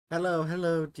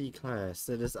Hello, D-Class.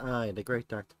 It is I, the Great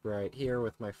Dr. Bright, here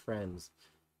with my friends,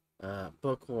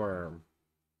 Bookworm,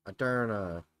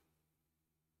 Aderna,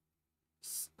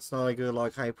 Snarly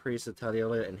Gulag High Priest of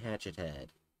Taliola, and Hatchet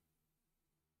Head.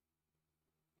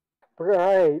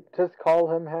 Right, just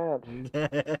call him Hatch.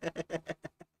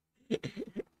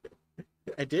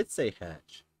 I did say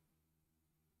Hatch.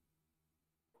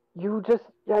 You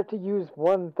have to use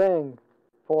one thing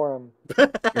for him.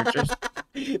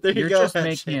 There you go,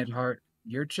 making it hard.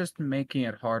 You're just making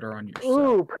it harder on yourself.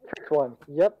 Ooh, perfect one.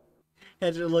 Yep.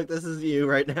 Hatchet, look, this is you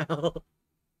right now.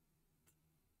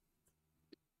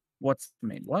 What's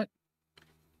made? What?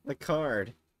 The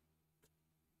card.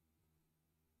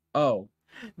 Oh.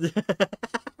 Getting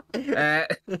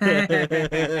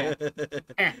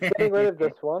rid of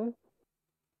this one.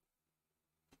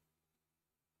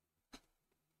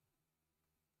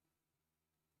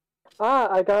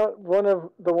 I got one of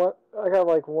the one. I got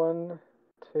like 1,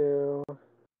 2,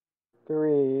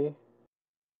 3,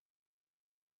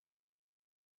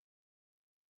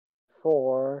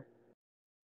 4,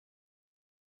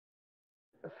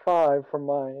 5 from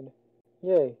mine.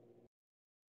 Yay.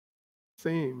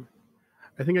 Same.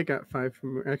 I think I got 5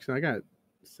 from. Actually, I got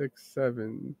 6,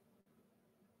 7,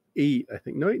 8. I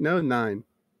think no, 9.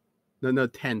 No,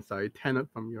 10. Sorry, 10 up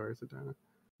from yours, Adana.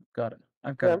 Got it.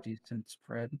 I've got a decent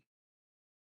spread.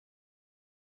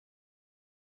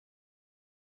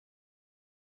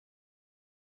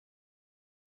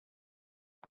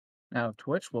 Now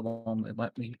Twitch will only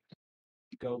let me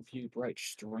go view Bright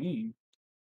stream.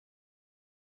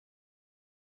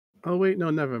 Oh wait, no,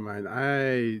 never mind.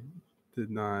 I did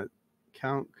not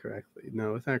count correctly.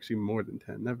 No, it's actually more than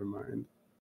 10. Never mind.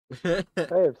 I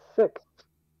have 6.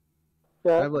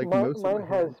 Yeah, I have, like, most of mine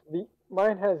has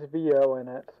mine has VO in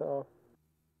it, so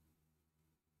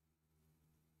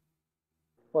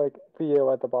like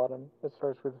VO at the bottom. It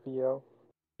starts with VO.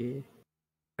 Yeah.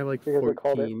 I have like because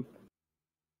 14.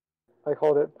 I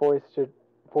called it voice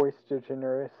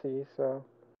degeneracy. So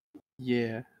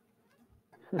Yeah.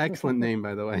 Excellent name,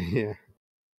 by the way. Yeah.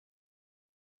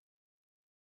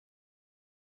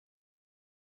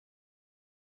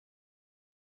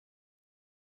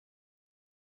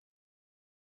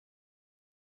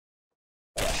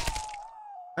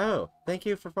 Oh, thank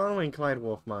you for following Clyde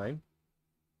Wolfmine.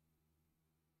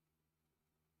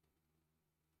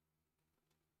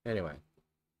 Anyway.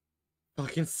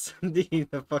 Fucking Cindy,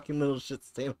 the fucking little shit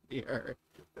stain on the earth.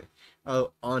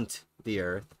 Oh, on't the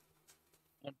earth.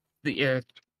 The earth.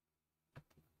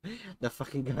 The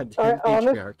fucking goddamn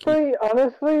patriarchy.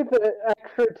 Honestly, the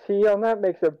extra T on that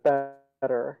makes it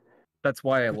better. That's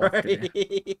why I left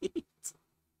it.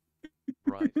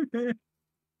 Right.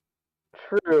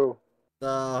 True.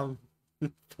 The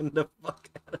fuck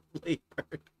out of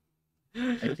Leopard.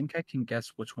 I think I can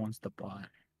guess which one's the bot.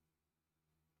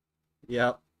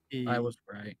 Yep. I was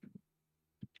right.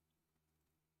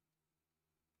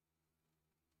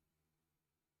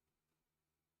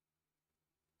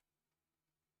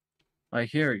 I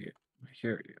hear you. I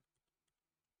hear you.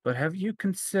 But have you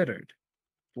considered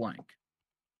blank?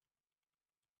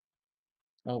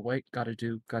 Oh wait, gotta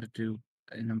do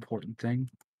an important thing.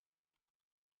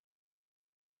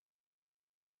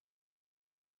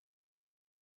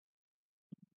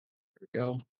 There we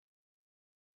go.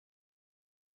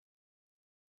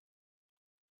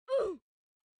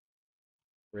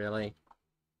 Really?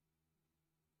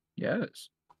 Yes.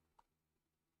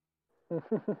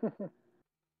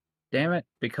 Damn it,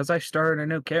 because I started a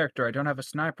new character, I don't have a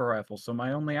sniper rifle, so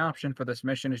my only option for this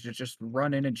mission is to just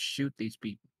run in and shoot these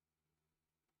people.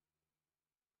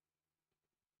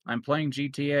 I'm playing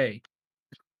GTA.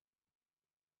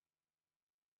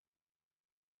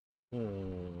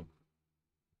 I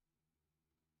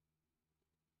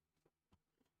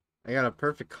got a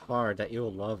perfect card that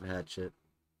you'll love, Hatchet.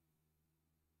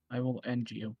 I will end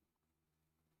you.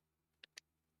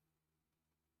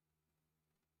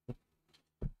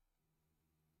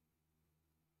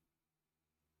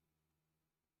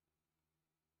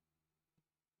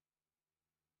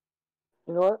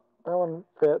 You know what? That one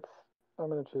fits. I'm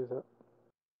gonna choose it.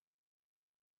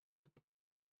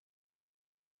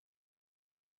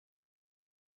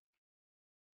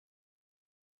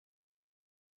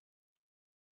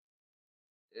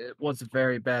 It was a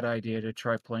very bad idea to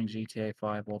try playing GTA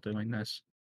 5 while doing this.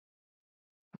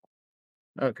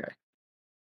 Okay.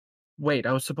 Wait,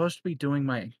 I was supposed to be doing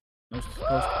the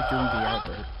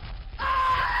outbreak.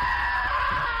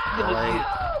 Right.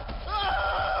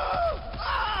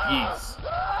 Yes.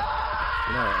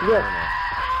 No.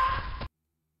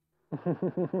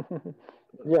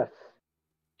 Yes.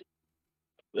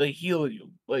 I heal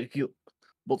you.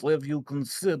 But have you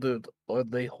considered are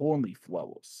they horny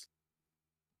flowers?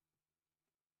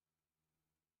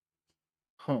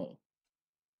 Huh.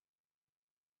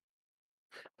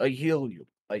 I hear you.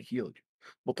 I hear you.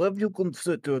 But have you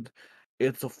considered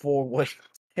it's a four-way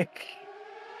stick?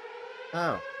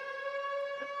 Oh,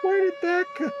 Where did that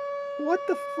go? What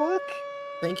the fuck?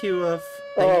 thank you,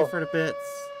 thank you Oh. for the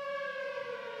bits.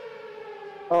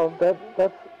 Oh,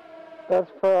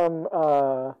 that's from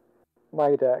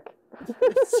my deck.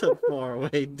 It's a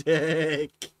four-way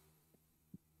dick.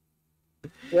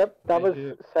 Yep, that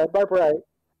was said by Bright.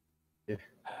 You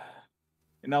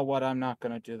know what? I'm not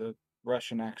gonna do the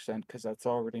Russian accent because that's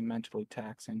already mentally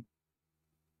taxing.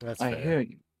 That's I fair. hear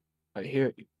you. I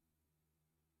hear you.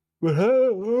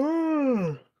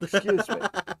 Excuse me.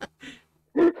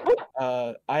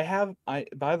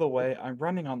 By the way, I'm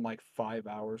running on like 5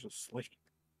 hours of sleep.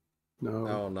 No.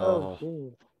 Oh Oh, no,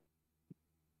 jeez.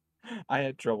 I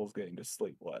had troubles getting to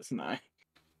sleep last night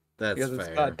that's because it's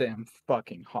fair. goddamn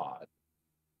fucking hot.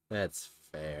 That's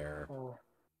fair. Oh,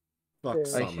 Fuck yeah. I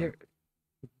summer. hear you.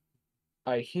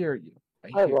 I I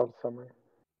hear love you. summer.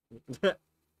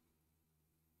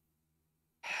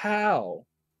 How?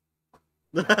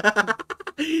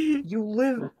 You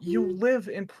live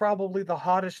in probably the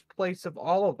hottest place of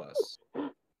all of us.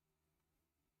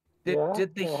 Yeah,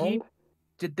 Did the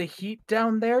and heat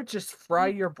down there just fry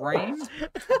your brain?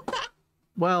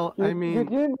 Well, you, I mean,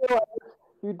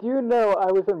 you do know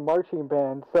I was in marching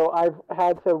band, so I've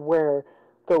had to wear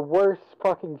the worst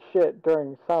fucking shit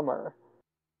during summer.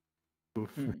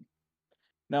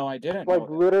 No, I didn't Like know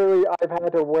that. literally, I've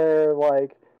had to wear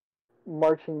like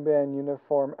marching band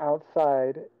uniform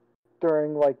outside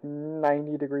during like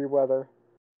 90-degree weather,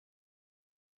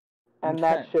 and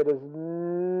that Okay. shit is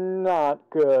not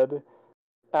good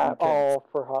at Okay. all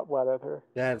for hot weather.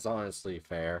 That's honestly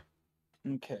fair.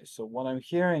 Okay, so what I'm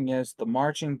hearing is the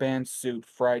marching band suit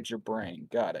fried your brain.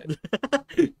 Got it.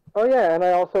 Oh yeah, and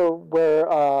I also wear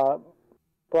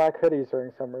black hoodies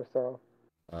during summer, so.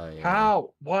 Yeah.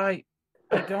 How? Why?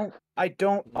 I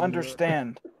don't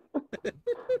understand.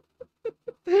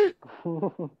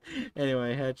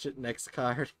 Anyway, Hatchet, next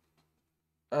card.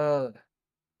 I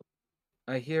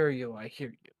hear you.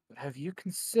 Have you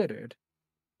considered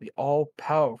the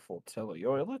all-powerful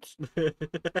teleoilets?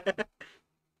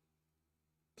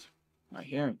 I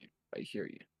hear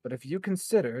you. But have you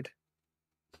considered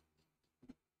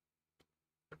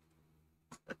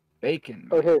bacon?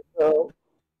 Okay,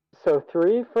 so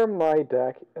 3 from my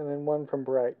deck, and then 1 from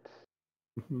Bright's.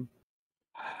 mhm.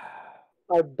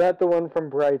 I bet the one from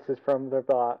Bright's is from the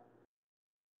bot.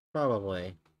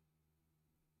 Probably.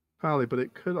 Probably, but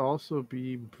it could also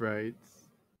be Bright's.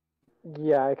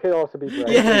 Yeah, it could also be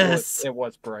Bright's. Yes! It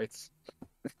was Brights.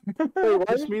 Wait, why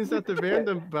Which did means you that the do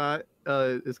random bot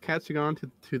is catching on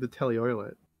to the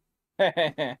teleoilet.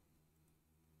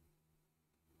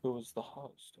 Who was the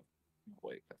host?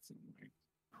 Wait, that's in there.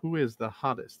 Who is the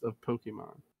hottest of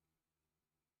Pokemon?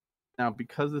 Now,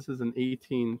 because this is an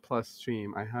 18 plus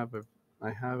stream, I have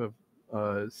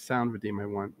a sound redeem I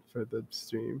want for the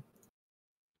stream.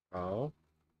 Oh?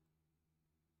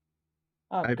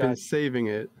 Oh, I've God. been saving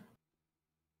it.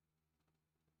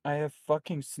 I have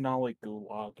fucking Snolly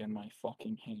Gulag in my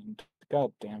fucking hand.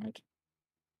 God damn it.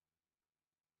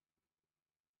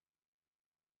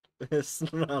 It's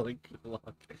not a good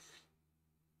luck.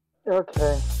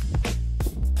 Okay.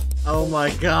 Oh my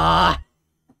god!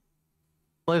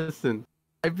 Listen,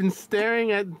 I've been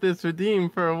staring at this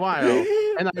redeem for a while,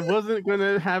 and I wasn't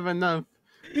gonna have enough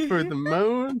for the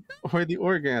moan or the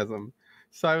orgasm.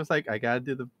 So I was like, I gotta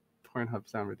do the Pornhub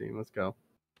sound redeem. Let's go.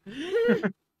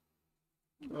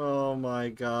 Oh my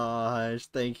gosh.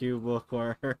 Thank you,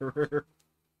 Bookworm.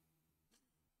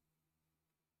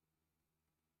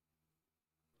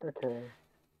 Okay.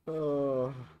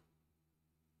 Oh.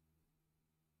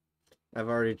 I've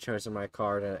already chosen my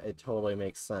card and it totally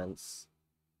makes sense.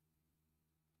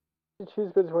 You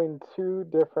choose between 2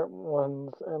 different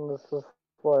ones, and this is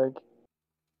like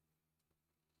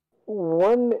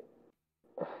one.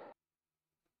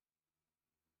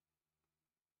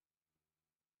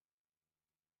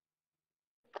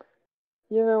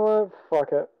 You know what?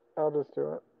 Fuck it. I'll just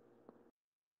do it.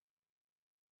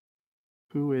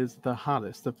 Who is the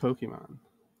hottest of Pokemon?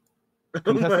 Oh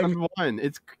Contestant my number 1,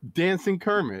 it's Dancing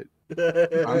Kermit.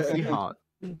 Honestly hot.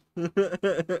 Alright,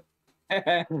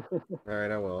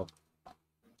 I will.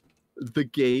 The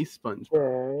gay SpongeBob.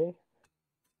 Okay.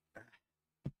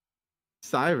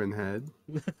 Siren Head.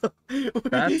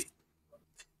 That's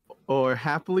Or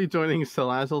happily joining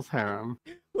Salazzle's harem.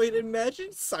 Wait,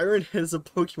 imagine Siren Head as a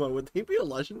Pokemon. Would they be a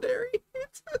legendary?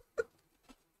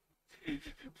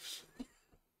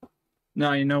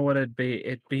 No, you know what it'd be?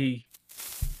 It'd be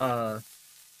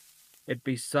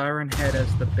Siren Head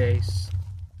as the base,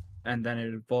 and then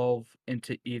it'd evolve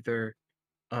into either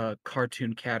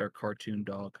Cartoon Cat or Cartoon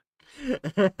Dog.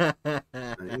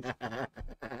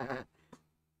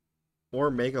 Or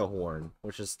Mega Horn,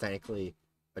 which is technically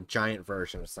a giant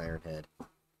version of Siren Head.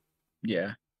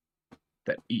 Yeah.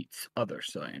 That eats other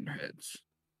Siren Heads.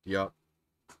 Yup.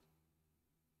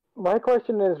 My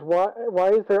question is, why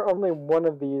is there only one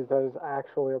of these that is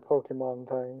actually a Pokemon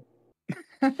thing?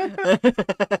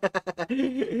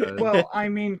 Well, I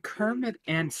mean, Kermit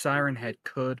and Siren Head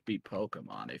could be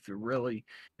Pokemon if you really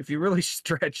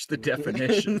stretch the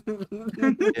definition.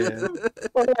 Yeah.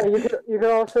 Well, yeah, you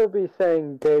could also be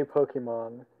saying gay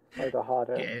Pokemon are the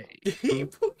hottest. Yay.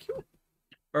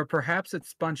 Or perhaps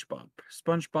it's SpongeBob.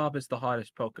 SpongeBob is the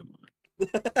hottest Pokemon.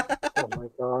 Oh my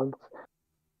god.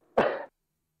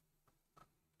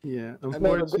 Yeah. No, it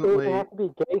Unfortunately, would have to be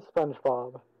gay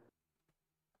SpongeBob.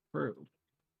 True.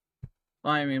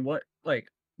 I mean, what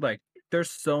like there's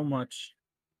so much.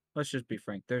 Let's just be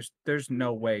frank. There's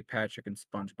no way Patrick and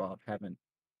SpongeBob haven't,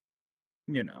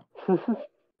 no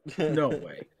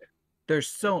way. There's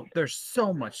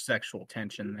so much sexual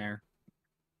tension there.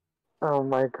 Oh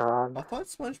my god. I thought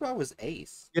SpongeBob was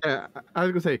Ace. yeah, I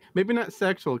was gonna say maybe not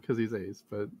sexual because he's Ace,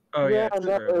 but Oh yeah,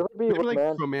 no, true. it would be maybe like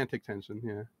romantic. romantic tension.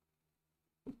 Yeah.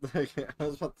 I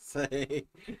was about to say.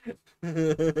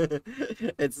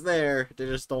 It's there, they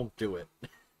just don't do it.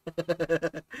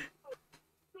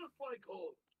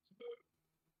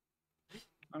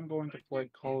 I'm going to play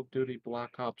Call of Duty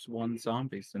Black Ops 1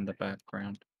 Zombies in the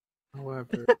background.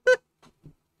 However,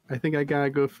 I think I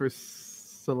gotta go for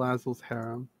Salazzle's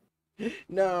harem.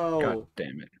 No. God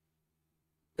damn it.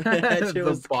 Hatchet The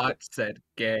was bot said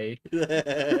gay.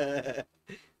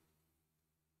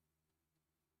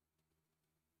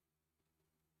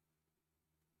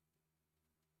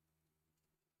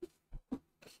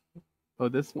 Oh,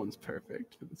 this one's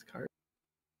perfect for this card.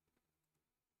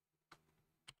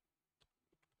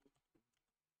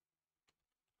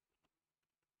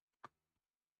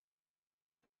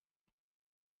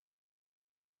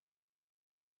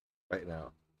 Right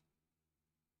now.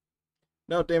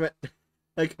 No, damn it.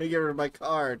 I couldn't get rid of my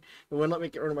card. It wouldn't let me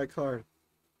get rid of my card.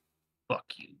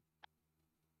 Fuck you.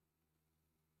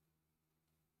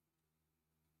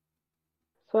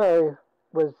 Sorry,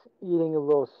 was eating a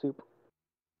little soup.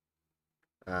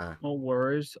 Ah. No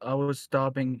worries. I was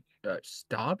stopping.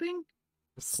 Stopping?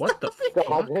 What the fuck?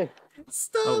 Stopping. I was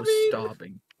Stopping.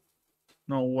 stopping.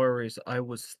 No worries. I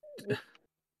was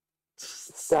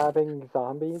Stabbing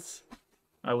zombies.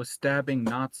 I was stabbing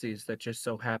Nazis that just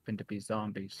so happened to be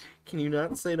zombies. Can you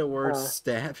not say the word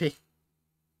stabbing?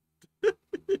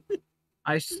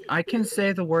 I can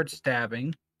say the word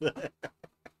stabbing.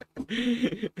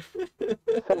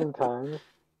 Sometimes.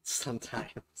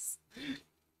 Sometimes.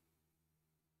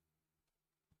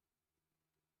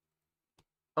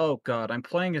 Oh god, I'm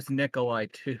playing as Nikolai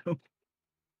too.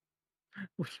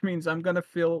 Which means I'm gonna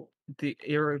feel the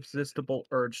irresistible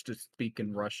urge to speak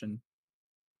in Russian.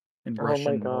 In Oh my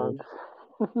Russian god.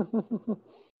 mode.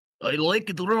 I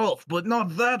like it rough, but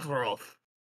not that rough.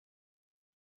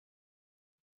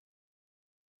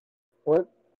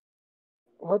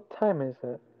 What time is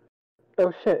it?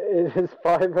 Oh shit, it is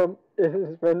it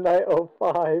is midnight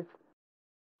 05.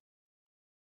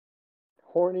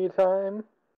 Horny time?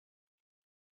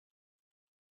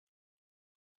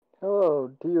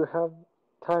 Hello, do you have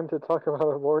time to talk about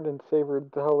our Lord and Savior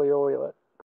Dolly Oilet?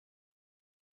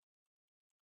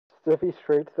 Stiffy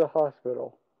straight to the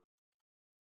hospital.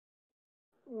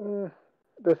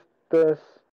 This.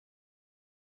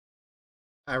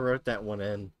 I wrote that one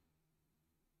in.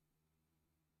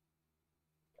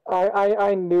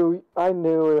 I knew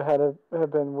it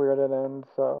had been weird at end,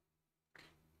 so.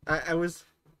 I was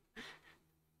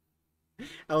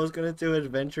gonna do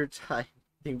Adventure Time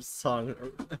theme song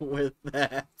with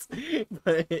that,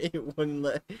 but it wouldn't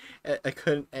let. I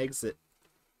couldn't exit.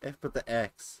 I put the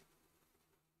X.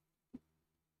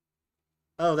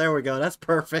 Oh, there we go. That's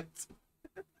perfect.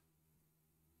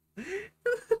 My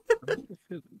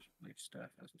staff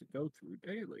has to go through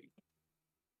daily.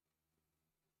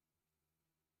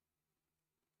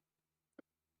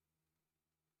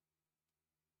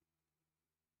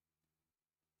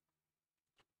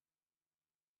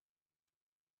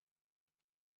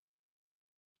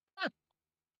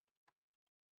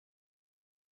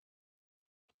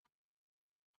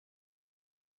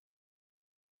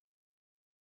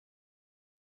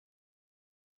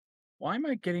 Why am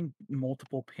I getting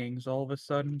multiple pings all of a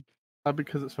sudden?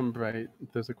 Because it's from Bright.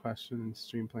 There's a question in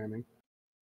stream planning.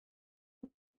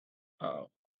 Oh.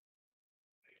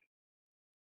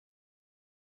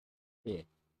 Yeah.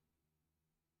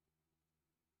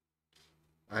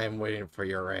 I am waiting for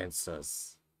your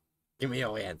answers. Give me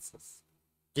your answers.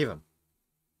 Give them.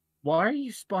 Why are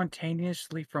you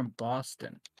spontaneously from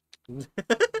Boston?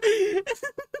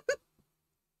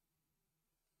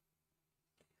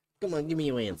 Come on, give me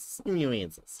your answers. Give me your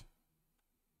answers.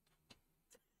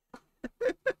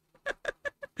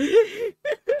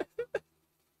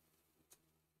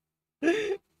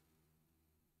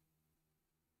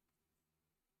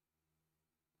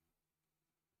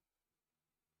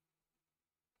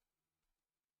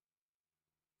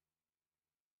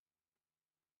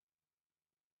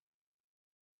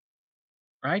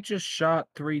 I just shot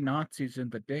 3 Nazis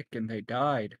in the dick and they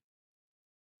died.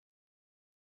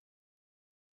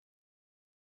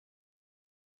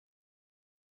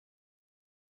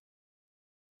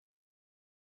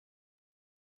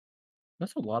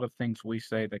 That's a lot of things we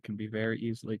say that can be very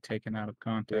easily taken out of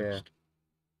context.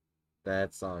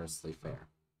 That's honestly fair.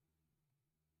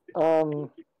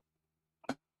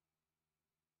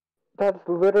 That's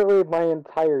literally my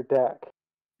entire deck.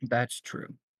 That's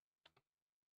true.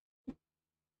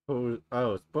 Who?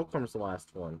 Oh, Bookworm's the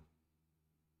last one.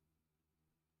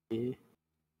 Yeah.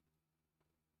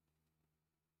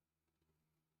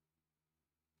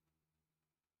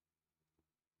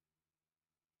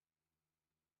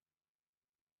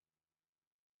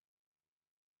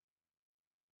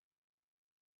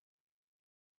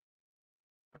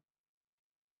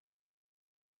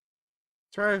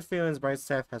 Try feelings my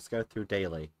staff has to go through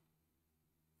daily.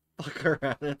 Fuck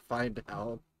around and find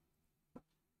out.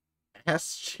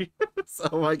 Ass cheers.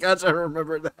 Oh my gosh, I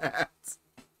remember that.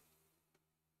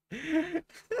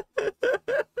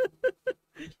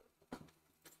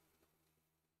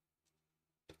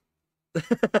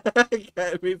 I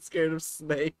can't be scared of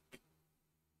Snake.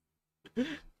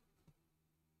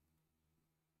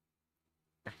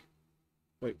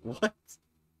 Wait, what?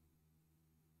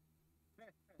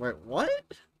 Wait, what?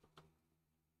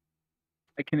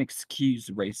 I can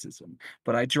excuse racism,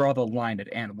 but I draw the line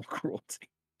at animal cruelty.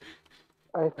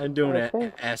 I'm doing I it.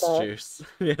 think Ass that- juice.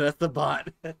 Yeah, that's the bot.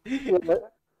 Yeah,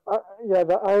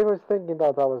 I was thinking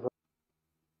that was.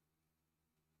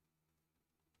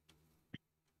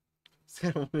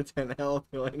 Scale of 1 to 10, how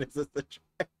appealing is this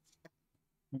attraction?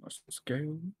 On a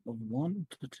scale of 1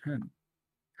 to 10,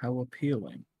 how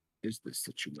appealing is this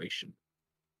situation?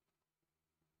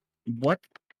 What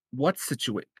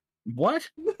situation? What?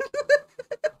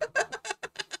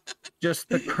 Just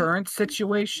the current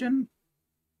situation?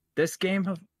 This game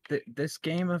of this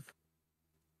game of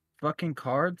fucking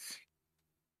cards?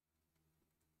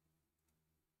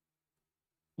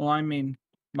 Well, I mean,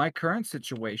 my current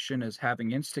situation is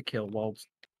having insta-kill while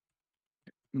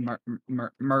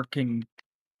murking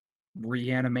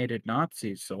reanimated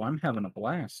Nazis, so I'm having a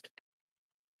blast.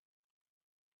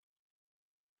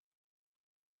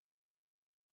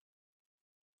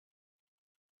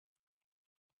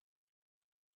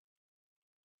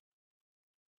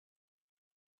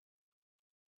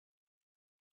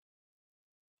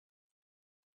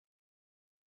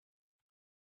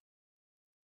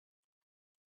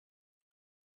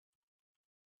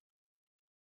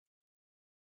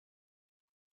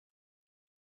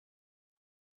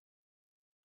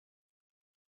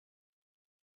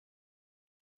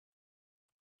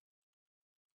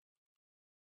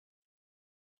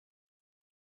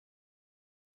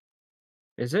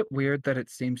 Is it weird that it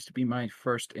seems to be my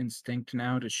first instinct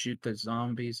now to shoot the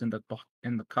zombies in the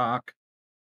cock?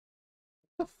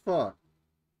 What the fuck?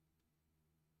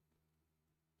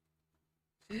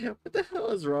 What the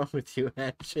hell is wrong with you,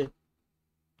 Hatchet?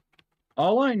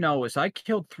 All I know is I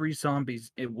killed 3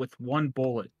 zombies with 1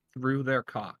 bullet through their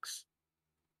cocks.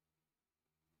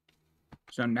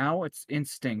 So now it's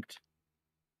instinct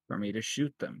for me to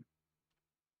shoot them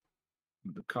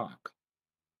in the cock.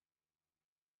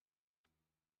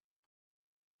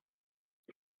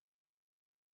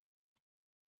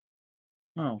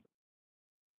 Oh,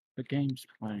 the game's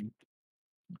playing.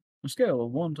 On a scale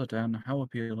of 1 to 10, how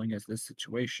appealing is this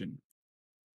situation?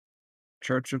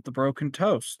 Church of the Broken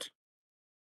Toast.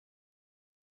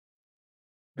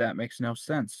 That makes no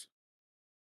sense.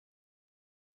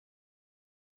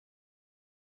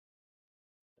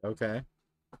 Okay.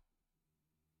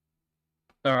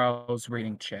 Or I was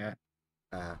reading chat.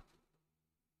 On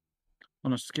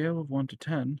a scale of 1 to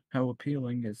 10, how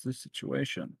appealing is this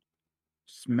situation?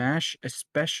 Smash,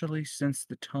 especially since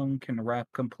the tongue can wrap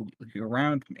completely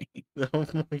around me. Oh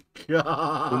my god.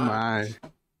 Oh my.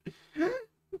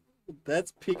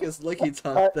 That's Pika's Licky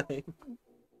Tongue thing.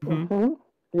 Mhm.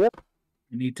 Yep.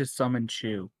 I need to summon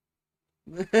Chew.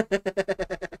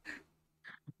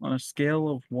 On a scale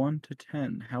of 1 to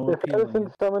 10, how If appealing Edison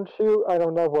is summons you, I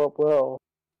don't know what will.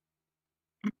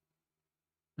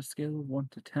 a scale of 1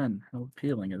 to 10, how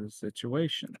appealing is the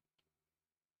situation?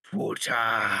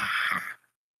 Futa!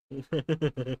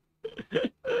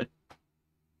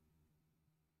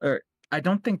 Or I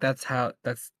don't think that's how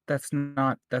that's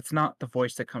not the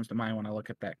voice that comes to mind when I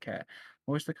look at that cat.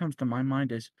 The voice that comes to my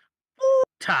mind is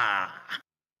Futa!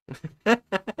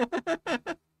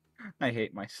 I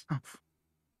hate myself.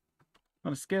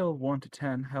 On a scale of 1 to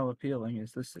 10, how appealing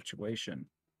is this situation?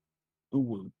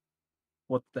 Ooh,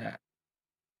 what's that?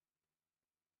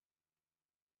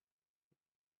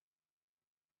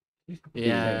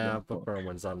 Yeah, Book. Bookworm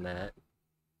wins on that.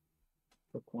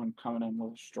 Bookworm coming in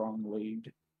with a strong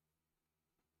lead.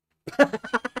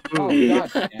 Oh,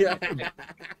 God damn it.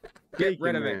 Get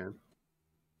rid of it. Man.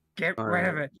 Get All rid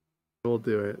of right. it. We'll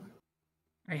do it.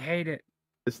 I hate it.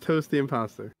 It's Toast the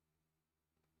Imposter.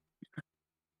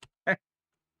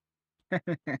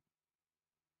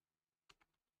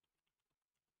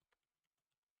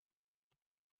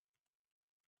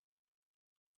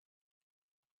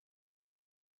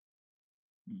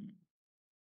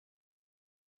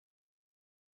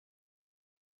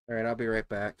 Alright, I'll be right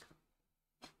back.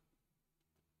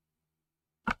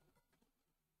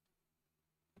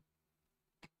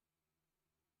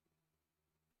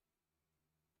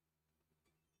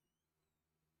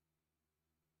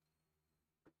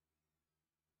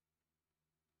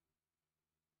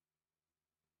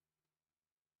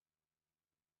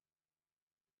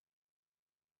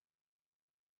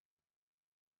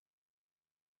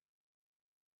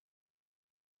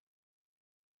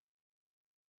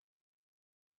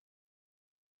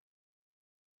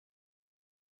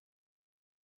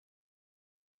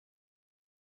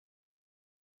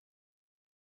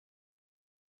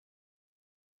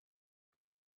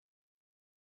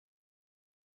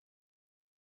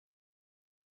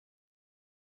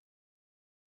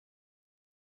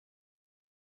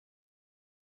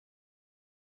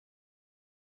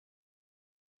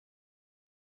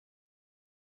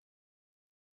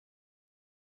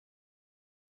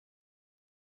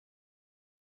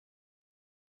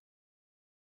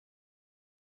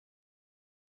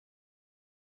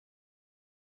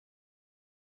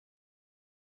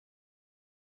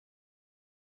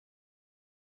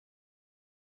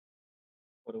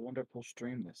 What a wonderful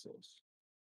stream this is.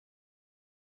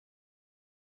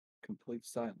 Complete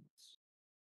silence.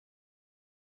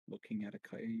 Looking at a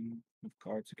game of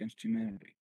Cards Against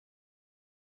Humanity.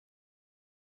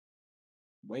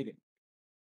 Waiting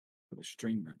for the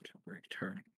streamer to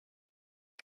return.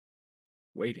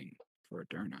 Waiting for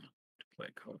Adurna to play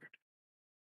a card.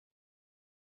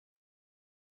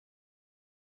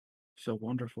 So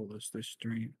wonderful is this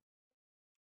stream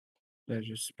that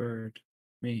just spurred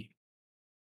me,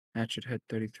 Hatchet Head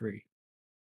 33,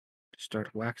 to start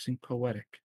waxing poetic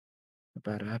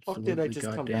about What did I absolutely just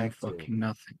come goddamn back to? fucking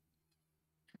nothing.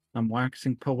 I'm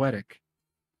waxing poetic.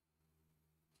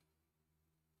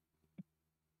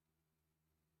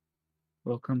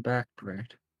 Welcome back,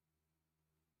 Brad.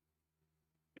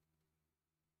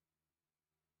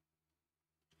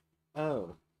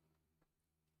 Oh.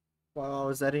 While I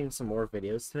was editing some more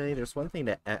videos today, there's one thing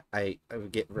that I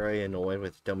would get very annoyed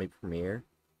with Adobe Premiere.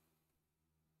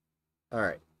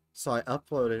 Alright, so I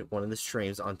uploaded one of the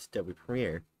streams onto Adobe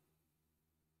Premiere.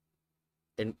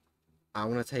 And I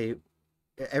want to tell you,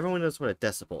 everyone knows what a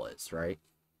decibel is, right?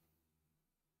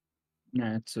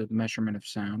 Yeah, it's a measurement of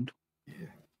sound.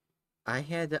 I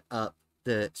had to up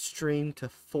the stream to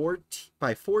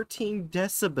 14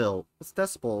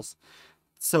 decibels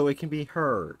so it can be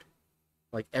heard.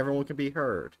 Like, everyone can be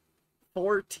heard.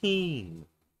 14!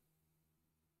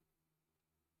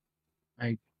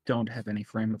 I don't have any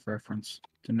frame of reference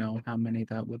to know how many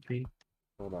that would be.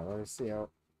 Hold on, let me see how...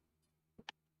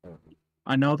 Oh.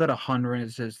 I know that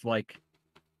 100 is like...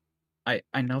 I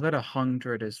know that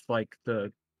 100 is like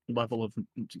the level of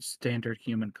standard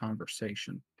human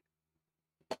conversation.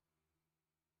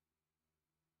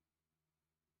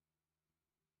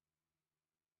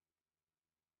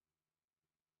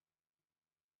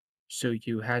 So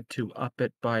you had to up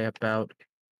it by about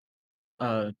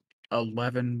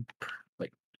 11,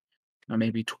 like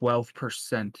maybe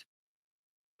 12%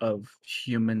 of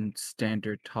human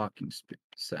standard talking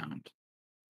sound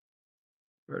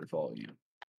or volume.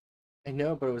 I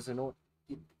know, but it was annoying.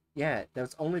 Yeah,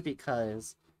 that's only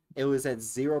because it was at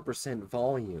 0%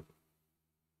 volume.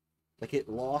 Like, it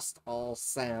lost all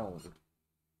sound.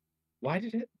 Why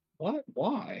did it? What?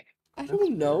 Why? I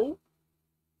don't know.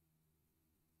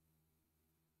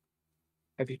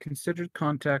 Have you considered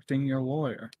contacting your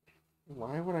lawyer?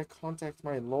 Why would I contact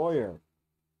my lawyer?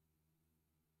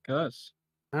 Cuz.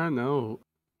 I don't know.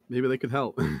 Maybe they could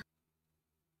help.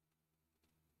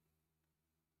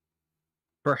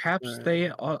 Perhaps Right. they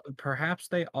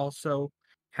also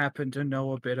happen to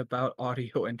know a bit about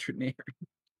audio engineering.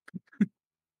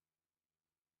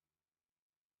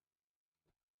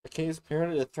 Okay,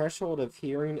 apparently the threshold of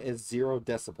hearing is 0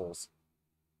 decibels.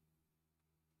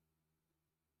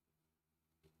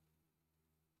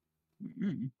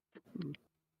 Mm.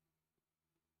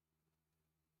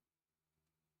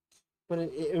 But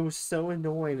it was so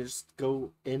annoying to just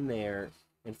go in there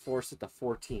and force it to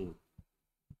 14.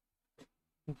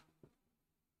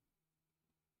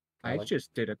 I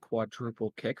just did a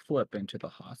quadruple kickflip into the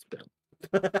hospital.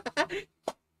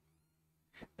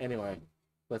 Anyway,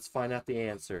 let's find out the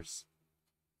answers.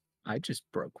 I just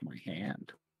broke my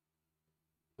hand.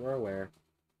 We're aware.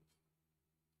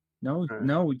 No,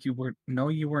 Right. you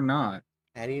were not.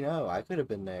 How do you know? I could have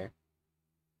been there.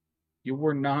 You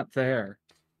were not there.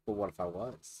 But what if I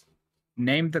was?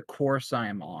 Name the course I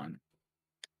am on.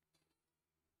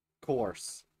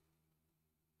 Course.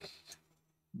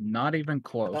 Not even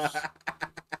close.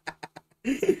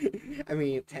 I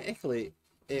mean, technically,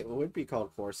 it would be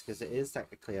called course because it is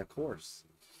technically a course.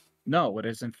 No, it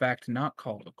is in fact not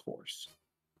called a course.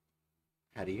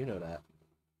 How do you know that?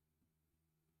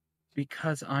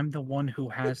 Because I'm the one who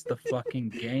has the fucking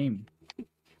game.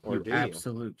 Or You do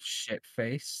absolute shit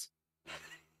face.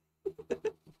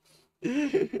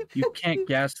 you? You can't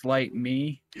gaslight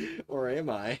me. Or am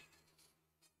I?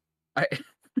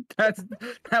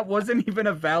 That wasn't even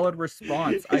a valid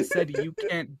response. I said you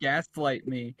can't gaslight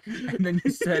me, and then you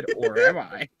said, or am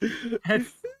I?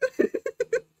 That's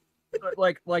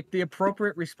like the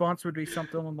appropriate response would be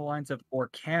something along the lines of, or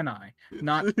can I?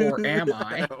 Not or am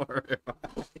I? Or am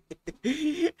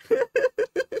I?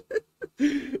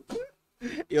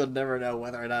 You'll never know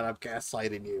whether or not I'm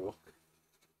gaslighting you.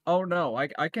 Oh no, I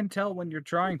can tell when you're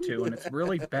trying to, and it's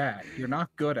really bad. You're not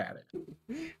good at it.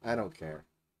 I don't care.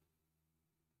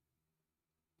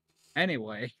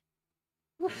 Anyway,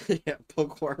 Yeah,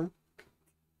 Bookworm.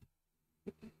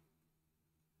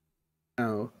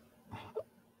 Now,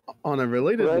 on a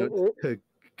related Right, note to but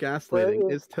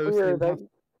gaslighting, it's is Toast clear named that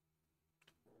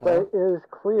Huh? it is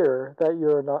clear that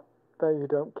you're not that you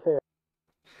don't care.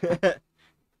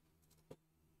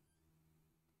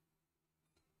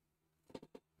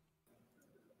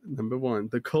 Number 1?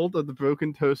 The cult of the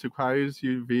broken toast requires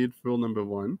you read rule number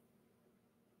 1.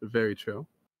 Very true.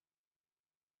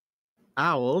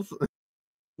 Owls.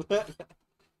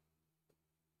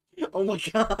 Oh my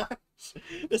gosh.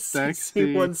 It's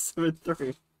Sexy.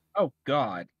 6173. oh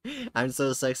god. I'm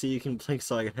so sexy you can blink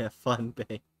so I can have fun,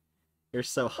 babe. You're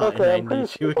so hot Okay, and I I'm pretty need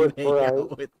you sure to it's hang right.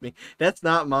 out with me. That's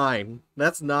not mine.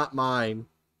 That's not mine.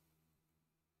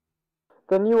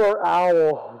 Then you are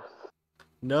owls.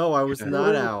 No, I was Yeah.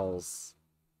 not owls.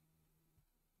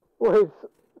 Wait,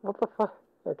 what the fuck?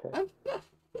 Okay.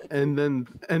 And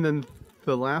then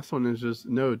the last one is just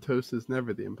no, Toast is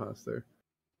never the imposter.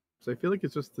 So I feel like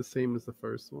it's just the same as the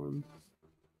first one.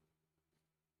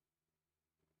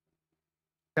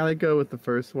 Gotta go with the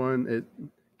first one. It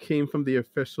came from the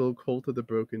official Cult of the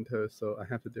Broken Toast, so I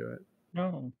have to do it.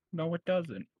 No, it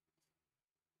doesn't.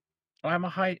 I'm a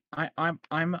high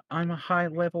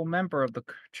level member of the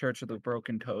Church of the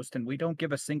Broken Toast, and we don't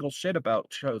give a single shit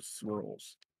about Toast's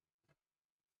rules.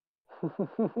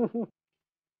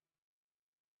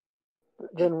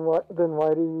 Then what? Then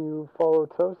why do you follow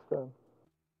Toast then?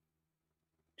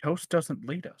 Toast doesn't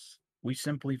lead us. We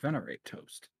simply venerate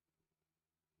Toast.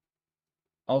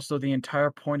 Also, the entire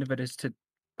point of it is to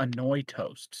annoy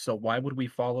Toast, so why would we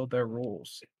follow their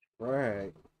rules?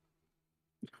 Right.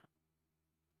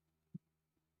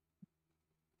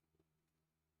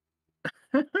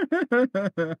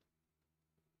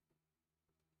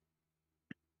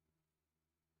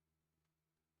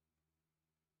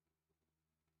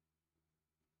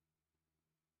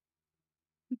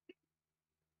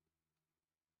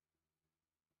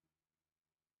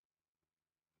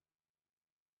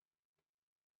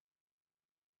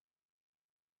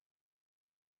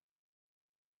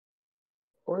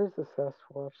 Or is the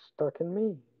Sasquatch stuck in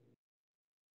me?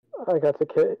 I got to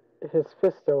kick his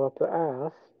fisto up the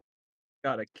ass.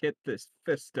 Gotta kit this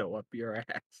fisto up your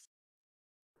ass.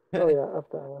 Oh yeah, up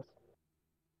the ass.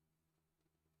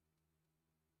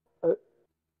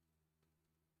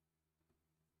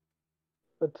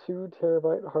 A 2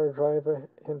 terabyte hard drive, a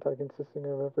hentai consisting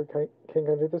of every king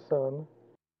under the sun.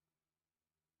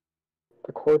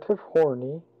 The Court of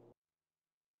Horny.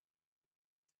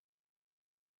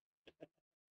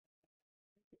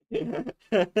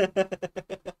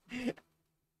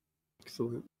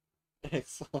 Excellent.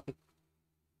 Excellent.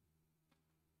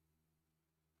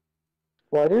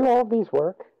 Why do all these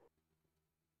work?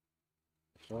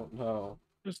 I don't know.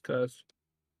 Just cause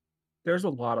there's a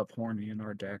lot of horny in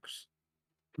our decks.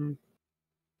 So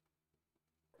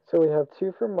we have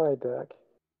 2 from my deck.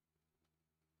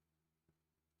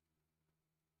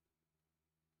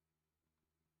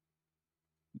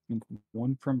 I think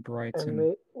one from Brights And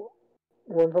and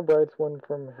 1 from Brights, 1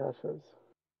 from Hatches.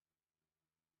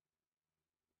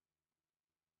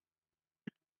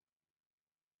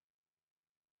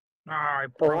 I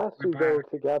The broke last my 2 go back.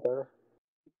 together.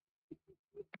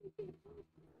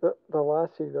 The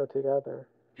last 2 go together.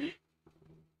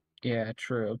 Yeah,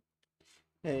 true.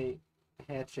 Hey,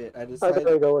 Hatchet, I I decided.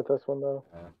 gotta go with this one though.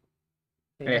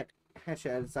 Hey, Hey.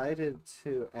 Hatchet, I decided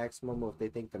to ask Momo if they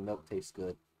think the milk tastes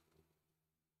good.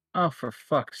 Oh, for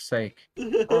fuck's sake.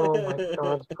 Oh my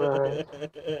god,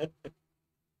 Brad.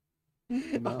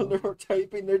 No. Oh, they're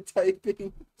typing, they're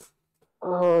typing.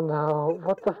 Oh no,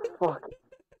 what the fuck?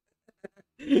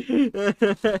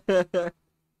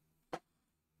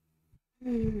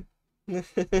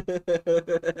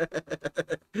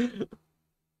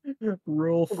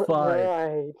 Rule 5.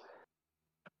 Right.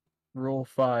 Rule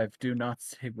 5. Do not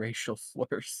say racial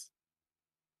slurs.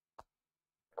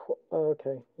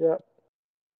 Okay, yep.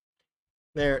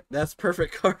 There, that's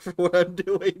perfect card for what I'm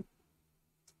doing.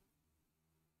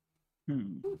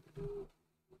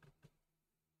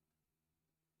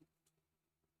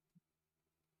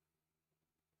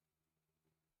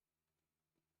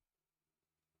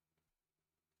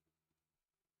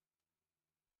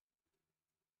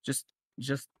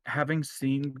 Just having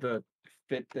seen the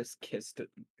fit this kisto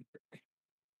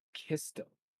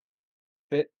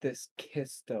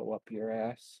up your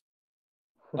ass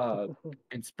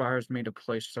inspires me to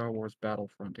play Star Wars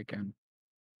Battlefront again.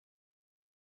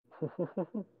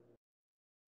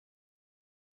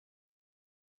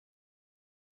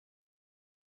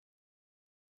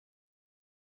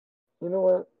 You know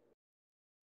what?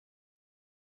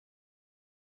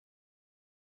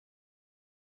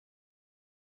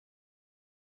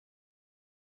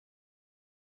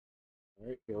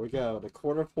 Alright, here we go. The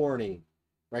Court of Horny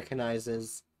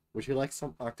recognizes, would you like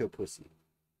some octopussy?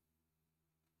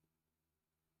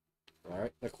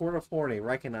 Alright, the Court of Horny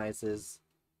recognizes,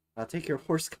 I'll take your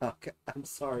horse cock. I'm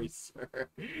sorry, sir.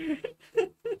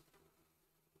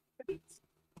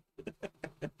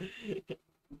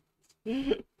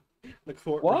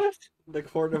 What? The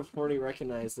Court of Horny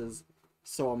recognizes,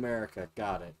 so America,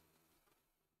 got it.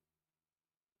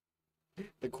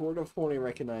 The Court of Horny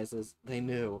recognizes, they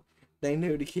knew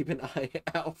to keep an eye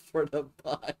out for the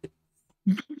butt.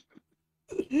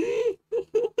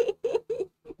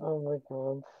 Oh my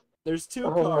god. There's 2 Oh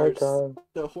my cards. god.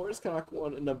 The horsecock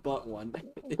one and the butt one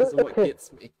is what Okay.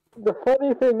 gets me. The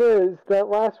funny thing is, that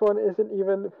last one isn't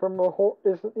even from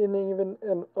isn't even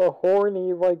a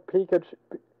horny like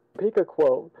Pika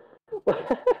quote.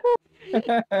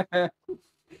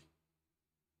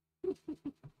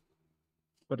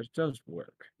 But it does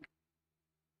work.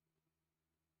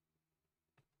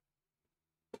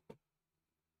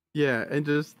 Yeah, and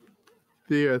just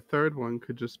the third one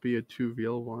could just be a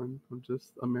 2v1 of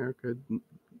just America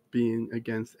being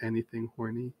against anything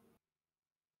horny.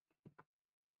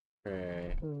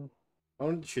 Okay. Hmm. I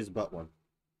wanted to choose butt one.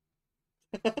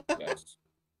 Yes.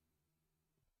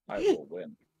 I will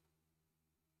win.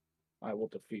 I will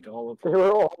defeat all of They them.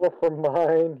 were all from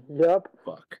mine. Yep.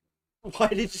 Fuck. Why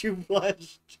did you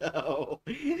blush, Joe?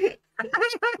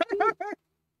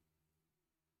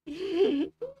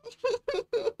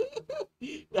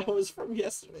 That was from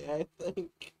yesterday, I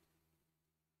think.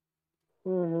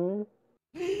 Mm-hmm.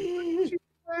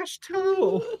 Flash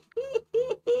toe.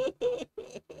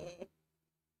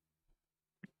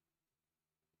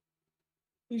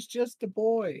 He's just a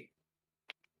boy.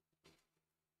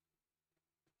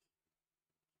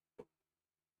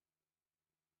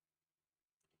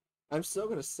 I'm still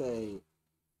gonna say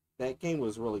that game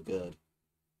was really good.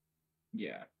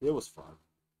 Yeah. It was fun.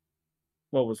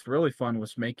 What was really fun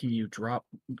was making you drop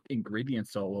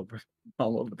ingredients all over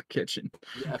the kitchen.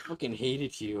 Yeah, I fucking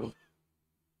hated you.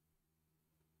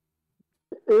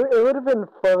 It would have been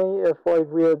funny if like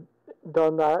we had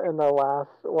done that in the last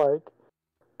like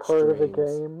part of the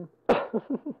Streams.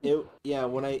 game. Yeah,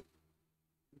 when I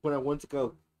went to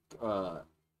go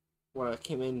when I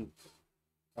came in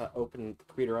open the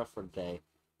computer up for the day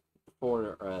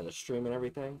for the stream and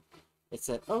everything, it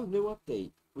said, "Oh, new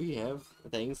update. We have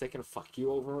things that can fuck you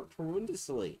over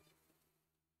tremendously."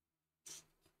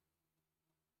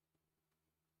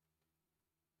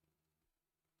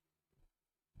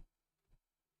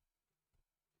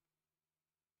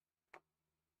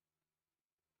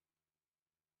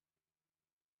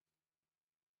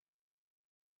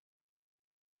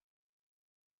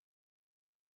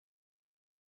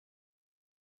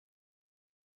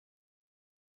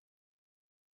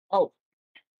 Oh,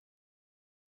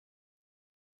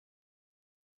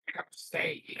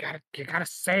 you gotta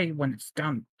say when it's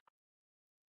done.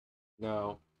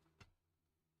 No.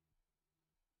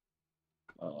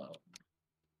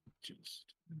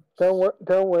 Just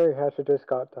Don't worry, Hatchet just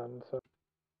got done. So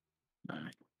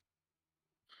Alright.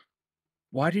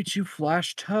 Why did you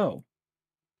flash toe?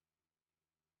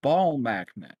 Ball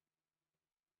magnet.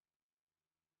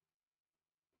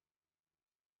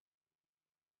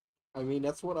 I mean,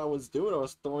 that's what I was doing. I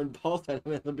was throwing balls at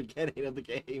him at the beginning of the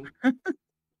game.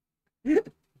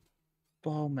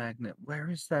 Ball magnet. Where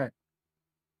is that?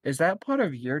 Is that part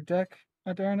of your deck,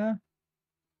 Adarna?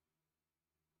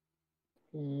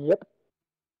 yep.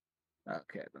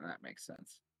 Okay, then that makes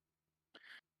sense.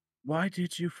 Why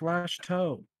did you flash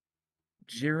toe?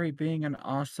 Jerry being an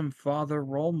awesome father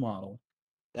role model.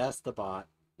 That's the bot.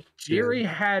 Jerry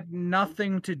had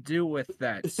nothing to do with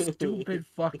that stupid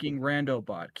fucking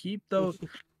randobot.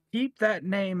 Keep that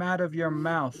name out of your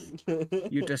mouth,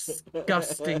 you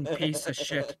disgusting piece of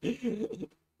shit.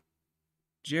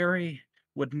 Jerry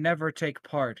would never take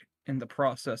part in the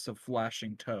process of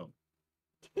flashing toe.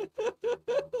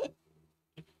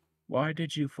 Why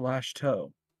did you flash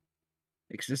toe?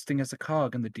 Existing as a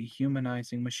cog in the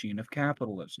dehumanizing machine of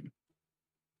capitalism.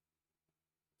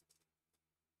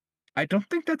 I don't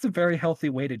think that's a very healthy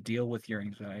way to deal with your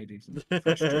anxieties and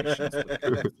frustrations with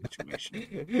the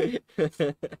situation.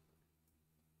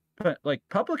 But like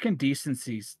public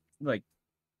indecency's like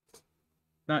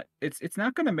it's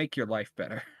not gonna make your life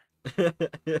better. I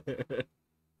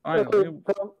Okay, know.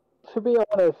 but to be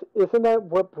honest, isn't that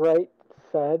what Bright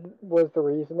said was the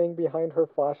reasoning behind her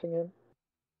flashing him?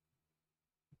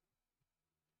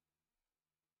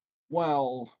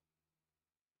 Well,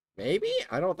 Maybe?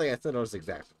 I don't think I said those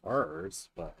exact words,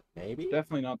 but maybe?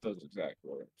 definitely not those exact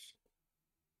words.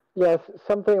 Yes,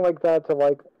 something like that to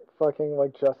like fucking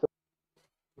like justify.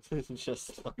 Just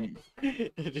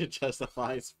it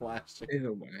justifies flashing.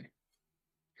 Either way.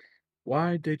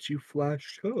 Why did you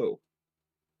flash toe?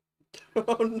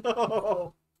 Oh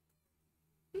no!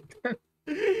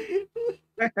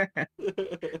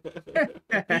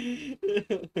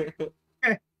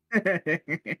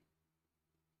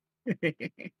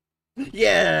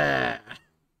 Yeah!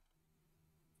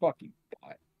 Fucking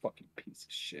bot. Fucking piece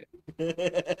of shit.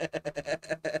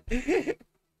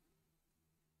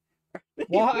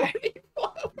 Why?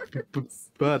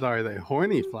 But are they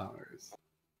horny flowers?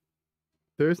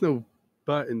 There's no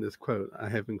but in this quote. I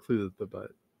have included the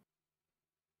but.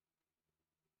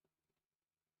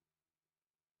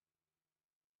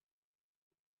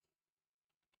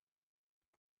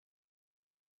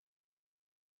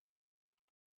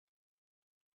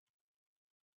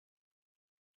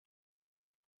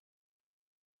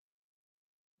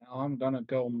 Now I'm gonna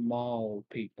go maul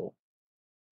people.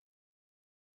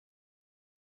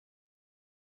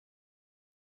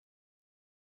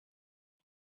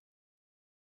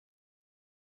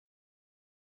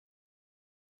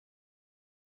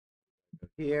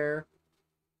 Here.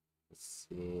 Let's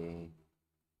see.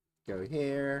 Go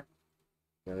here.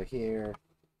 Go here.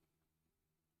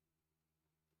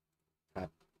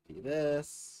 Copy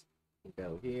this.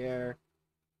 Go here.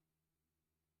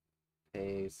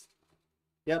 Paste.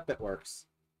 Yep, it works.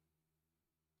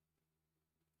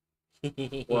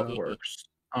 What works?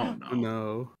 Oh no.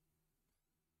 No.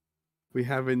 We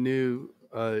have a new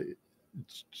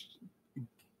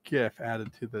GIF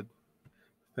added to the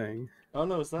thing. Oh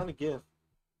no, it's not a GIF.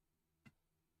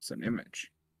 It's an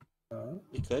image.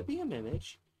 It could be an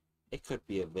image. It could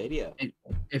be a video.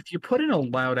 If you put in a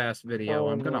loud ass video, Oh,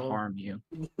 I'm gonna no. harm you.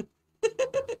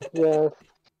 Yes.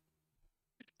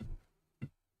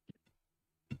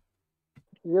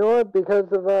 You know what?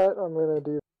 Because of that, I'm gonna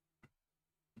do.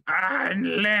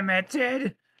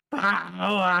 Unlimited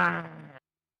power.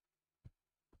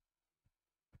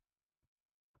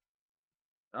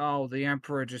 Oh, the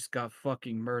Emperor just got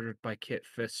fucking murdered by Kit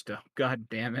Fisto. God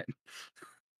damn it.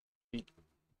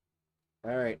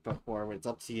 Alright, Bookworm, it's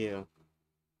up to you.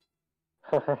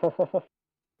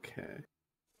 Okay.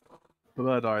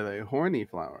 But are they horny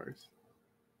flowers?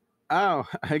 Ow,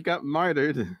 I got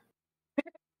martyred.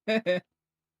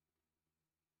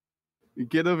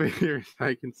 Get over here so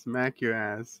I can smack your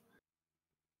ass.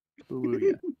 Ooh,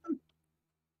 yeah.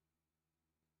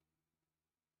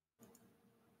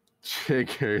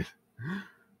 Triggered.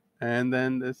 And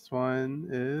then this one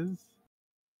is.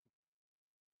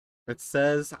 It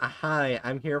says, hi,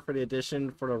 I'm here for the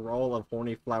audition for the role of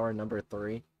Horny Flower number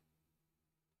 3.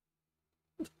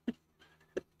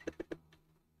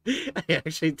 I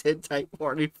actually did type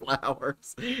Horny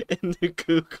Flowers into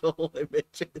Google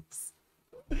Images.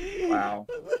 Wow.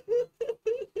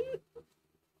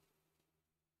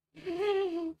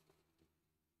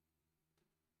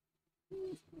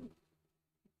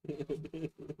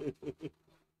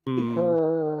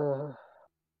 Hmm.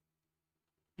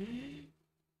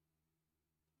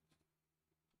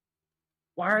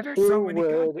 Why are there Who so many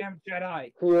would goddamn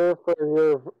Jedi? here for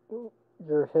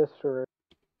your history?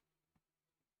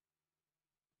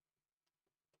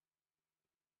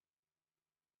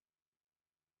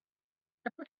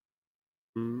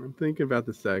 I'm thinking about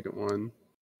the second one.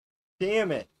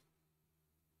 Damn it!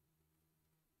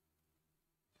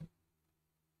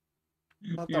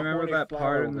 You Thought the remember horny that flower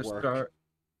part in would the work. Star?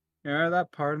 You remember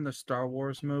that part in the Star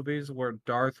Wars movies where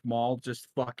Darth Maul just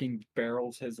fucking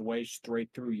barrels his way straight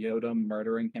through Yoda,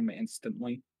 murdering him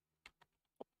instantly?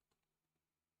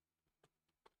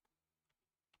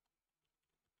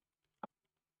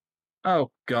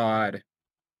 Oh God.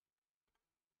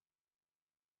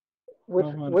 Which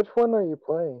Oh, which one are you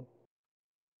playing?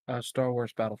 Star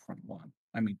Wars Battlefront 1.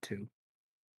 I mean 2.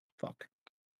 Fuck.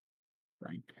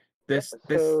 Right. This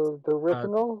So the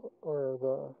original or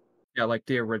the? yeah, like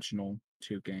the original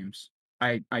 2 games.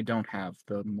 I don't have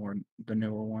the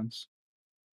newer ones.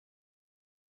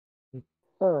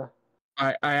 Huh.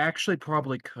 I actually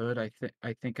probably could. I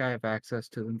think I have access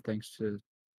to them thanks to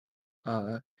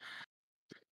uh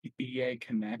EA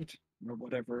Connect or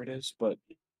whatever it is, but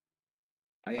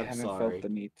I I'm haven't felt sorry. the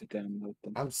need to download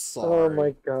them. I'm Oh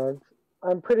my sorry. god.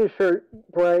 I'm pretty sure,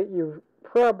 Bright, you've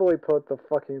probably put the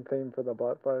fucking theme for the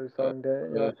Butt Buddy song,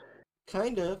 didn't you?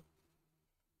 Kind of.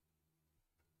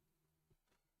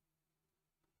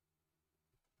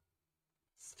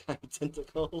 Sky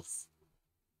tentacles.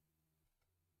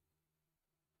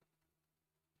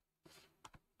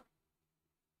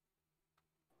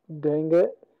 Dang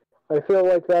it. I feel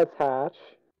like that's Hatch.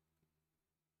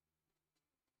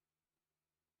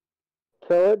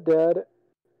 Kill it dead.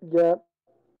 Yep.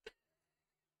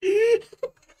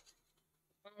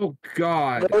 Oh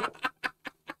God.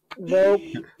 Nope.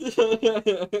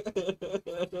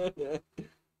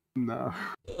 No.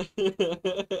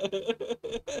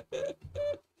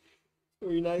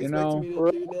 Were you not You expecting know, me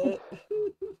to do that?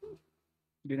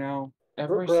 you know,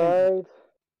 Bright.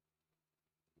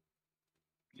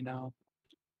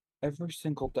 every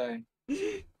single day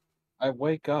I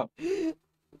wake up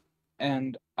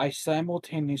and I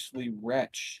simultaneously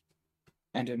retch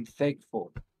and am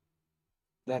thankful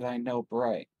that I know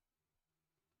Bright.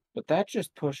 But that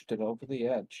just pushed it over the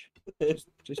edge.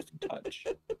 Just a touch.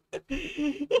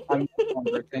 I'm no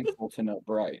longer thankful to know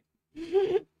Bright.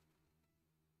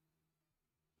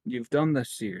 You've done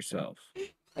this to yourself.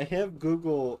 I have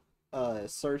Google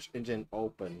search engine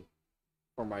open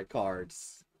for my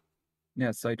cards.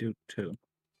 Yes, I do too.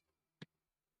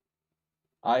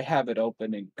 I have it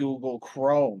open in Google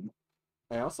Chrome.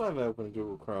 I also have it open in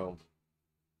Google Chrome.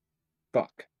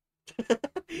 Fuck.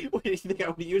 What do you think I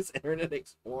would use Internet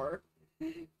Explorer?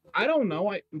 I don't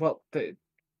know. It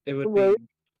would Wait. be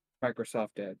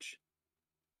Microsoft Edge,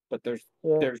 but Yeah.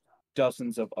 there's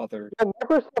dozens of other. And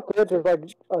Microsoft Edge is like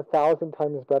 1,000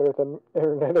 times better than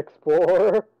Internet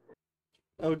Explorer.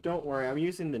 Oh, don't worry. I'm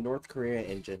using the North Korea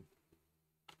engine.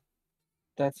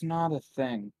 That's not a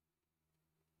thing.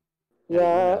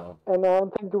 Yeah, and I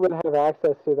don't think you would have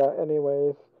access to that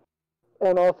anyways.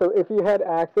 And also, if you had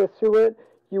access to it,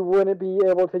 you wouldn't be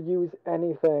able to use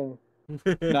anything.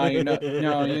 No, you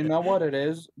know what it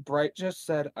is? Bright just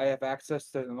said I have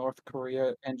access to the North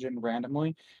Korea engine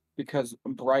randomly because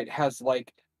Bright has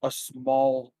like a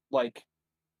small like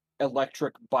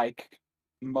electric bike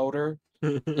motor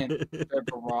in their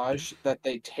garage that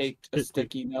they taped a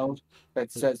sticky note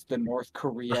that says the North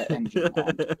Korea engine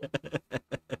on it.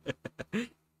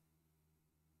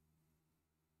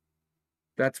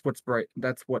 That's what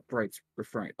Bright's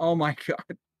referring. Oh my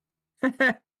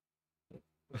god.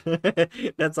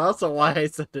 That's also why I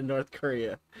said the North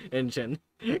Korea engine,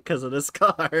 because of this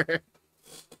car.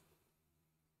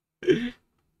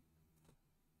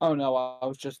 Oh no, I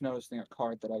was just noticing a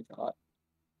card that I got.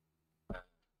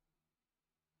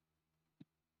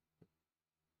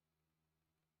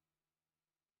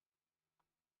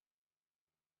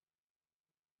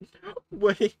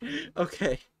 Wait,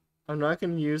 okay. I'm not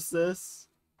gonna use this,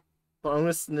 but I'm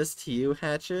gonna send this to you,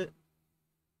 Hatchet.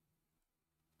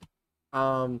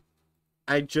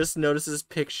 I just noticed this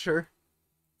picture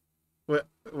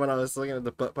when I was looking at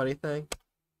the Butt Buddy thing.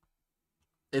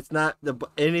 It's not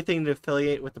anything to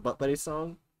affiliate with the Butt Buddy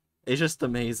song. It's just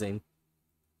amazing.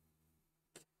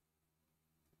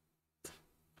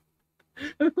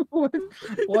 What?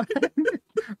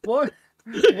 What?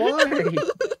 Why?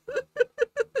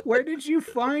 Where did you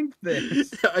find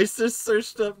this? I just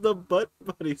searched up the Butt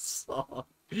Buddy song,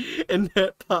 and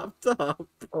that popped up.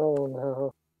 Oh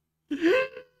no.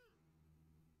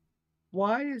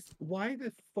 why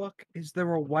the fuck is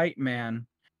there a white man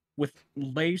with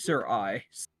laser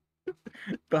eyes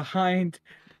behind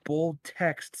bold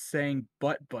text saying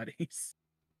butt buddies?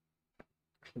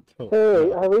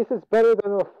 Hey, at least it's better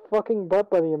than the fucking butt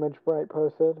buddy image Bright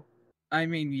posted. I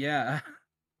mean, yeah.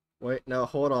 Wait, no,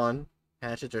 hold on.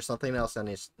 Hatchet, there's something else I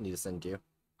need to send you.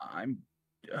 I'm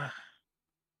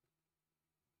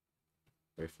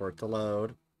Wait for it to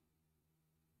load.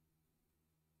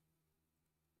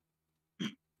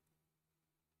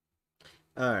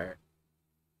 Alright.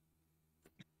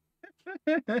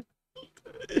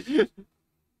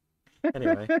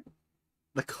 Anyway.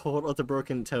 The Cult of the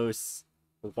Broken Toast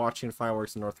watching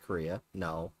fireworks in North Korea.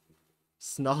 No.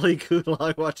 Snolly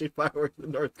Kulong watching fireworks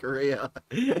in North Korea.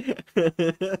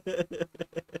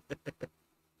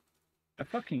 I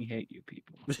fucking hate you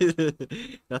people.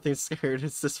 Nothing scared.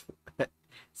 It's just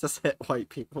white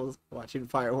people watching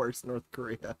fireworks in North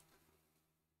Korea.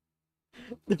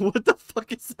 What the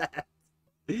fuck is that?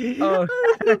 Oh,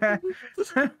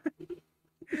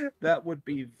 that would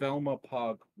be Velma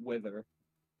Pog Wither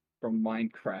from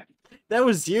Minecraft. That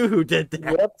was you who did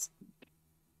that.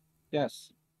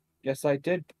 Yep. Yes, I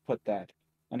did put that,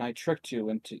 and I tricked you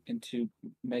into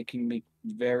making me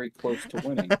very close to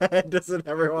winning. Doesn't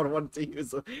everyone want to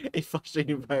use a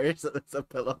flushing virus that's a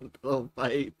pillow and pillow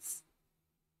fights?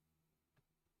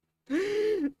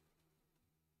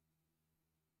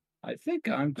 I think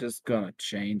I'm just gonna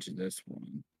change this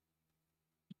one.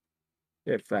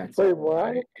 If that's Wait, all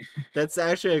right. what? That's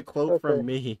actually a quote Okay. from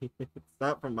me. It's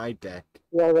not from my deck.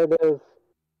 Yeah, that is.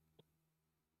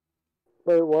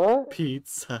 Wait, what?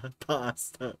 Pizza,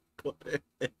 pasta, put it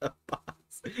in a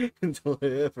box and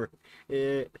deliver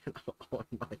it on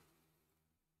my.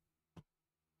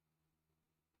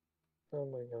 Oh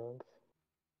my god.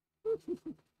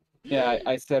 Yeah,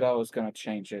 I said I was gonna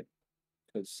change it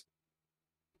because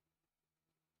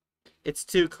It's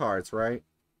 2 cards, right?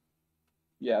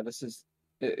 yeah,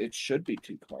 it should be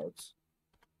 2 cards.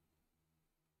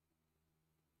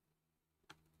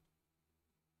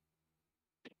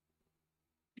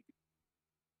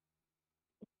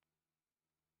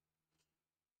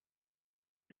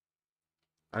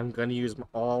 I'm gonna use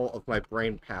all of my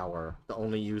brain power to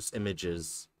only use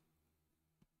images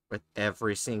with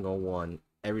every single one,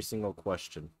 every single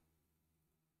question.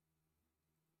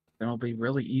 Then it'll be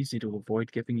really easy to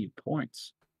avoid giving you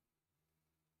points.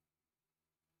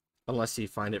 Unless you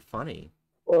find it funny.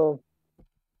 Well,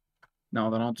 No,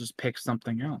 then I'll just pick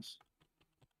something else.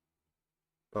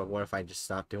 But what if I just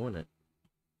stop doing it?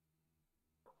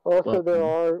 also Well, there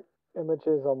are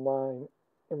images online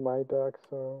in my deck,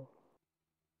 so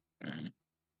mm,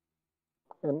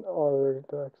 and other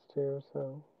decks too,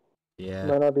 so Yeah.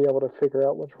 might not be able to figure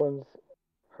out which one's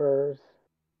hers.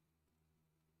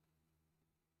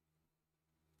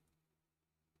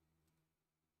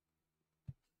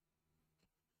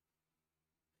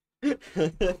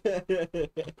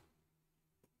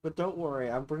 But don't worry,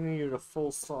 I'm bringing you the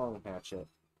full song, Hatchet.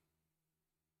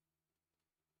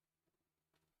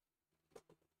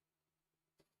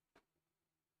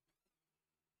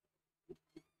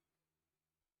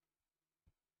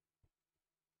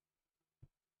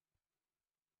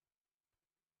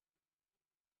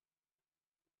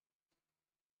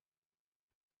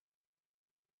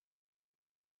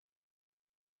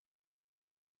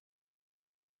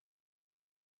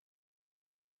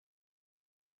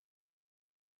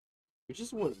 You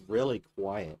just went really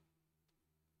quiet.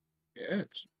 yes.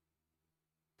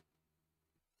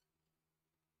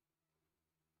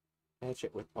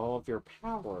 Hatchet with all of your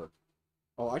power.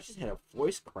 Oh, I just had a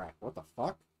voice crack. What the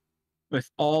fuck?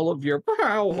 With all of your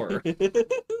power.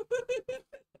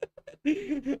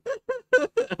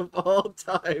 Of all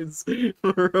times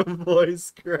for a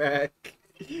voice crack.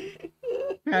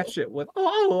 Catch it with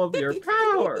all of your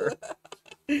power.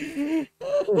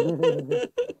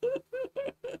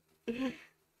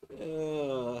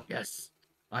 Yes.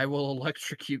 I will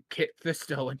electrocute Kit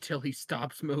Fisto until he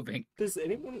stops moving. Does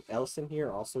anyone else in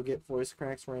here also get voice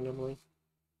cracks randomly?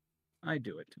 I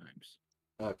do at times.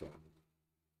 Okay.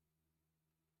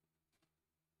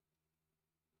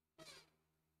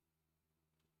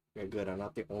 Yeah, good. I'm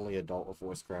not the only adult with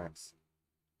voice cracks.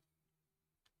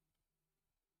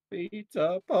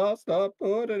 Pizza, pasta,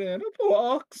 put it in a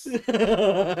box.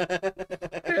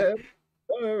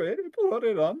 Already put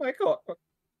it on my car.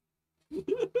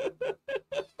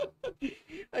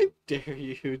 I dare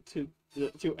you to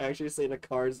actually say the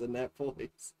cards in that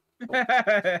voice.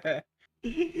 I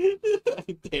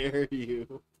dare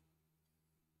you.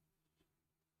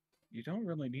 You don't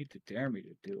really need to dare me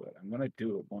to do it. I'm gonna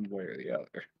do it one way or the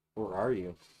other. Where are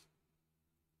you?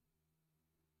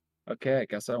 Okay, I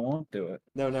guess I won't do it.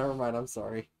 No, never mind. I'm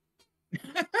sorry.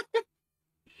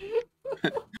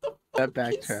 That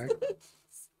backtrack.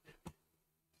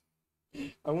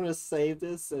 I'm gonna save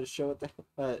this and show it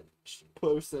to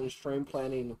post in stream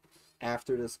planning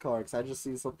after this card because I just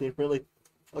see something really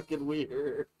fucking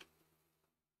weird.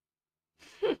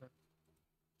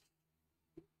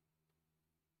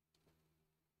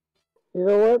 You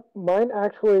know what? Mine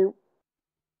actually.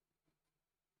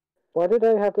 Why did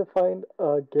I have to find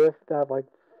a GIF that like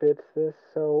fits this?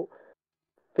 So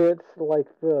fits like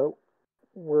the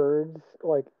words,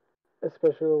 like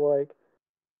especially like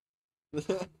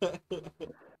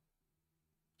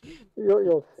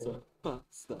you'll see. So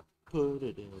pasta, put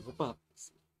it in the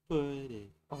box, put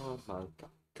it on my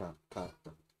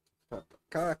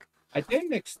cock. I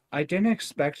didn't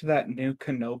expect that new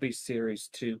Kenobi series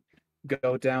to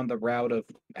go down the route of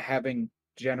having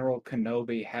General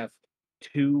Kenobi have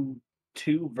two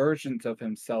versions of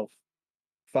himself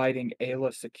fighting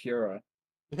Ayla Secura.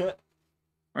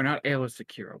 Or not Ayla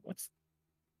Secura, what's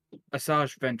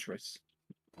Asajj Ventress,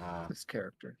 this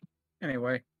character.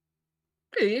 Anyway.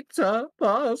 Pizza,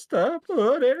 pasta,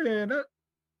 put it in a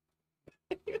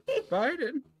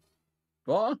Biden.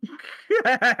 Bonk.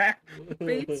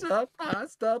 Pizza,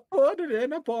 pasta, put it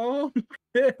in a bonk.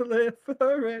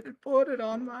 Deliver it and put it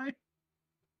on my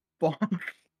bonk.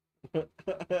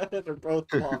 They're both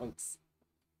bonks.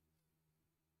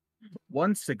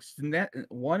 One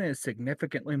is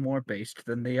significantly more based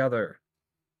than the other.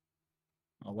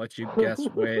 I'll let you guess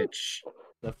which.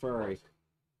 The furry.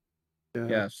 Yeah.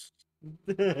 Yes.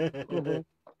 Mhm.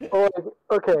 Oh,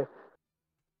 okay.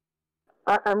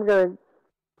 I'm gonna.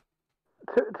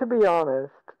 To be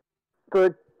honest,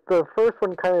 the first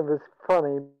one kind of is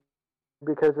funny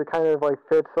because it kind of like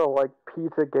fits a like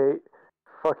Pizzagate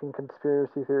fucking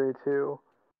conspiracy theory too.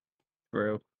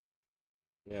 True.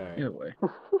 Yeah. Right. Either way.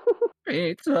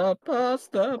 Pizza,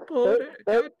 pasta, put it.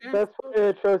 That's why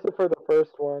I chose it for the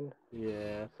first one.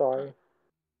 Yeah. Sorry.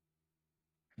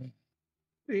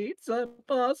 Pizza,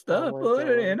 pasta, Oh my put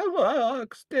it in God. a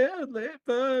box,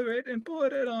 deliver it, and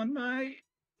put it on my.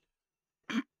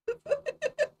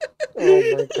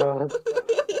 Oh my God.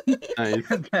 Nice.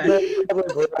 That's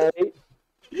probably right.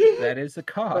 That is a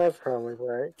cough. That's probably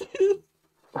right.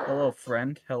 Hello,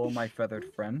 friend. Hello, my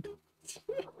feathered friend.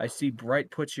 I see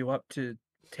Bright put you up to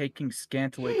taking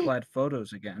scantily clad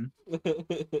photos again.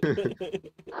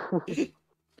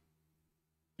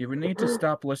 You would need to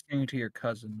stop listening to your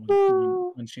cousin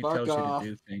when she Fuck tells you to off.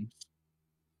 do things.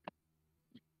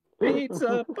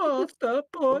 Pizza, pasta,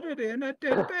 put it in a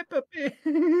dead Peppa Pig.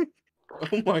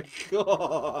 Oh my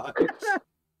god.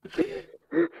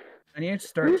 I need to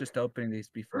start just opening these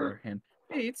beforehand.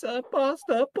 Pizza,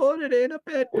 pasta, put it in a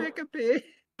dead Peppa Pig.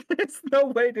 There's no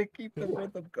way to keep the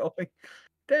rhythm going.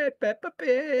 Dead Peppa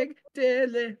Pig,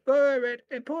 deliver it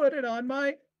and put it on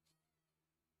my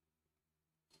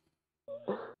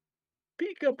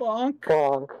Pika Bonk.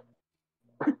 Bonk.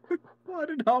 Put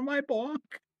it on my bonk.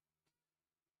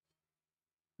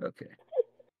 Okay.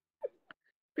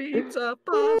 Pizza,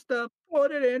 pasta,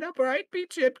 put it in a bright pea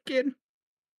chipkin.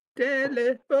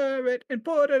 Deliver it and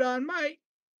put it on my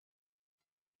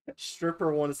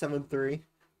Stripper 173.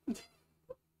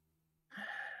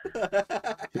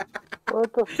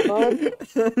 What the fuck?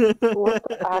 What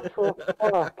the actual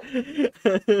fuck?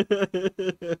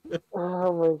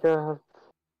 Oh my God.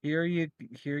 Here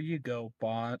you go,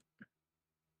 bot.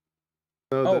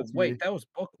 No, Oh that's wait, me. that was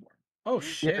Bookworm. Oh Yeah,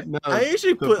 shit. no, I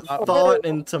usually the put bot- thought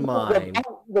into mine.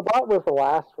 The bot was the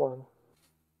last one.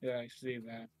 Yeah, I see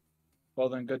that. Well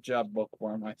then, good job,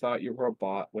 Bookworm. I thought you were a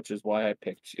bot, which is why I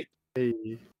picked you.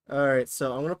 Hey. Alright,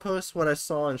 so I'm gonna post what I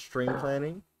saw in stream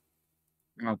planning.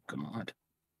 Oh god.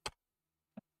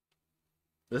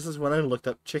 This is when I looked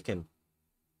up chicken.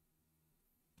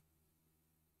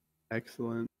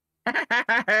 Excellent.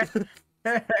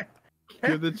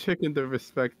 Give the chicken the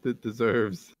respect it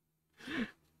deserves.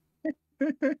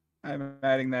 I'm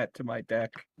adding that to my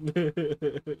deck. Wait,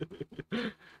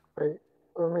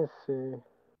 let me see.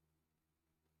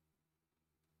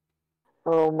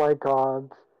 Oh my God.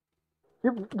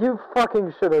 You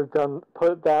fucking should have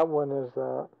put that one as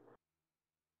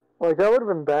like that would have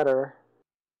been better.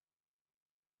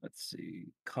 Let's see.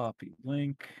 Copy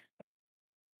link.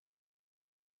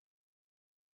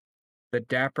 The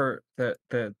dapper,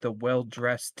 the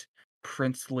well-dressed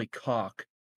princely cock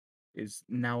is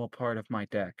now a part of my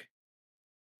deck.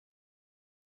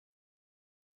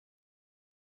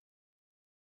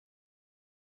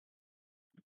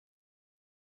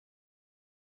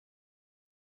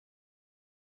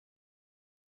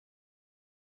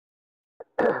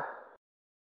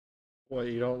 What,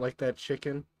 you don't like that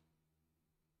chicken?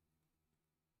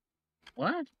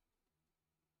 What?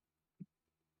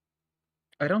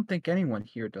 I don't think anyone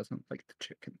here doesn't like the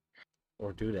chicken.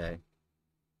 Or do they?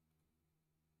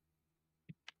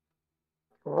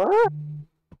 What?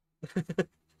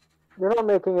 You're not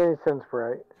making any sense,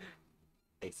 right?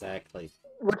 Exactly.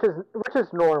 Which is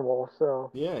normal. So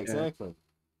Yeah, exactly.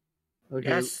 Okay.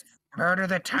 Yes, murder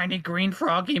the tiny green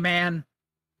froggy man.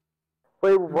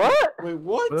 wait, what? Wait,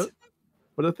 what?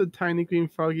 What if the tiny green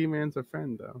froggy man's a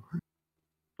friend, though?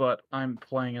 But I'm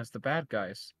playing as the bad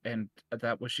guys, and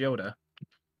that was Yoda.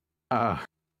 Ah,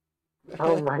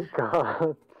 Oh my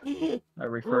god. I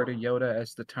refer to Yoda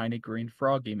as the tiny green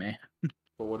froggy man.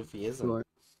 But what if he isn't? excellent.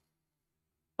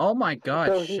 Oh my god,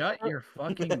 So he's shut not- your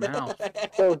fucking mouth.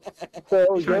 So Trying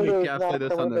to Yoda is now gaslight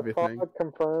us on Kermit the everything. Frog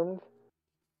confirmed.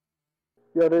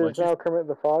 Yoda is What'd you now Kermit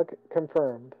the Frog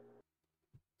confirmed.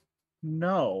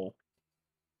 No.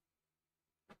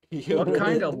 Yoda. What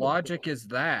kind of logic is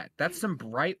that? That's some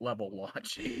bright level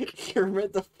logic.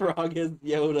 Kermit the Frog is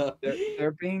Yoda.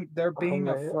 They're being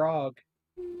a man. frog.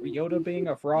 Yoda being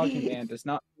a froggy man does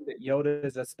not mean that Yoda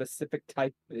is a specific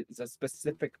type, is a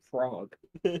specific frog.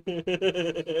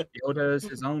 Yoda is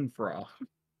his own frog.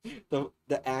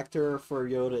 The actor for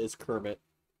Yoda is Kermit.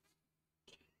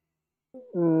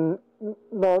 No,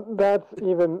 that's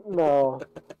even no.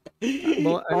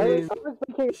 Well, I mean,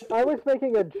 I was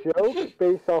making a joke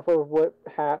based off of what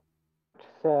Hatch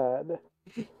said.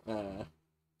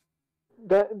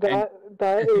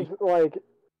 That is like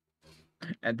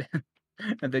And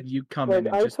then you come like in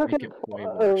and I just took make it it way a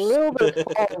worse. little bit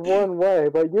far one way,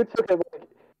 but you took it like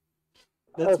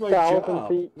That's my 1,000 job.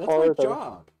 feet That's my farther.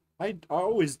 job. I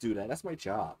always do that. That's my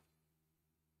job.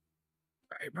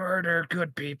 I murder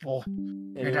good people,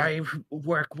 and Anyway, I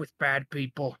work with bad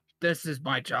people. This is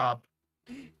my job.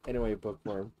 anyway,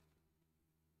 Bookworm.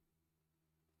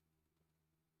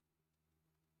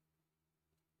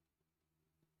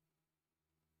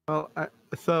 well,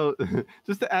 so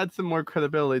just to add some more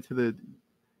credibility to the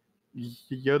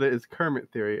Yoda is Kermit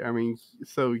theory. I mean,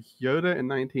 so Yoda in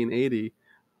 1980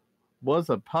 was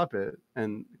a puppet,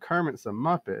 and Kermit's a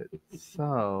Muppet.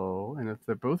 So, and if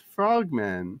they're both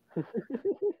frogmen,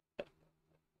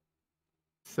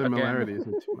 similarities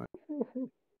are too much.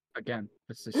 Again,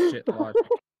 this is shit logic.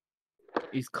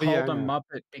 He's But yeah, called I a know.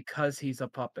 Muppet because he's a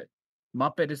puppet.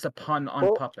 Muppet is a pun on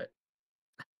Well- puppet.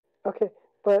 Okay,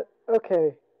 but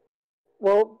okay.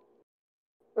 Well,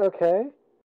 okay.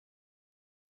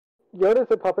 Yoda's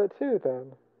a puppet too,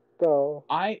 then. Though.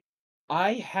 I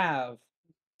have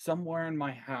somewhere in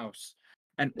my house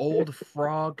an old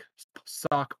frog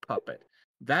sock puppet.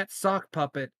 That sock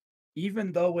puppet,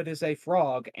 even though it is a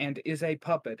frog and is a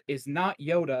puppet, is not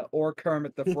Yoda or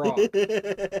Kermit the Frog.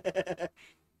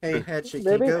 Hey, Hatchet,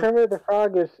 can Maybe you go? Kermit the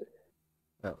Frog is.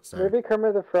 Oh, sorry. Maybe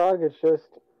Kermit the Frog is just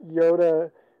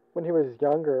Yoda when he was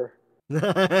younger.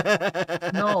 No.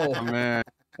 Oh man,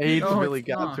 age No, really it's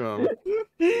got not. to him.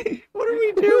 What are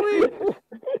we doing?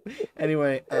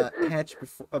 Anyway, Hatch,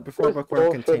 before Just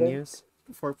Bookworm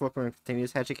bullshitting.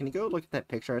 continues, Hatchet, can you go look at that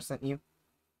picture I sent you?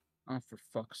 Oh, for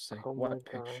fuck's sake. Oh What my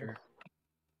picture?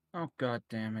 God. Oh, god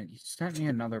damn it. You sent me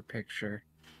another picture.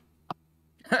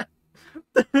 I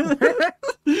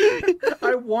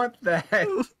want that.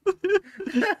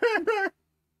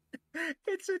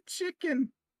 It's a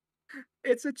chicken.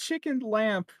 It's a chicken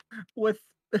lamp with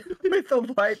a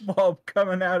light bulb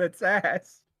coming out its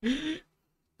ass. Don't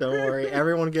worry,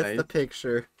 everyone gets the Nice.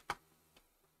 picture.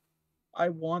 I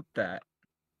want that.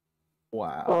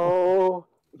 Wow. Oh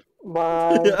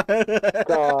my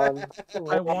God.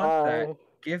 I want that. Why?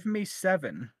 Give me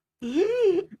 7.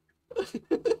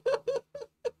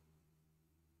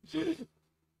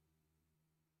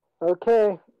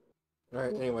 Okay.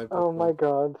 Alright, anyway, Oh my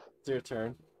Bookworm, God. it's your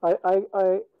turn. I.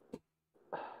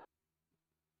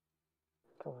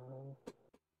 Come on.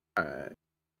 Alright.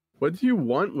 What do you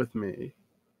want with me?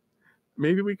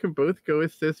 Maybe we can both go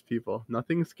as cis people.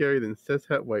 Nothing scary than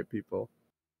cishet white people.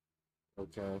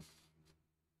 Okay.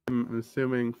 I'm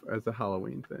assuming as a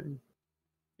Halloween thing.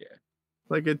 Yeah.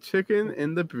 Like a chicken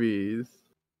in the breeze.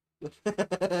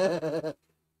 Like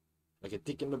a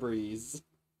dick in the breeze.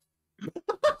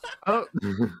 Oh!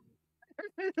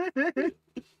 It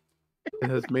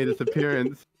has made its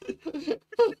appearance.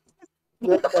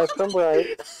 Yeah, that's some right.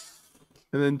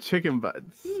 And then chicken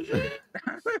butts.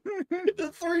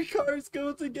 The 3 cars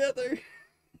go together.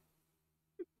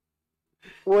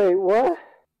 Wait, what?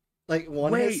 Like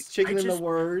one Wait, has chicken I in the just-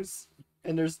 words,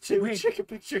 and there's 2 Wait. chicken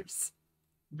pictures.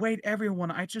 Wait,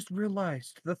 everyone, I just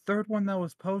realized the third one that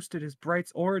was posted is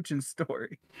Bright's origin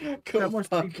story. Go That must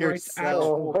be fuck Bright's yourself.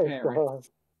 actual Oh my parents.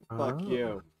 God. Fuck Oh.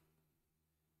 you.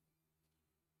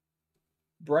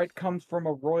 Bright comes from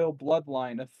a royal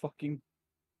bloodline of fucking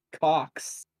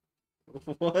cocks.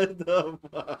 What the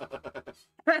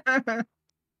fuck?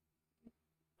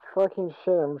 Fucking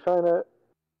shit, I'm trying to...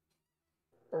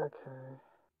 Okay.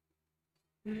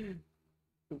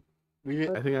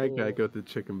 I think I gotta go with the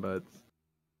chicken butts.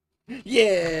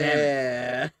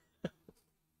 Yeah.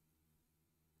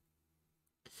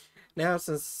 Now,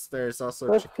 since there's also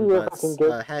Let's chicken see if I butts, can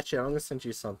get- Hatchet, I'm gonna send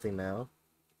you something now.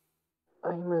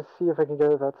 I'm gonna see if I can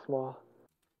get it that small.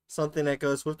 Something that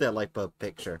goes with that light bulb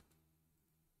picture.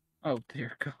 Oh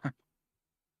dear God.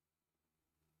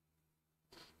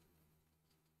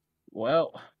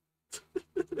 Well,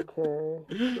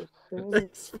 Okay.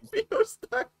 Thanks,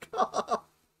 videos.com.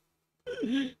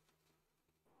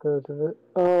 Go to the...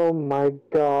 Oh my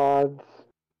god.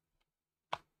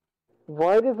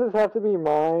 Why does this have to be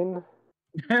mine?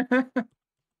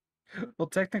 well,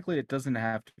 technically it doesn't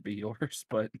have to be yours,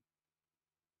 but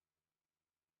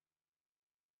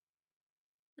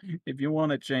if you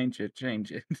want to change it,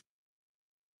 change it.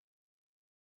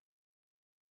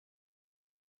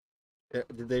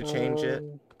 Did they change it?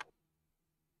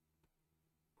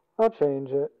 I'll change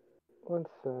it. One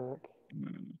sec.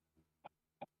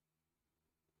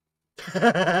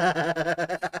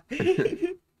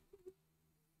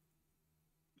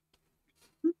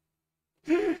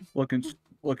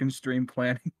 Looking stream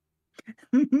planning.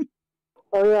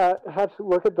 Oh yeah, Hatch,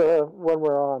 look at the one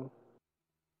we're on.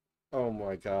 Oh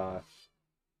my gosh.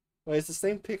 Wait, it's the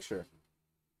same picture.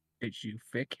 Did you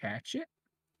fix Hatchet?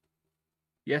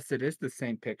 Yes, it is the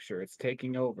same picture. It's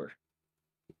taking over.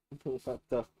 What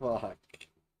the fuck?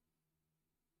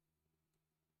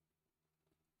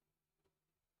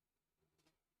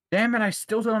 Damn it, I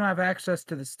still don't have access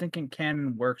to the stinking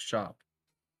Canon workshop.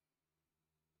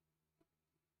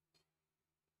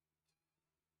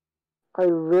 I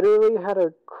literally had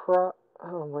a crop.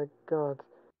 Oh my god.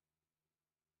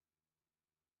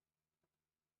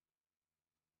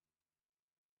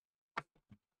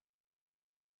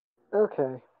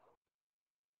 Okay.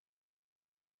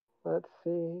 Let's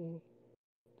see.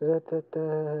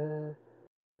 Da-da-da.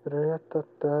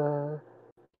 Da-da-da-da.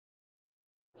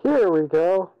 Here we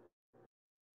go.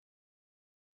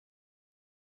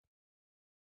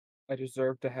 I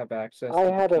deserve to have access I to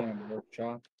the had a- Canon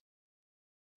workshop.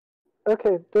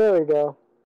 Okay, there we go.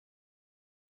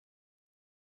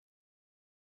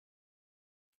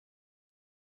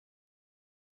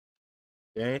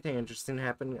 Did anything interesting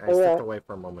happen? I Oh, yeah. stepped away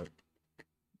for a moment.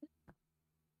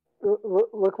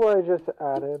 Look what I just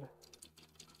added.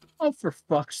 Oh, for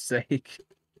fuck's sake.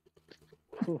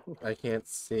 I can't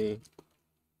see.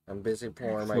 I'm busy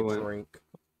pouring my Excellent. drink.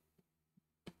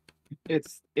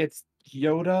 It's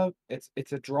Yoda.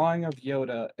 It's a drawing of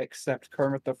Yoda, except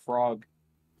Kermit the Frog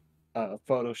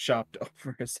photoshopped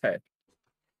over his head.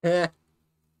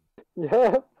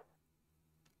 Yeah.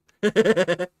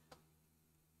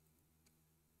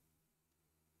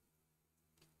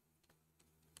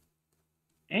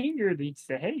 Anger leads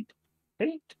to hate.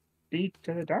 Hate leads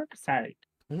to the dark side.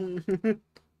 Oh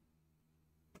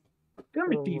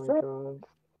Timothy, my god.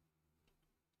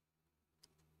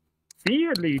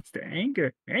 fear leads to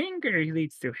anger. Anger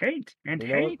leads to hate. And You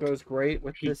know what goes great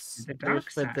with Hate this is the dark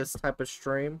with side. this type of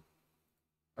stream?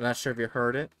 I'm not sure if you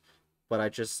heard it, but I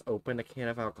just opened a can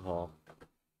of alcohol.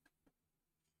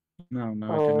 No, I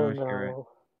Oh did not hear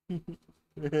it.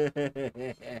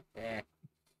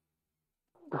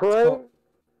 no. Bright,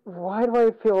 why do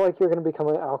I feel like you're going to become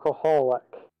an alcoholic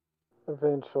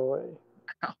eventually?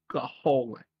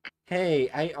 Alcoholic. Hey,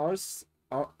 I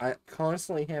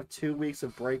constantly have 2 weeks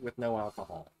of break with no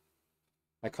alcohol.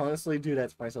 I constantly do that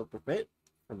to myself to prevent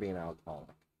from being an alcoholic.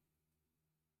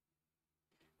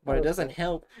 But it doesn't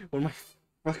help when my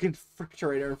fucking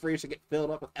refrigerator and freezer get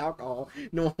filled up with alcohol.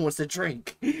 No one wants to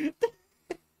drink. Did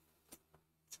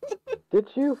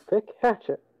you fix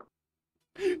Hatchet?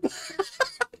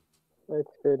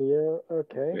 Next video,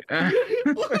 okay.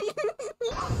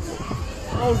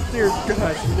 Oh dear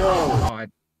gosh, no!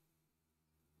 God.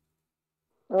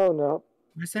 Oh no.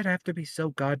 Why does that have to be so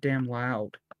goddamn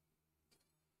loud?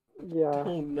 Yeah.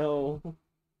 Oh no.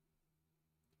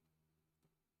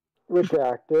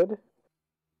 Redacted.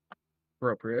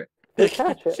 Appropriate. Fix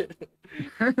Hatchet.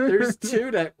 There's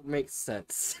two that make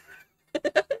sense.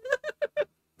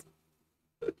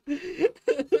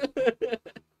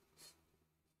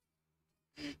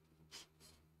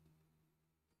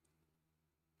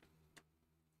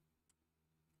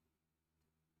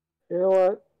 You know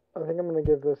what? I think I'm gonna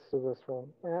give this to this one.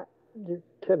 You're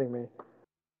kidding me.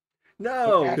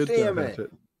 No, Good damn job, it.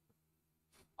 Hatchet.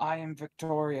 I am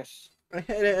victorious. I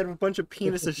had a bunch of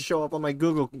penises show up on my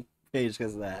Google page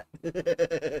because of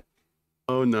that.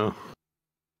 Oh no.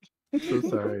 So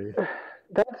sorry.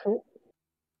 That's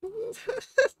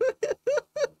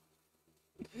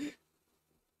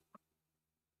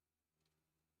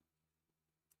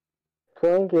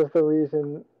Frank is the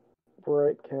reason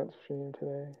Bright can't stream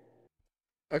today.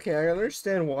 Okay, I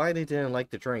understand why they didn't like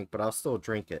the drink, but I'll still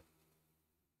drink it.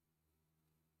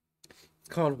 It's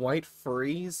called White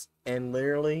Freeze, and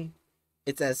literally,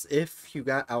 it's as if you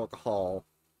got alcohol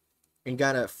and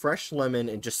got a fresh lemon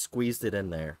and just squeezed it in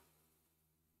there.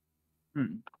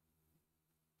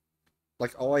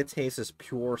 Like, all I taste is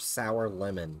pure sour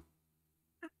lemon.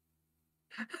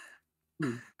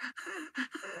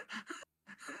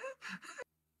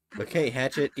 Okay,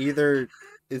 Hatchet, either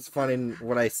is finding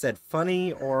what I said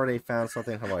funny, or they found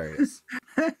something hilarious.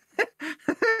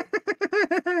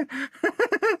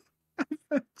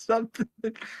 Something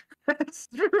that's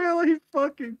really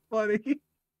fucking funny.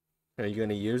 Are you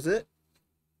gonna use it?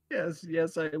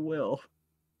 Yes, I will.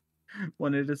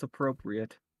 When it is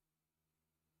appropriate.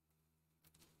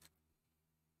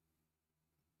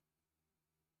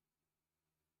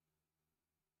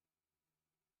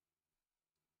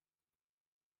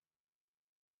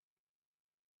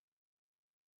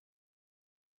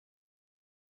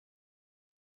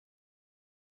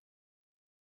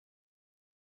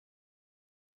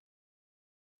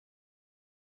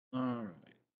 Alright.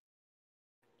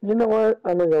 You know what?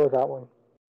 I'm gonna go with that one.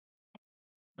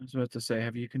 I was about to say,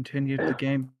 have you continued the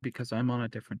game? Because I'm on a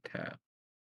different tab.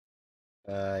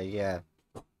 Yeah.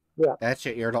 Yeah. That's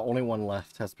it, you're the only one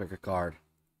left. Let's pick a card.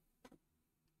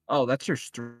 Oh, that's your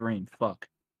stream. Fuck.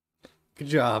 Good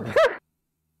job.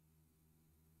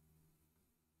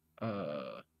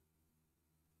 Oh,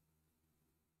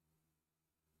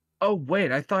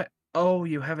 wait, I thought... Oh,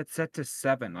 you have it set to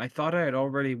 7. I thought I had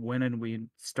already won and we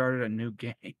started a new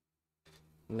game.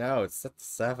 No, it's set to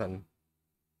 7.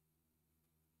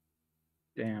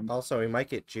 Damn. Also, we might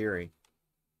get Jiri.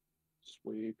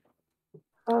 Sweet.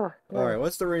 Ah, yeah. Alright,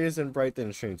 what's the reason Bright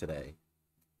didn't stream today?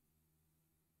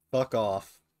 Fuck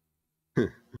off.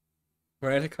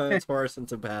 Radical Taurus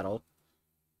into battle.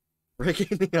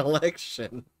 Rigging the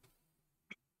election.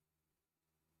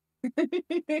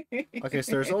 Okay,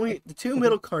 so there's only... The two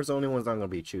middle cards are the only ones I'm going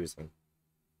to be choosing.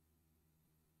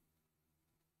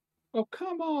 Oh,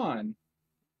 come on.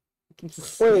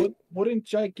 Wait, Wouldn't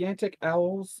gigantic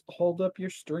owls hold up your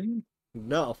stream?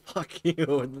 No, fuck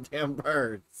you and the damn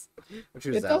birds. I'll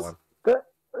choose It that does- one.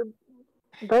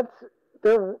 that's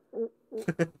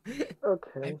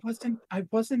okay. I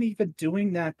wasn't even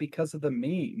doing that because of the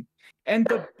meme. And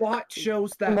the bot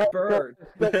shows that bird.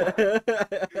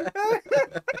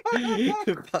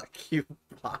 Fuck you,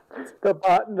 bot. The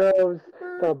bot knows.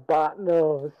 The bot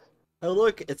knows. Oh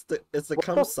look, it's the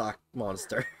cum sock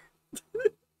monster.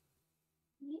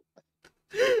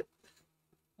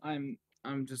 I'm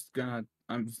just gonna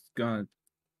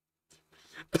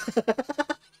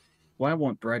Why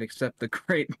won't Bright accept the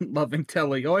great loving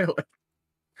teleoil?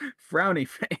 Frowny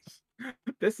face.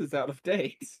 This is out of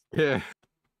date. Yeah.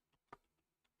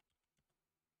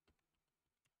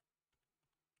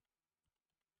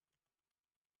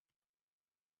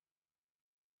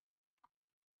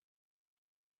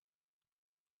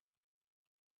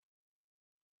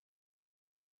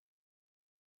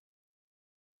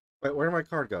 Wait, where did my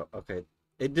card go? Okay,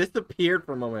 it disappeared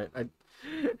for a moment.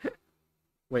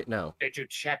 Wait, no. Did you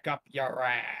check up your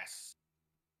ass?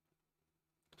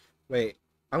 Wait,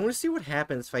 I want to see what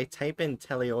happens if I type in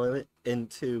teleoil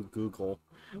into Google.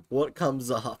 What comes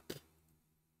up?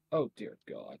 Oh dear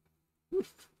God.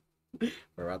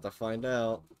 We're about to find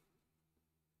out.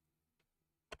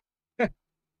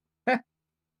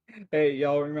 Hey,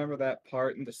 y'all remember that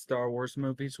part in the Star Wars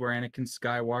movies where Anakin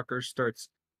Skywalker starts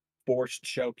force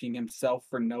choking himself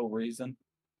for no reason?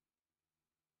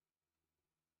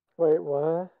 Wait,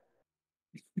 what?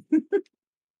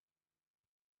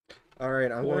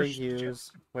 Alright, I'm going to Force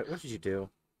use... Wait, what did you do?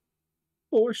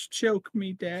 Force choke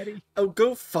me, Daddy. Oh,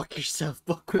 go fuck yourself,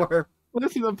 Bookworm.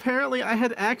 Listen, apparently I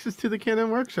had access to the Canon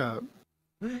Workshop.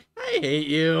 I hate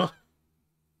you.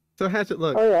 So Hatchet,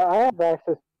 look. Oh yeah, I have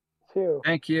access too.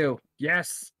 Thank you.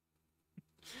 Yes.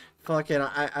 Fucking,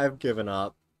 I've given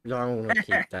up. I don't want to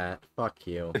keep that. Fuck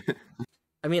you.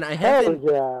 I mean, I Hell haven't...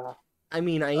 yeah. I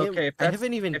mean, I Okay, if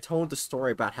haven't even told the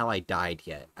story about how I died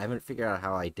yet. I haven't figured out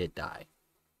how I did die.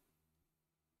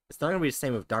 It's not gonna be the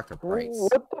same with Dr. Price.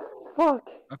 What the fuck?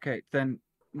 Okay, then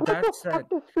What that the said, fuck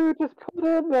did you just put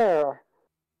in there?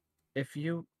 if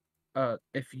you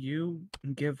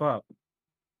give up,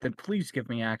 then please give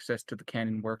me access to the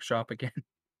Canon Workshop again.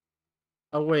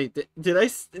 Oh wait,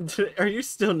 are you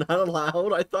still not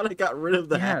allowed? I thought I got rid of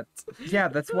that. Yeah,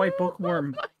 that's why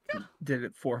Bookworm did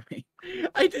it for me.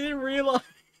 I didn't realize.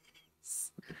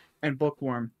 And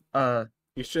Bookworm,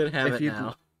 You should have if it you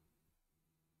now.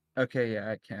 okay, yeah,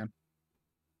 I can.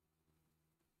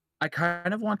 I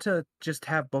kind of want to just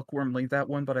have Bookworm lead that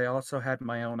one, but I also had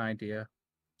my own idea.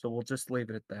 So we'll just leave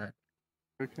it at that.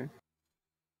 Okay.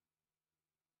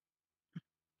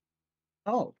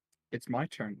 Oh, it's my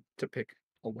turn to pick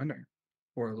a winner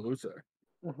or a loser.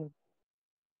 Mhm.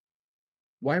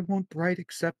 Why won't Bright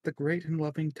accept the great and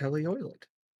loving Teleoilet?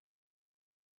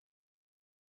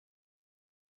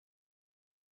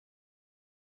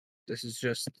 This is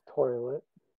just Toilet.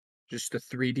 a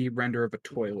 3D render of a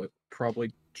toilet,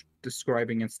 probably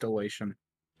describing installation.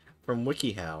 From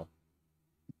WikiHow.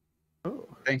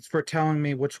 Oh. Thanks for telling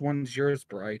me which one's yours,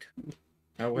 Bright.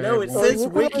 That way I No, it won't- says you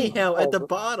can- WikiHow at the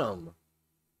bottom.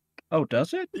 Oh,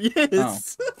 does it?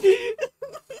 Yes.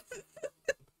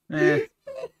 Eh,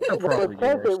 Well, no, probably it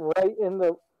says yours.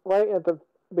 it right at the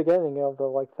beginning of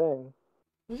the thing.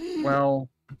 Well,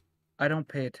 I don't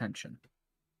pay attention.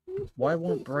 Why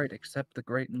won't Bright accept the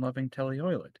great and loving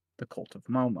Teleoilet, the cult of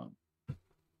Momo?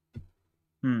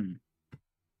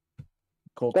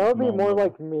 Cult That of would be more Momo.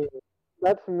 like me.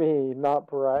 That's me, not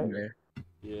Bright.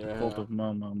 Yeah. The cult Yeah. of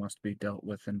Momo must be dealt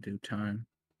with in due time.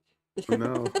 Oh,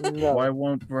 no. Why No.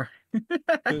 won't Bright?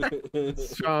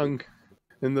 Strong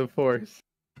in the force.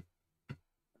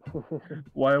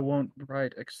 Why won't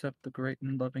Bright accept the great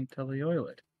and loving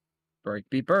Teleoilet? Bright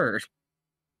be bird.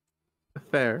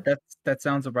 Fair. That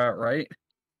sounds about right.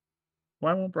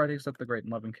 Why won't Bright accept the great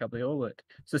and loving Teleoilet?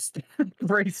 Systemic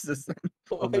racism.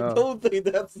 Oh, I no. don't think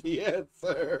that's the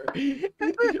answer.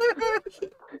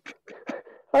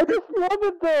 I just love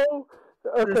it though.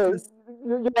 Okay, is-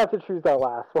 you have to choose that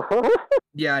last one.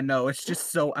 Yeah, no, it's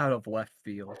just so out of left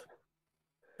field.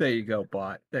 There you go,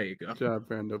 bot. There you go. Good job,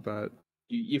 Brandobot.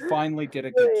 You finally did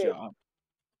a good Wait. job.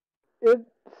 It's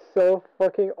so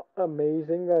fucking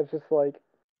amazing that it's just like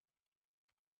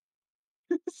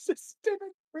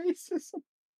Systemic racism.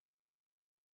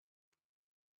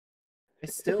 I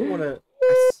still want to.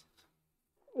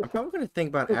 I'm probably going to think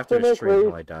about after the Systemic stream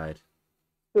how I died.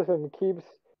 racism keeps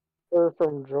her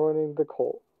from joining the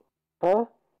cult. Huh?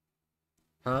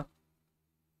 Huh?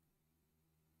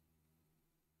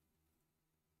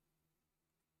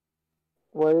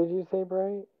 What did you say,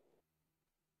 Bright?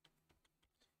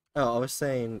 Oh, I was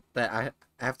saying that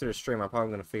after the stream, I'm probably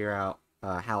going to figure out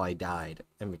how I died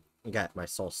and got my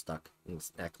soul stuck in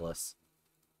this necklace.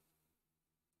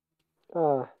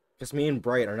 Because me and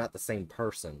Bright are not the same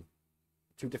person.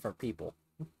 Two different people.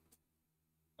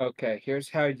 Okay, here's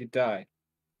how you died.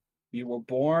 You were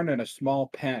born in a small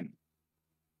pen.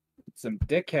 Some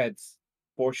dickheads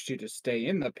forced you to stay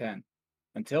in the pen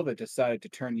until they decided to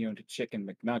turn you into Chicken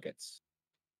McNuggets.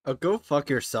 Oh, go fuck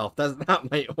yourself. That's not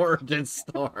my origin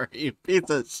story, you piece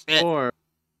of shit.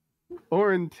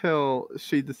 Or until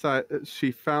she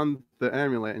found the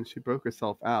amulet and she broke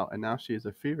herself out, and now she is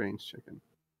a free-range chicken.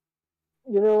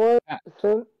 You know what? Yeah.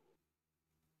 Since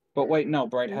But wait, no,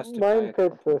 Bright has to mine die.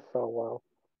 fits this so well.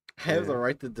 I have the Yeah.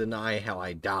 right to deny how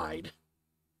I died.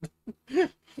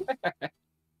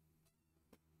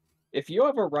 If you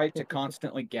have a right to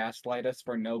constantly gaslight us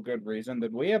for no good reason,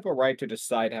 then we have a right to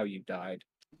decide how you died.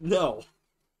 No.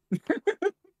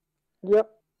 Yep.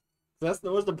 That's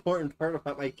the most important part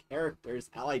about my character is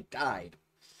how I died.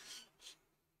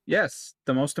 Yes,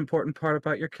 the most important part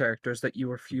about your character is that you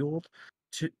were fueled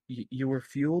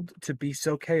to be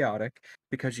so chaotic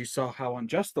because you saw how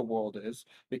unjust the world is,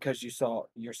 because you saw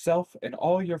yourself and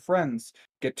all your friends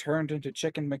get turned into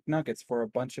Chicken McNuggets for a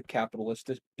bunch of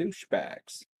capitalistic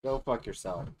douchebags. Go fuck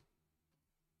yourself.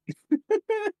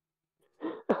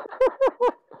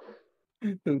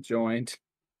 Who joined?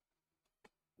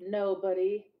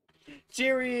 Nobody.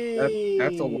 Jerry!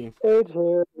 That's a Hey,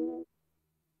 Jerry.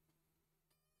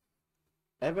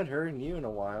 I haven't heard you in a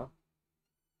while.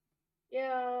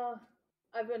 Yeah,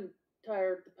 I've been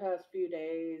tired the past few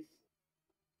days.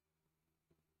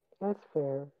 That's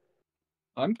fair.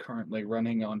 I'm currently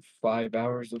running on 5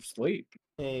 hours of sleep.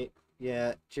 Hey,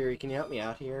 yeah, Jerry, can you help me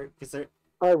out here? Because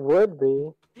I would be.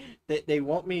 they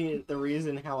want me, the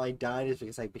reason how I died is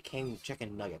because I became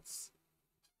chicken nuggets.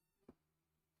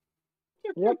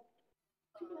 Yep.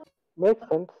 Makes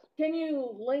sense. Can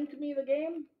you link me the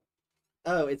game?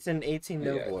 Oh, it's in 18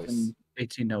 no Yeah, voice. and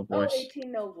 18 no Oh, voice.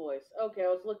 18 no voice. Okay, I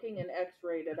was looking in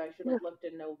X-rated. I should have looked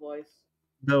in no voice.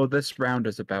 Though this round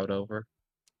is about over.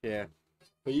 Yeah.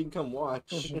 But you can come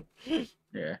watch.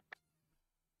 Yeah.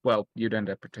 Well, you'd end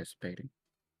up participating.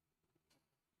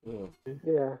 Yeah,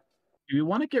 Yeah. Do you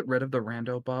want to get rid of the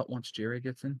rando bot once Jerry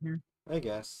gets in here? I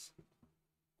guess.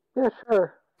 Yeah,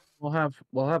 sure. We'll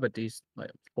have a decent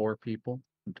 4 people.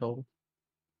 in total.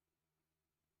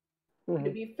 To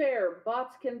Mhm. be fair,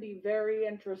 bots can be very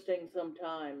interesting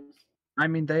sometimes. I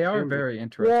mean, they are Can be. very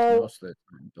interesting Yeah. most of the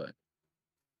time, but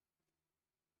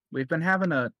we've been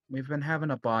having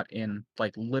a bot in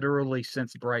like literally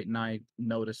since Bright and I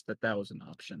noticed that was an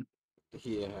option.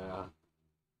 Yeah.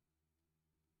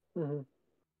 Mhm.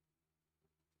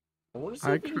 I want to see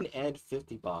I if we can add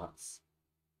 50 bots.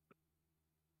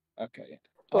 Okay.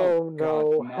 Oh, God,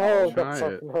 no! Hell the Try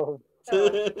fuck it. no!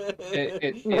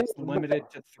 It's limited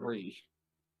to 3.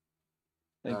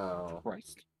 Thank Oh.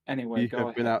 Christ. Anyway, You go have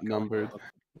ahead. been outnumbered.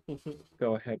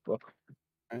 Go ahead, Book.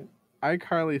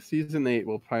 iCarly Season 8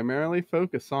 will primarily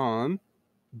focus on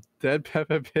dead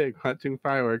Peppa Pig watching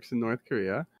fireworks in North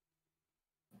Korea.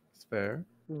 It's fair.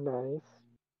 Nice.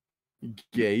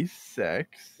 Gay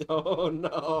sex. Oh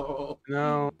no.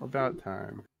 No, about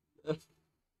time. The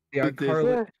It is-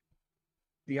 iCarly, Yeah.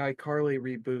 the iCarly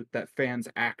reboot that fans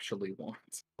actually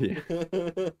want. Yeah.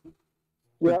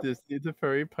 Yep. The Disney to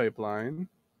Furry Pipeline.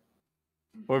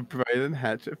 Or Bright and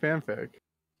Hatchet fanfic.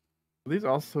 These are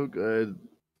all so good.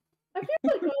 I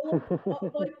feel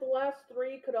like like the last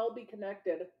 3 could all be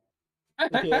connected.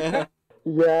 Yeah.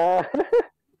 Yeah.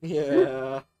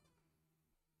 Yeah.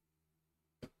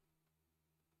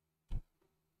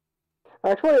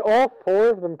 Actually, all 4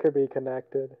 of them could be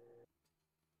connected.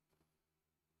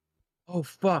 Oh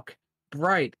fuck.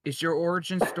 Bright, is your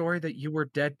origin story that you were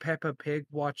dead Peppa Pig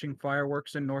watching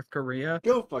fireworks in North Korea?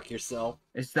 Go fuck yourself.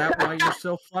 Is that why you're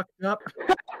so fucked up?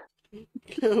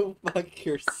 Go fuck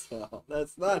yourself.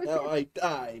 That's not how I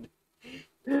died.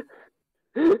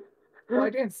 Well, I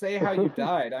didn't say how you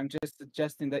died. I'm just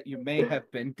suggesting that you may have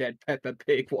been dead Peppa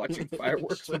Pig watching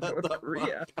fireworks in Shut the North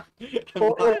Korea. fuck up. I'm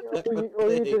Or, not or, Peppa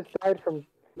or you Pig. just died from.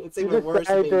 It's You even just worse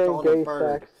than died being during called a gay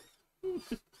bird.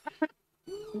 sex.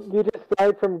 You just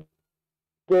died from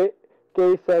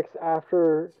gay sex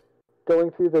after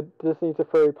going through the Disney to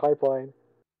Furry pipeline.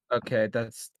 Okay,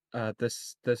 that's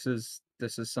this is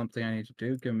something I need to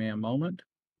do. Give me a moment.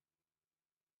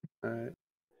 Alright.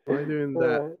 While doing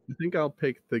that, I think I'll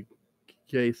pick the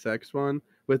gay sex one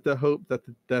with the hope that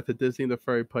the Disney the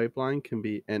Furry Pipeline can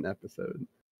be an episode.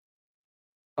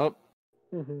 Oh,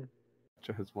 Mhm.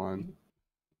 Hatchet has won.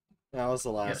 That was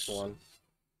the last Yes. one.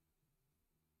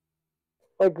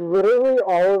 Like literally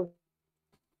all of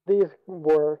these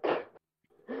work.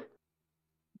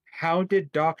 How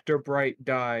did Dr. Bright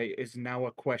die is now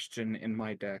a question in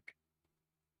my deck.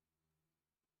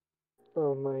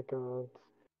 Oh my god.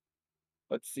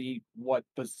 Let's see what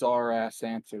bizarre ass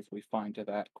answers we find to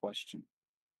that question.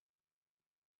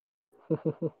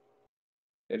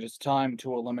 It is time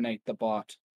to eliminate the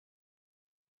bot.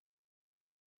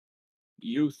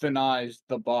 Euthanize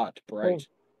the bot, Bright.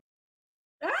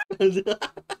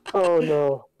 Oh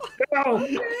no.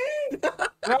 No!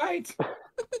 Right! Were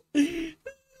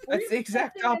That's you the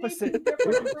exact expecting opposite. anything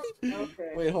different from-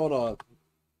 Okay. Wait, hold on.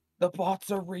 The bots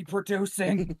are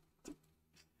reproducing.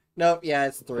 Nope, yeah,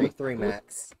 it's 3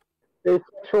 max.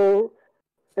 Asexual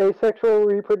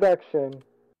reproduction.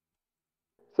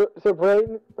 So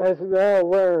Brighton has now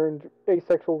learned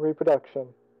asexual reproduction.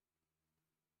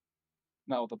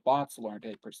 No, the bots learned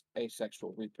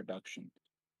asexual reproduction.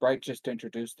 Bright just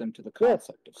introduced them to the Yes,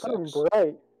 concept of I'm sex.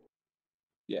 Bright.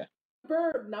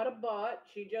 Bird, not a bot.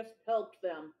 She just helped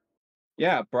them.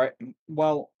 Yeah, Bright.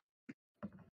 Well,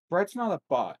 Bright's not a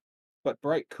bot, but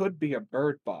Bright could be a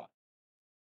bird bot.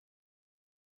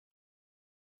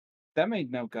 That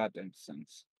made no goddamn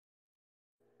sense.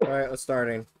 Alright, let's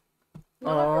starting.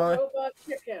 Not Aw. a robot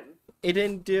chicken. It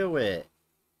didn't do it.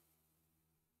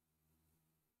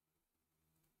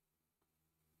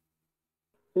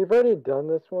 You've already done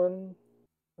this one.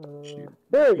 Shoot.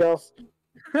 There we go.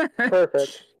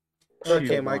 Perfect. Okay,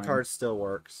 Shoot, my Ryan. card still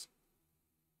works.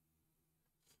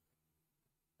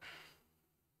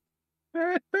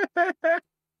 I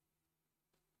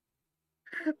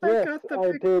Yes, got the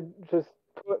I pic- did just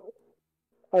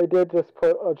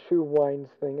put a True Wines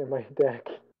thing in my deck.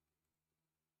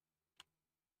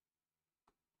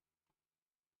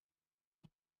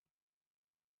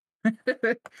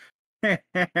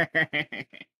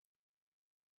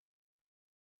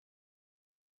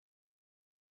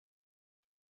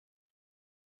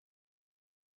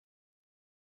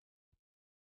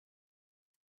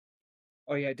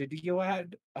 Oh yeah, did you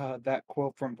add that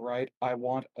quote from Bright? I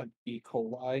want an E.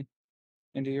 coli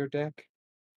into your deck.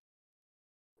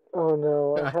 Oh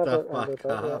no, I Shut the haven't added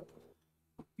fuck that up.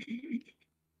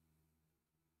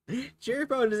 Jerry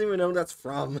probably doesn't even know what that's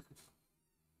from.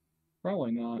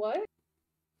 Probably not. What?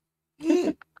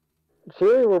 yet.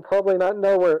 Jerry will probably not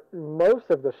know where most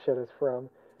of the shit is from.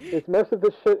 Because most of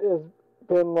the shit has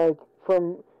been like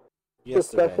from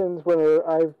Yesterday. discussions when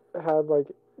I've had like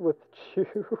with you.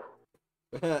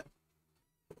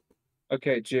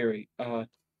 Okay, Jerry.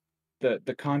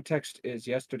 The context is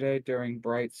yesterday during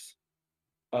Bright's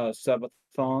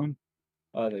subathon.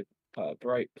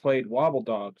 Bright played Wobble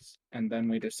Dogs, and then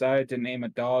we decided to name a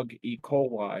dog E.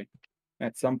 coli.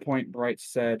 At some point, Bright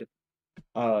said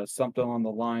something on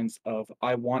the lines of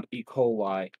 "I want E.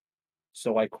 coli,"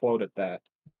 so I quoted that.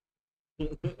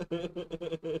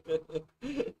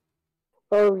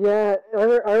 Oh yeah,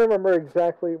 I remember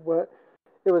exactly what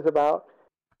it was about.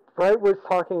 Bright was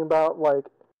talking about like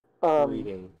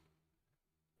Reading.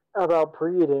 about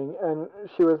breeding, and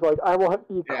she was like, "I want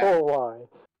E. Yeah. coli."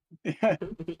 I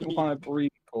want to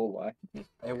breed E. coli.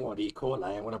 I want E.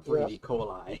 coli. I want to breed Yep. E.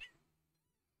 coli.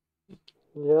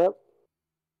 Yep.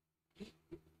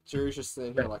 Jerry's just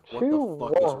sitting here like, what Chew the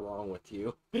fuck is what? wrong with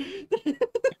you?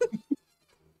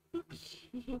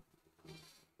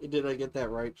 Did I get that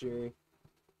right, Jerry?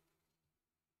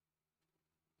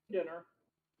 Dinner.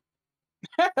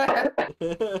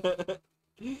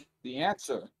 The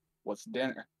answer was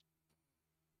dinner.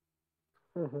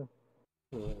 Mhm.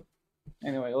 Yeah.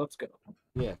 Anyway, let's go.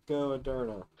 Yeah, go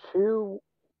Adurna. Chew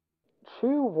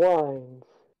wines.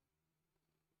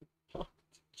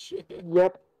 Shit.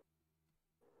 Yep.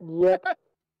 Yep.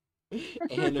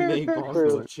 Anime bongs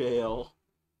True. of jail.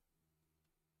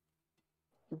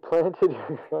 You planted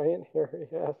your giant hairy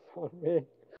ass on me.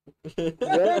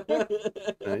 Yep.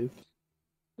 Nice.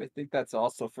 I think that's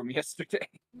also from yesterday.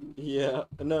 Yeah.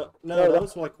 No, No, that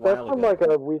was like a That's while from ago. like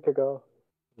a week ago.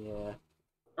 Yeah.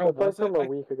 Oh, That's like was it? from a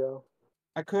week ago.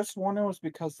 I could have sworn it was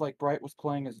because like Bright was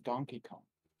playing as Donkey Kong.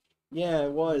 Yeah,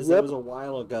 it was. It Yep. was a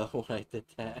while ago when I did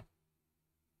that.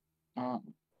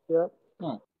 Yep.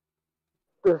 Huh.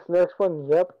 This next one,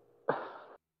 yep.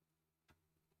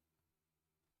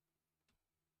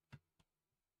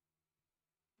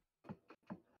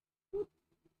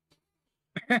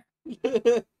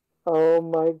 Oh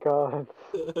my god.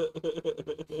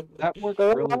 That works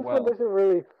The really last well. one doesn't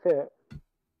really fit.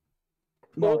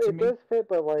 No, Well, to it me, does fit,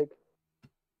 but like,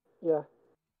 yeah.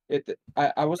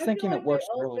 I was I thinking feel it like works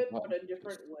they all really fit, well. but in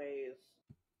different ways.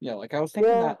 Yeah, like I was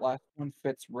thinking Yeah. that last one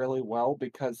fits really well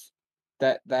because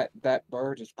that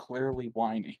bird is clearly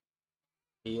whiny.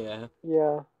 Yeah.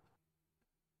 Yeah.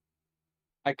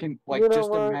 I can like You know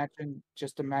what?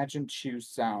 just imagine Chew's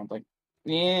sound like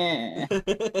yeah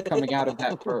coming out of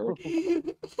that bird.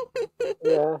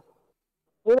 Yeah.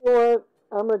 You know what?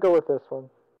 I'm gonna go with this one.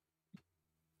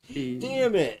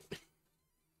 Damn it!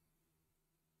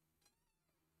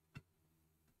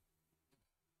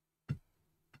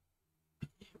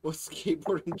 What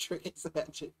skateboarding trick is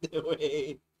Hatchet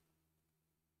doing?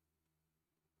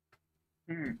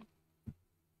 I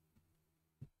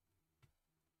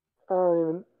don't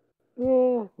even.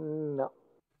 Yeah. No.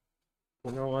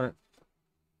 You know what?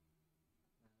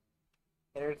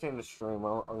 Entertain the stream.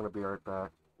 I'm gonna be right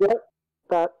back. Yep.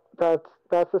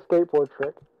 That's a skateboard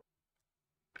trick.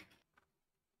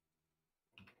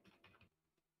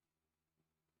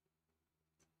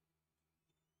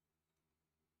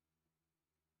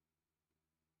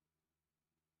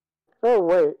 Oh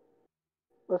wait.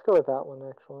 Let's go with that one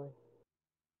actually.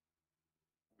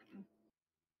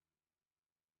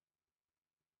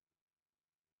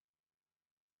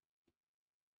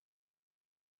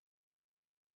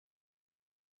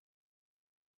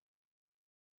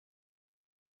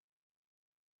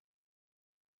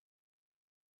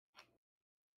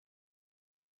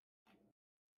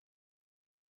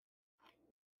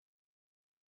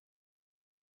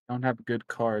 I don't have good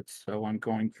cards, so I'm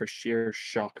going for sheer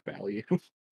shock value.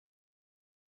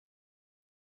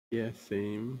 Yeah,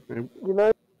 same. You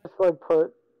might just like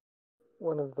put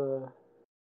one of the.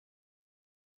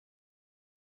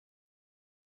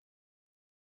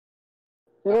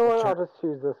 You know what? I'll just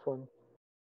choose this one.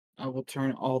 I will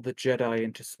turn all the Jedi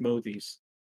into smoothies.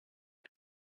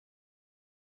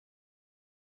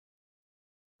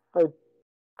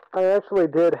 I actually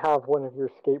did have one of your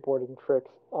skateboarding tricks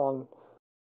on.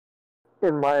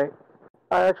 In my.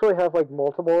 I actually have like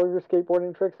multiple of your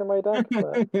skateboarding tricks in my deck,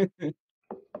 but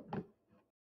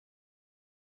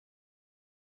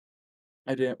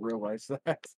I didn't realize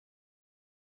that.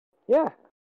 yeah.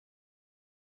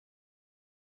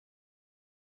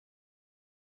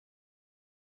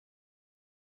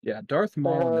 Yeah, Darth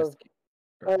Maul in this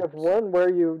I have one where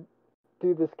you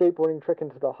do the skateboarding trick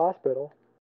into the hospital.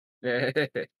 game.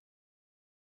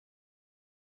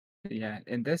 Yeah,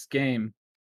 in this game,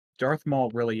 Darth Maul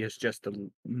really is just a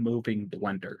moving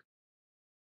blender.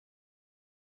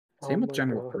 Same Oh with my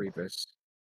General God. Grievous.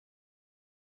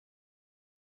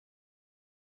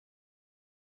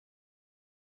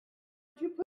 You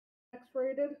put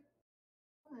X-rated?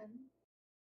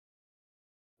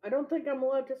 I don't think I'm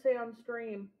allowed to say on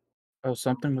stream. Oh,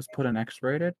 something was put in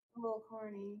X-rated? A little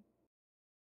corny.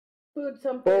 Food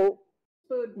something. Well,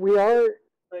 Food we are.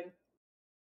 thing.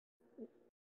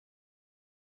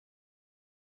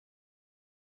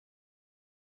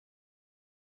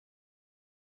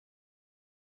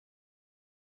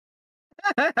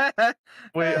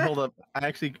 Wait, hold up. I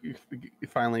actually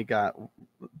finally got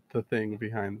the thing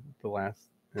behind the last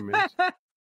image.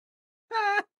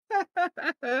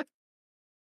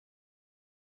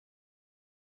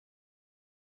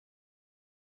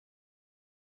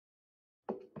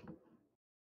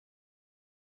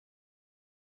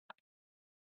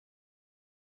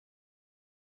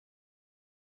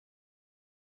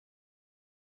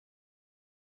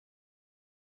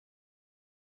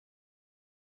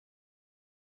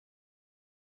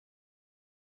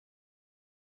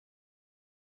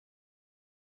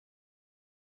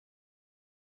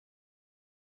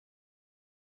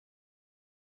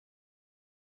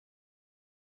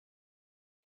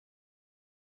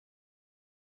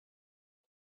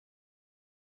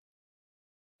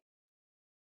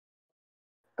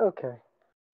 Okay.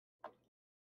 Come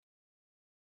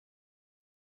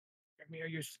here,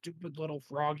 you stupid little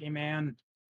froggy man.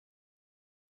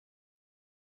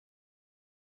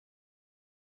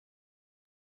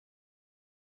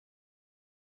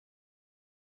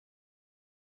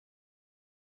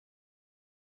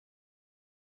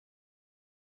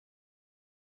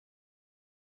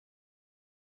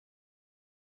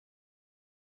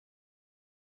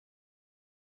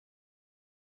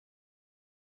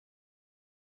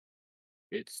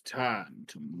 It's time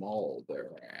to maul their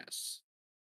ass.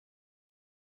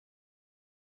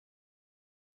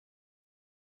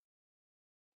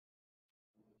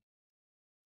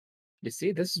 You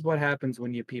see, this is what happens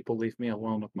when you people leave me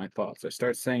alone with my thoughts. I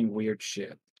start saying weird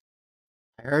shit.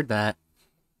 I heard that.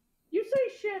 You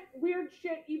say shit, weird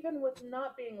shit, even with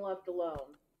not being left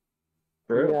alone.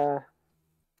 True. Yeah.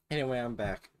 Anyway, I'm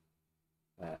back.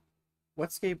 What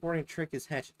skateboarding trick is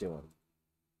Hatchet doing?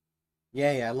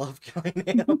 Yay, I love killing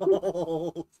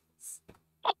animals.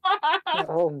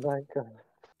 Oh my god.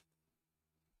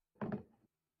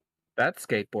 That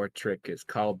skateboard trick is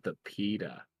called the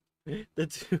PETA. The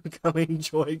two coming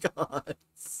joy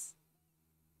gods.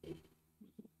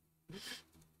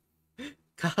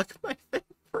 Cock my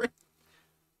favorite.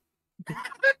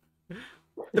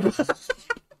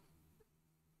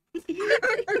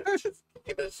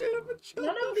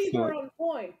 None of these are on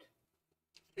point.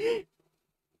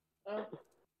 Oh,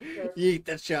 sure. Eat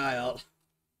the child.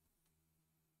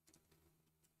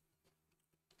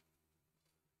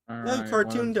 Alright,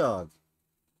 Cartoon dog.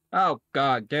 Oh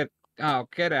god, get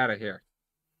out of here.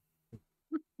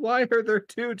 Why are there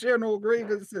two General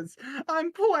Grievances?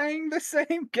 I'm playing the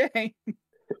same game.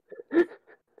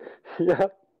 Yeah.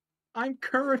 I am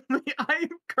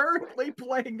currently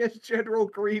playing as General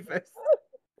Grievous.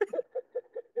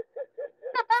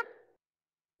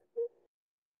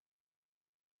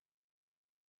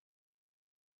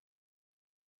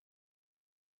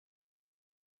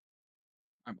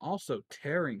 I'm also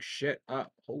tearing shit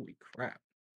up. Holy crap.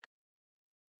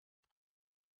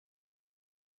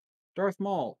 Darth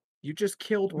Maul, you just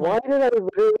killed my... Why did I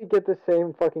literally get the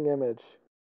same fucking image?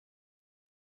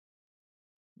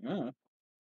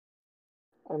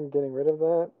 I'm getting rid of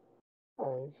that.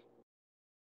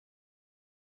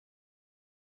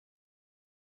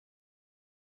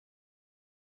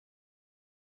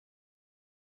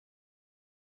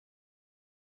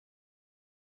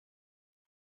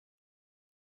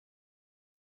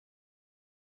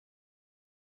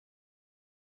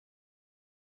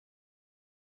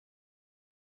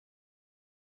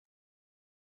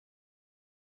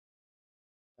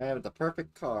 I have the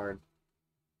perfect card.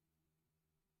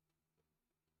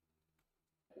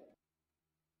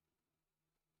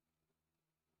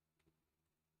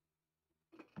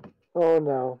 Oh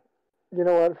no. You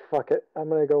know what? Fuck it. I'm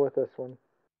gonna go with this one.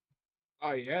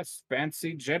 Ah yes,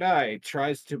 Fancy Jedi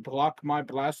tries to block my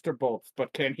blaster bolts,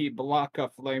 but can he block a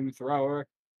flamethrower?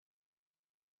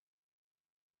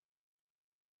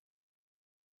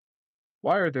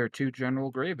 Why are there two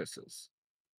General Grievuses?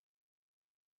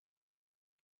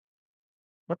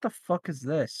 What the fuck is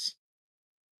this?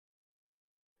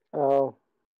 Oh.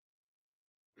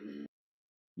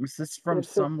 Is this from It's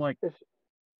some, just, like...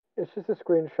 It's just a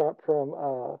screenshot from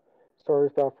Star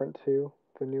Wars Battlefront 2,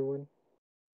 the new one.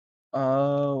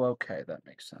 Oh, okay, that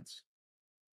makes sense.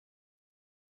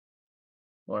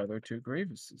 Why are there two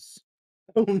Grievuses?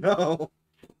 Oh no.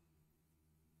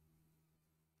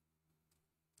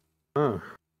 Huh.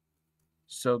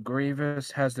 So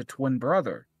Grievous has a twin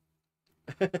brother.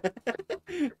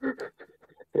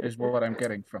 is what I'm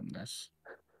getting from this.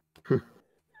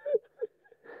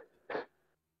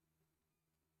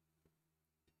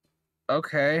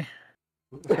 Okay.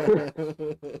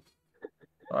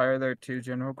 Why are there 2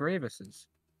 General Grievuses?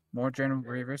 More General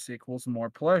Grievous equals more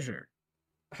pleasure.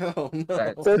 Oh no.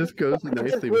 That's- This goes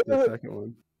nicely with the second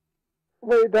one.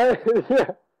 Wait, that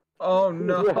yeah. Oh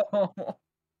no.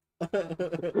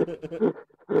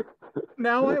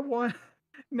 Now I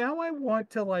want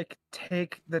to like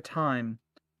take the time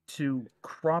to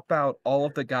crop out all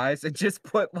of the guys and just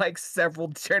put like several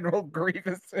General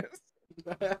Grievuses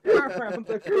around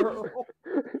the girl.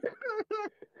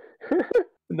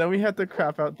 And then we had to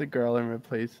crop out the girl and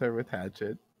replace her with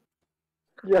Hatchet.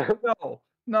 Yeah. No.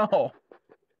 No.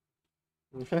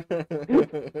 Why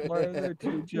are there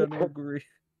 2 General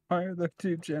Why are there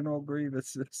 2 General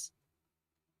Grievuses?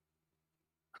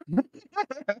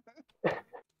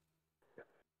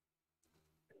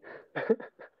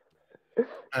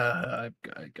 I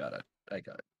got it.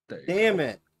 There you Damn go.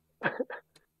 it.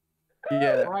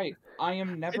 Yeah, Right. I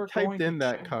am I never typed going in to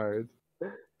that card.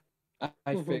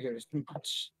 I figured as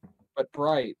much. But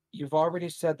Bright, you've already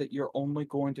said that you're only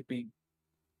going to be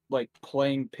like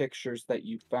playing pictures that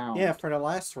you found. Yeah, for the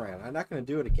last round. I'm not gonna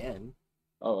do it again.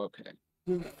 Oh, okay.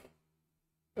 I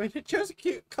mean, it chose a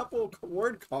cute couple of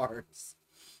word cards.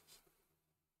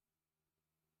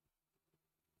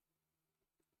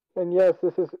 And yes,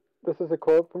 this is a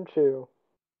quote from Chew.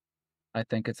 I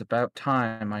think it's about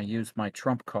time I use my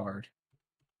trump card.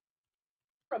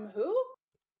 From who?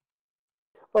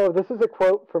 Oh, this is a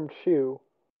quote from Chew.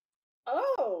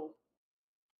 Oh.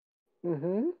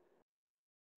 Mm-hmm.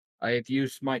 I have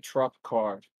used my trump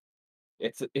card.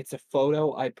 It's a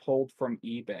photo I pulled from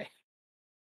eBay.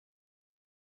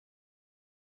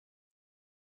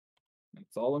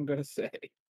 That's all I'm gonna say.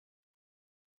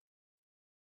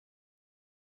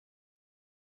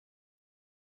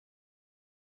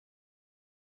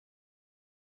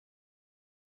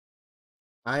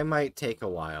 I might take a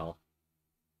while.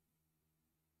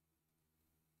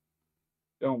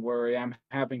 Don't worry, I'm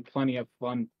having plenty of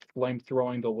fun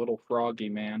flamethrowing the little froggy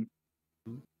man.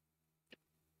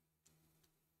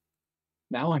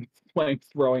 Now I'm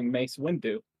flamethrowing Mace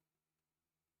Windu.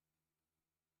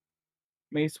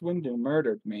 Mace Windu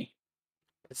murdered me.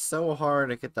 It's so hard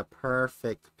to get the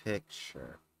perfect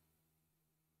picture.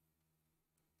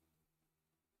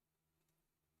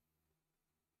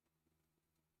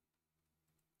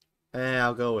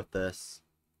 I'll go with this.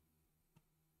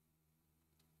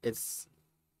 It's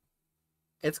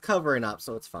covering up,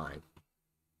 so it's fine.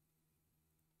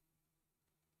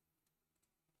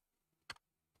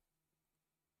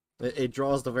 It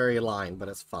draws the very line, but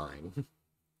it's fine.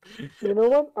 You know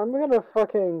what? I'm gonna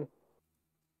fucking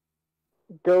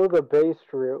go the base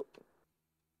route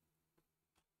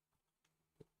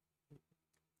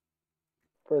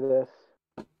for this.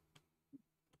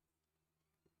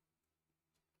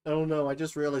 Oh no, I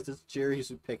just realized it's Jerry's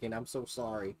who's picking. I'm so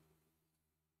sorry.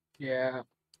 Yeah.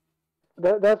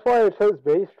 That's why I chose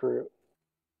base route.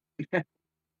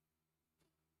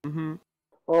 Mm-hmm.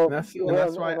 Well, And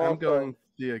that's why I'm going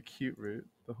the acute route,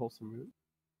 the wholesome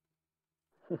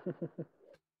route.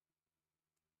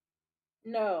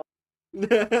 No.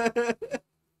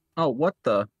 Oh, what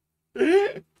the?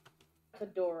 That's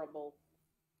adorable.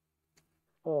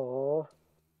 Aww.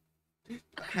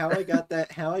 How I got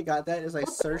that is I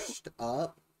searched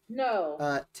up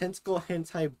No. tentacle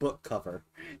hentai book cover.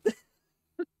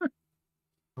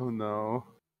 Oh no.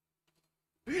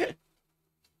 You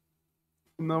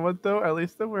know what though? At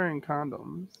least they're wearing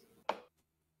condoms.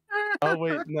 Oh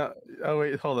wait, no. Oh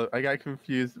wait, hold up. I got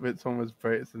confused which one was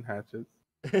Brights and Hatchets.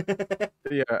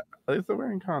 Yeah, at least they're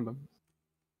wearing condoms.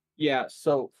 Yeah,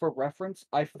 so for reference,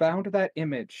 I found that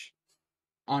image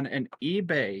on an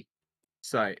eBay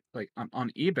site, like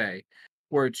on eBay,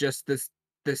 where just this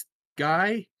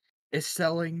guy is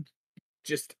selling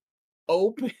just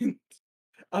opened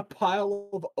a pile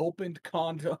of opened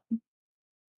condoms.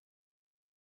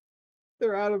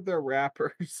 They're out of their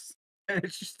wrappers, and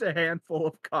it's just a handful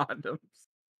of condoms.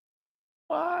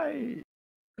 Why?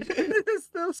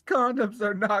 Those condoms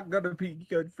are not going to be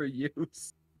good for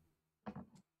use.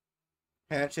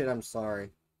 Hatchet, I'm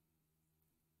sorry.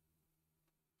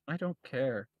 I don't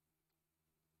care.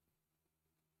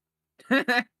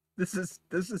 This is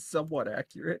somewhat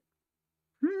accurate.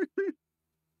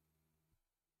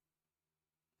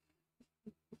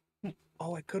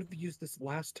 Oh, I could have used this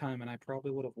last time and I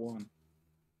probably would have won.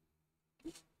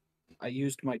 I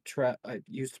used my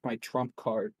trump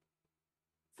card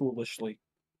foolishly.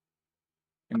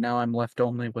 And now I'm left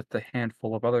only with the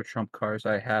handful of other trump cards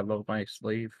I have up my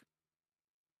sleeve.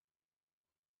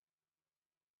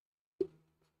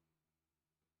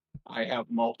 I have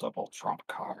multiple trump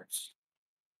cards.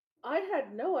 I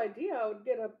had no idea I would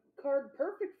get a card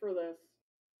perfect for this.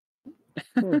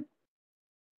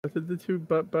 What did the two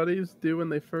buddies do when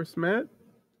they first met?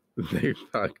 They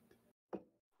fucked.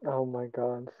 Oh my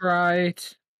god.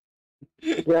 Right.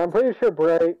 Yeah, I'm pretty sure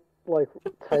Bright like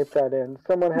typed that in.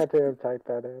 Someone had to have typed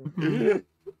that in.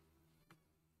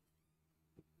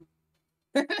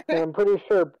 And I'm pretty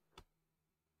sure.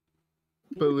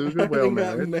 Beluga whale They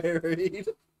got marriage. married.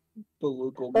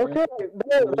 Beluga Okay,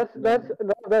 no,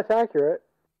 that's accurate.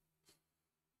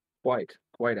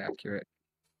 quite accurate.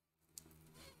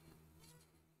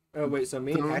 Oh wait, so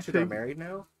me and Don't Hatchet are think- married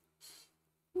now?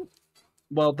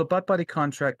 Well, the butt buddy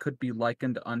contract could be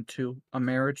likened unto a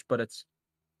marriage, but it's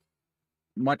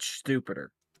much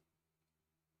stupider.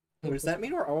 Does that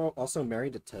mean we're all also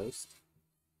married to Toast?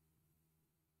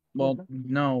 Well,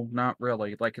 no, not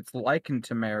really. Like, it's likened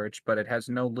to marriage, but it has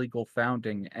no legal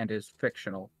founding and is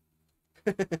fictional.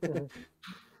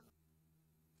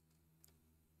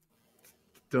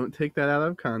 Don't take that out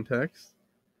of context.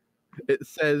 It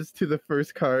says to the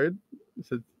first card, it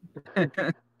says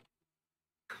the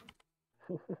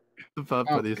Butt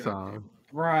Buddy Okay. song.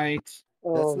 Right.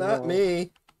 Oh, That's not no.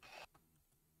 me.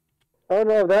 Oh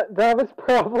no, that was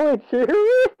probably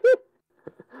you.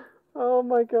 Oh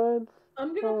my god.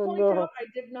 I'm gonna Oh, point no. out I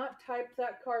did not type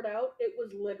that card out. It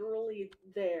was literally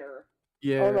there.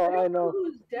 Yeah. Oh no, I I don't know know.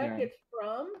 whose deck Yeah. it's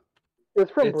from.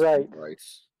 It's from It's Bright. Bright.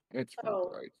 It's from Oh.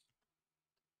 Bright.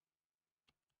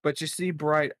 But you see,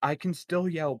 Bright, I can still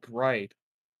yell Bright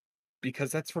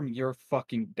because that's from your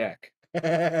fucking deck.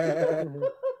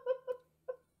 Mhm.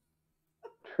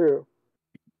 True.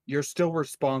 You're still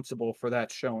responsible for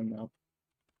that showing, though.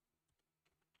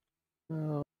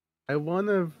 Well, I want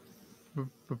to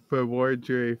reward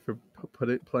Jerry for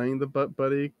playing the Butt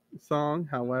Buddy song.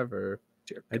 However,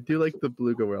 I do like the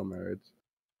Beluga whale marriage.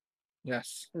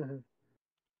 Yes. Mhm.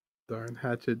 Darn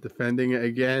Hatchet defending it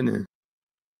again.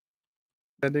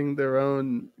 Defending their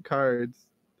own cards.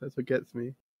 That's what gets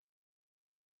me.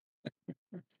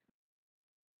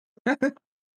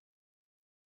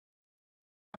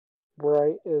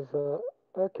 Bright is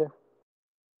okay.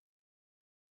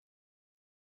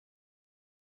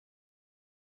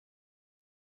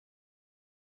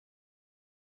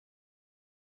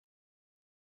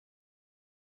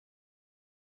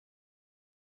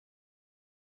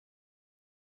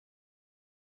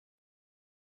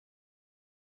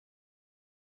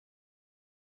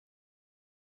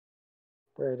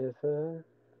 Bright is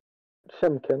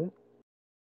Shimkin.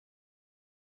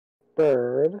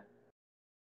 Bird.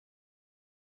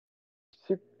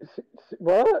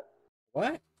 What?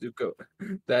 What? Zuko.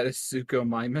 That is Zuko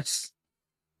Mimus.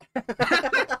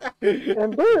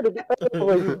 And Bird.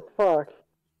 Holy fuck.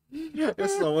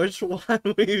 So which one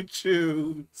will you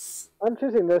choose? I'm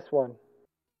choosing this one.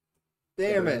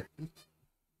 Damn it.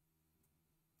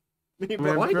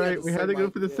 Man, Why do you have right, the we had to same go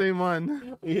for the idea? same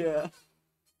one. Yeah.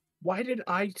 Why did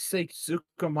I say Zuko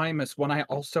Mimus when I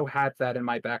also had that in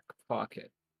my back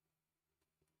pocket?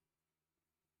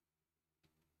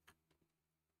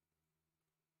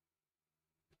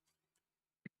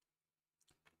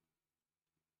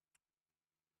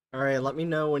 Alright, let me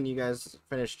know when you guys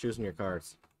finish choosing your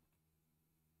cards.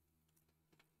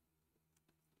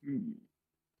 Hmm.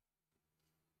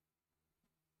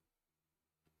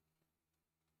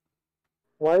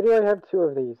 Why do I have two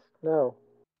of these? No.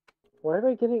 Why am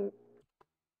I getting...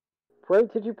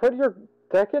 Bright, did you put your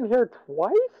deck in here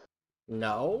twice?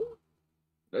 No?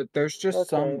 There's just Okay.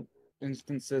 some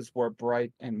instances where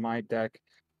Bright and my deck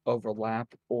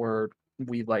overlap, or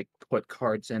we like put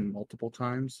cards in multiple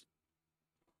times.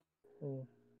 Hmm.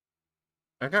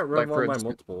 I got rid Like, of all for my instance-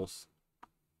 multiples.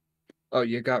 Oh,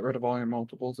 you got rid of all your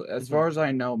multiples? As far as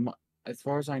I know,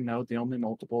 the only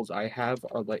multiples I have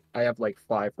are I have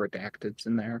 5 redacteds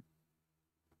in there.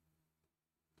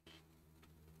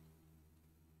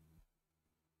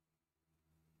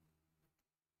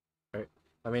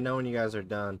 Let me know when you guys are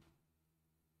done.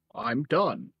 I'm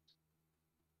done.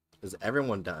 Is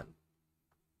everyone done?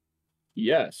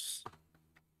 Yes.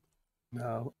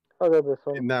 No. I'll go this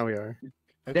one. Now we are.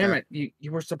 Damn it!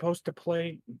 You were supposed to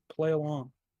play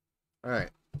along.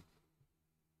 Alright.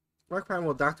 What crime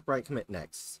will Dr. Bright commit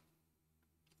next?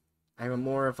 I'm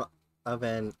more of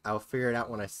an I'll figure it out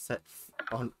when I set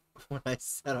on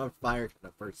fire kind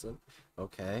of person.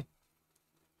 Okay.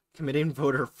 Committing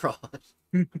voter fraud.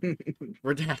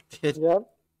 Redacted. Yep.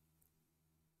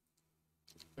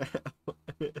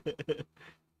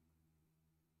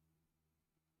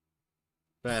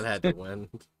 That had to win.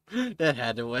 That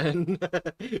had to win.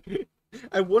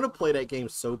 I want to play that game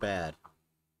so bad.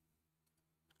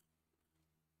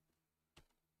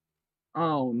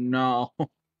 Oh no.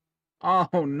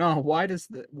 Oh no. Why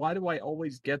do I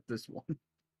always get this one?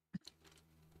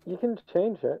 You can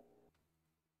change it.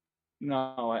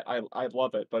 No, I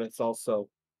love it, but it's also,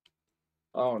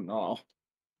 oh no.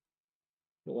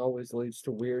 It always leads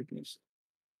to weirdness.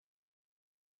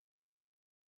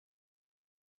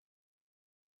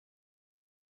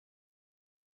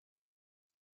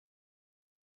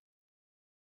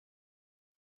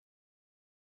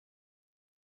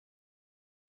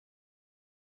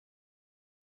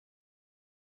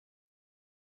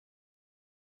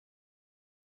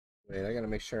 Wait, I gotta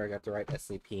make sure I got the right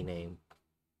SCP name.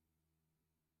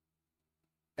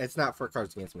 It's not for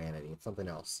Cards Against Humanity. It's something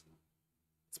else.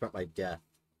 It's about my death.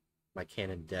 My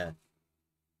canon death.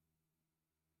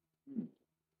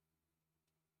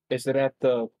 Is it at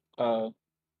the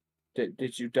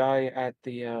did you die at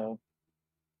the oh,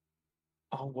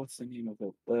 what's the name of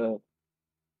it? The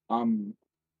um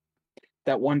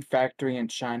that one factory in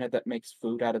China that makes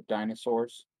food out of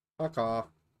dinosaurs? Fuck off.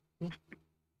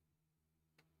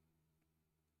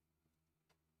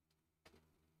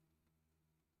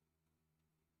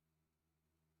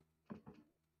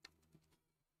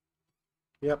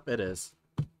 Yep, it is.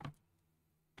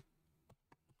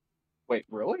 Wait,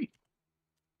 really?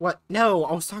 What? No,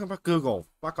 I was talking about Google.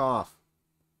 Fuck off.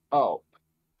 Oh.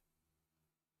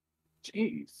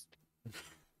 Jeez.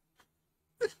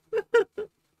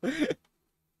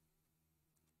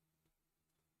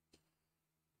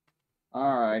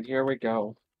 All right, here we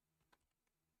go.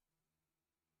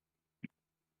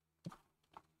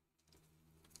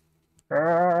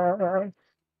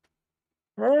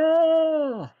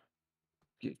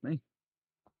 Excuse me.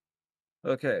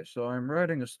 Okay, so I'm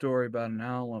writing a story about an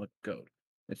owl and a goat.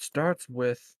 It starts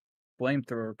with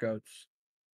flamethrower goats.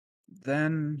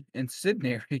 Then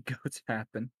incendiary goats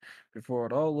happen before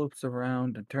it all loops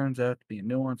around and turns out to be a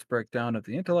nuanced breakdown of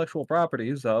the intellectual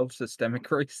properties of systemic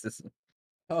racism.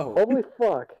 Oh. Holy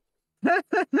fuck.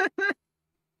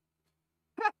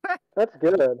 That's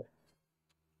good.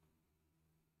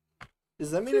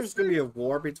 Does that mean there's gonna be a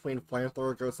war between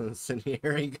flamethrower goats and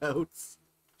incendiary goats?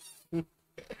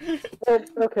 Well,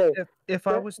 okay. If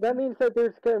I was That means that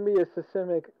there's going to be a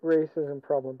systemic racism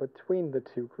problem between the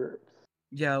two groups.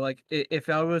 yeah, like if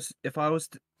I was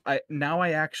I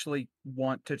actually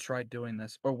want to try doing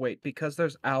this. Or wait, because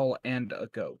there's owl and a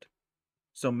goat.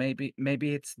 So maybe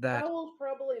it's that Owl's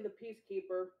probably the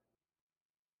peacekeeper.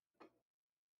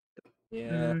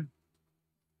 Yeah.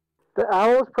 The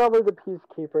owl is probably the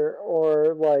peacekeeper,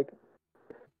 or like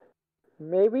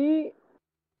maybe,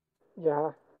 yeah,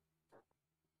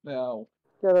 no.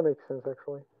 yeah, that makes sense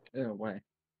actually. Either way.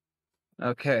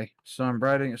 Okay, so I'm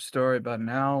writing a story about an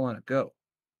owl and a goat.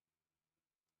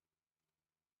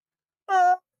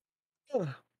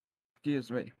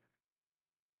 Excuse me.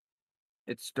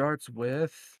 It starts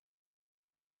with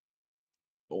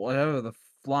whatever the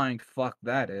flying fuck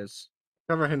that is.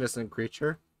 Cover Henderson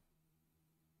creature.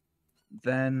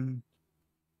 Then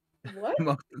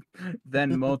What?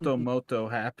 then Moto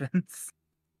happens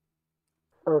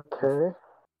Okay.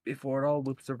 before it all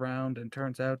loops around and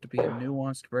turns out to be a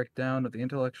nuanced breakdown of the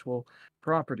intellectual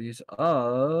properties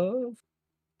of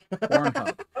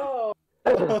Pornhub. Oh,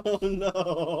 Oh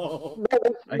no.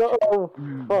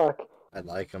 No, fuck. I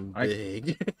like them I-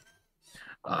 big.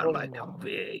 I like 'em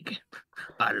big.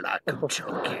 I like 'em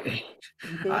chunky.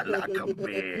 I like 'em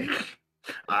big.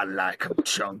 I like 'em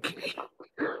chunky.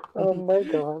 Oh my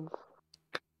god.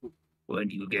 When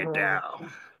you get down,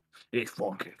 it's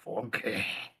funky.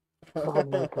 Oh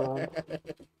my god.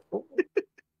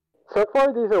 So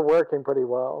far, these are working pretty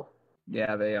well.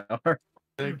 Yeah, they are.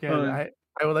 Again,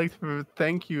 I would like to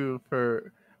thank you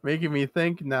for making me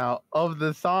think now of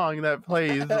the song that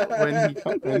plays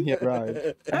when he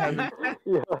arrives. Yeah.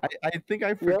 I think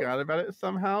I forgot about it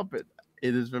somehow, but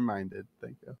it is reminded.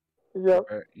 Thank you. Yep.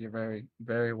 You're very,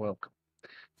 very welcome.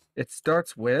 It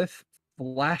starts with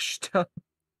Flash Toe.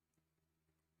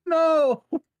 No!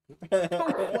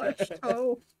 Flash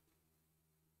Toe.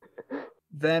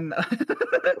 Then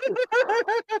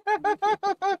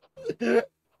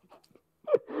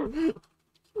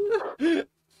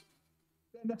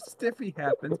then a stiffy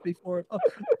happens before it.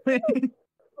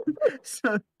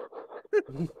 So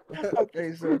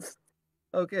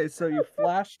so you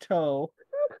flash toe,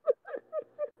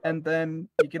 and then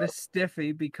you get a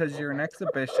stiffy because you're an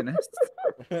exhibitionist.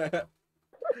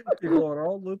 Before it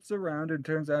all loops around and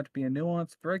turns out to be a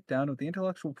nuanced breakdown of the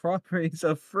intellectual properties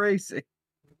of phrasing.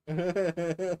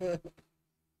 That's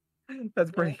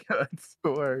pretty good. It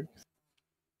works.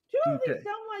 two of these Okay.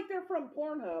 sound like they're from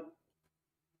Pornhub.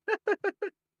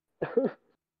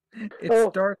 It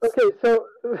starts. Okay, so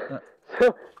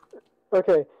Uh.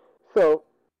 okay, So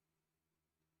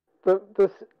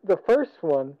the first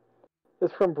one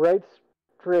is from Bright's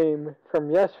stream from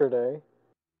yesterday,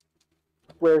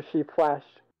 where she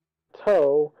flashed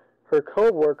Toe, her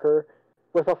coworker,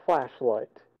 with a flashlight.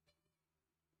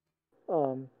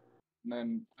 And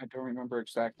then I don't remember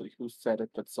exactly who said it,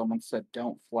 but someone said,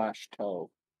 "Don't flash Toe."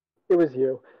 It was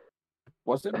you.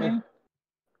 Was it me?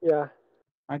 Yeah.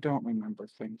 I don't remember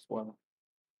things well.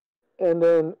 And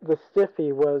then the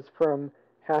stiffy was from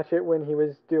Hatchet when he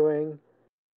was doing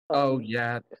Oh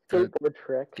yeah, the skateboard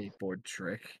tricks. skateboard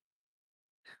trick.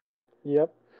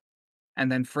 Yep.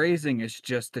 And then phrasing is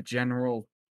just a general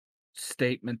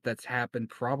statement that's happened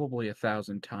probably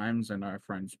 1,000 times in our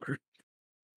friends group.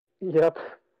 Yep.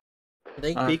 I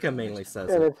think Pika mainly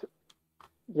says And it. it's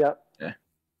yep. Yeah.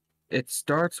 It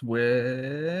starts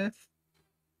with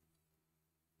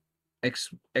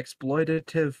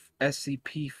exploitative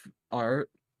SCP art.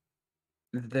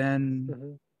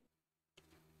 Then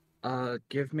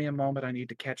give me a moment, I need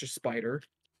to catch a spider.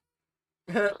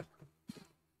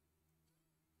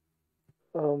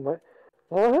 Oh my,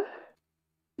 what?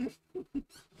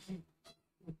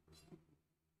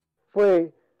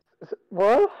 Wait,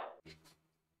 what?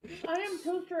 I am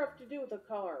toaster up to do with a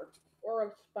car or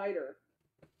a spider.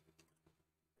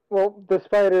 Well, the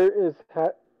spider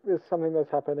is something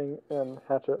that's happening in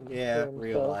Hatchet. Yeah, room,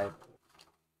 real so, life.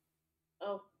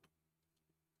 Oh,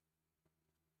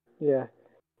 Yeah,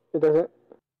 it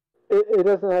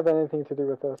doesn't have anything to do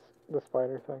with this the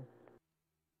spider thing.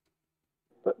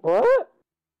 But what?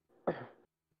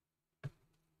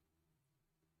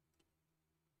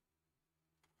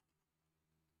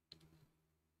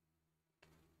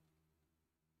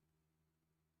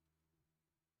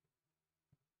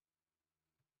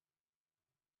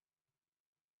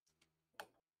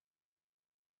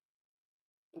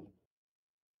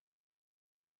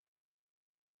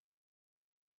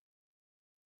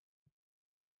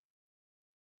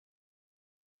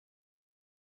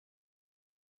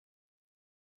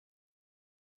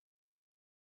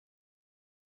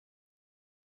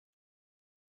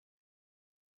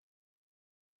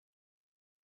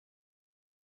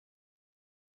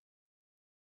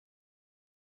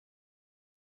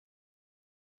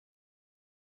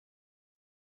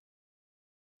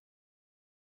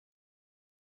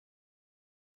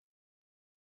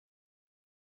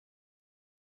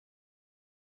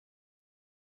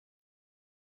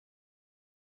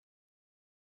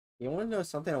 You want to know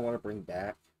something I want to bring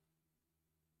back?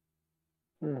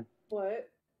 what?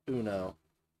 Uno.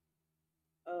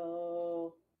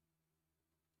 Oh.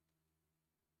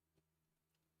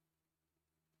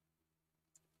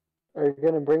 Are you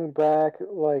gonna bring back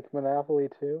like Monopoly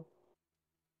too?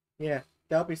 Yeah,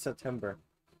 that'll be September.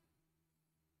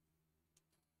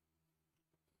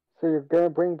 So you're gonna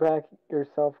bring back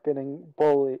yourself getting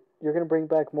bullied. You're gonna bring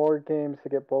back more games to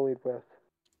get bullied with.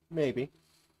 Maybe.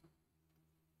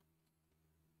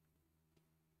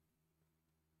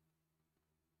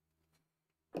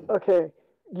 Okay,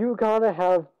 you gotta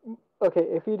have. Okay,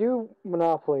 if you do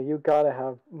Monopoly, you gotta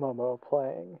have Momo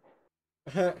playing.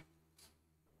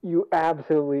 You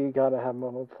absolutely gotta have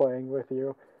Momo playing with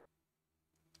you.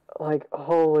 Like,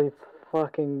 holy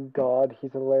fucking god,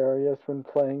 he's hilarious when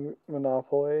playing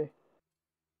Monopoly.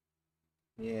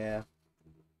 Yeah.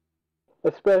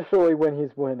 Especially when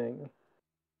he's winning.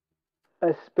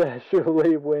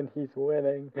 Especially when he's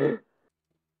winning.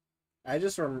 I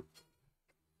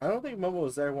don't think Momo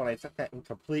was there when I took that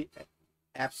incomplete,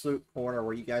 absolute corner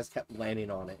where you guys kept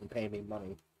landing on it and paying me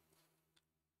money.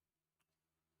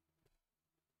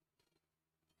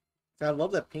 I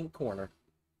love that pink corner.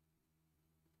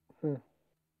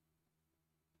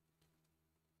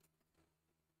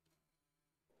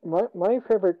 My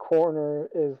favorite corner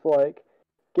is like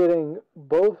getting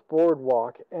both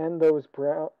Boardwalk and those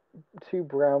two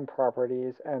brown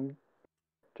properties and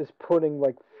just putting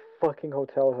like fucking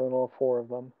hotels on all four of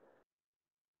them.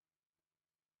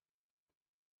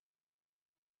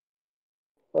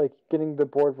 Like getting the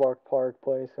Boardwalk Park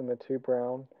place and the two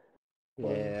brown.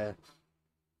 Yeah.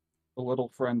 The little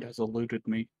friend has eluded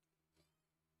me.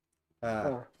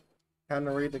 Time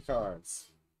to read the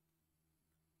cards.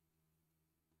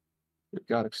 We've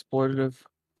got exploitative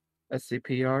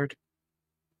SCP yard.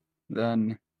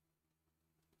 Then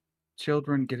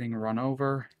children getting run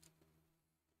over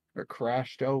or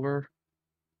crashed over.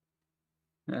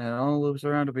 And it all loops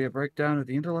around to be a breakdown of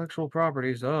the intellectual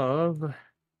properties of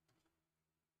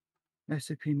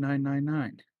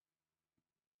SCP-999.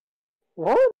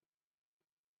 What?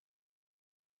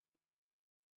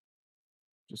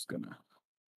 Just gonna.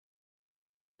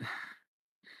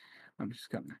 I'm just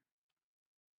gonna.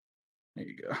 There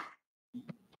you go.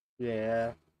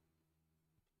 Yeah.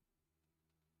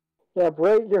 Yeah,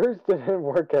 Brett, yours didn't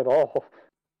work at all.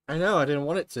 I know, I didn't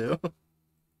want it to.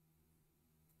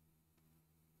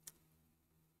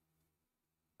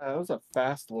 That was a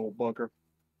fast little booger.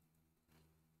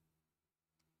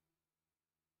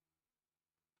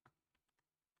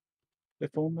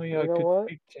 If only I You know could what?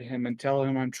 speak to him and tell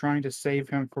him I'm trying to save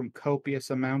him from copious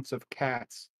amounts of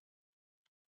cats.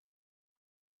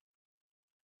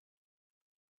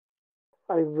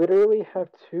 I literally have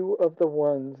two of the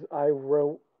ones I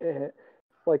wrote in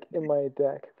my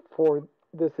deck for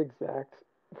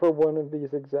one of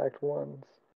these exact ones.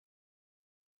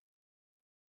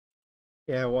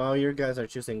 Yeah, while you guys are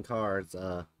choosing cards,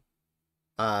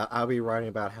 I'll be writing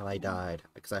about how I died,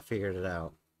 because I figured it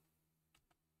out.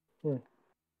 Hmm.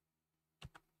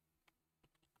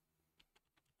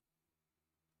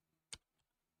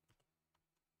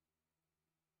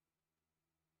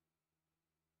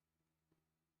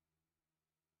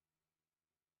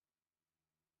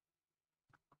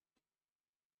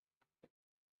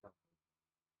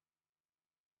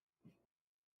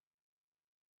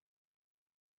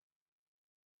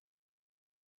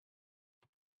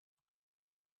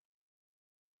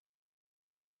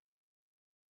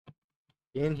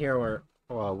 You didn't hear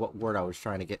what word I was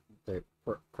trying to get the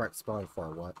correct spelling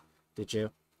for, what? Did you?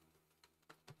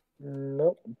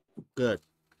 Nope. Good.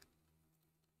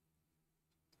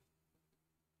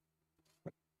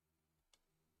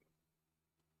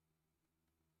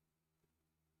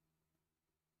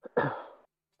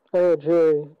 Hey,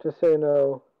 Jerry, just so you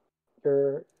know,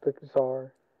 you're the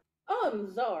czar. Oh,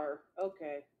 I'm Czar.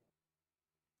 Okay.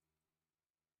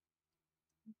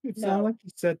 It No. sounded like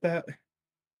you said that.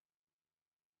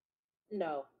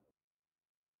 No.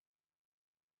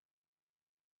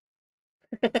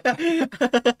 Damn it,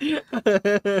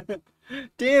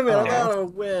 I Oh. thought I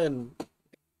would win.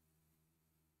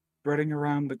 Spreading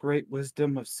around the great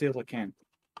wisdom of Silicon.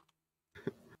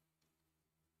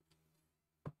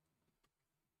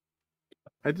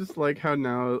 I just like how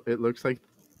now it looks like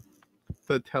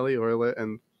the Telly Orlet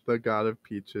and the God of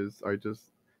Peaches are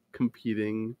just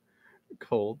competing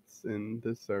cults in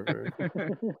this server.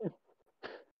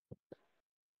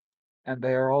 And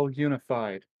they are all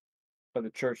unified by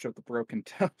the Church of the Broken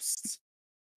Toasts.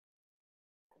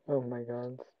 Oh my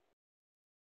god.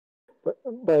 But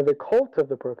by the cult of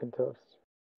the Broken Toast.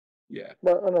 Yeah.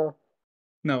 But, oh no.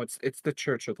 No, it's the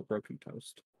Church of the Broken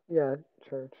Toast. Yeah,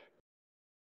 church.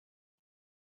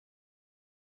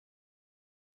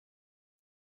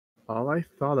 All I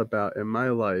thought about in my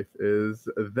life is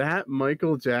that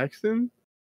Michael Jackson?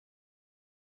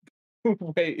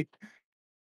 Wait.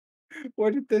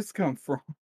 Where did this come from?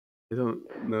 I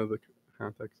don't know the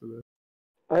context of this.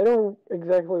 I don't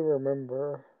exactly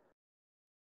remember.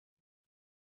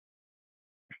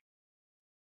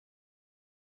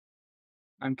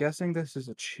 I'm guessing this is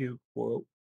a Chew quote.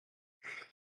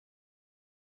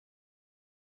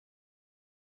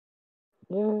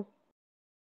 Yeah.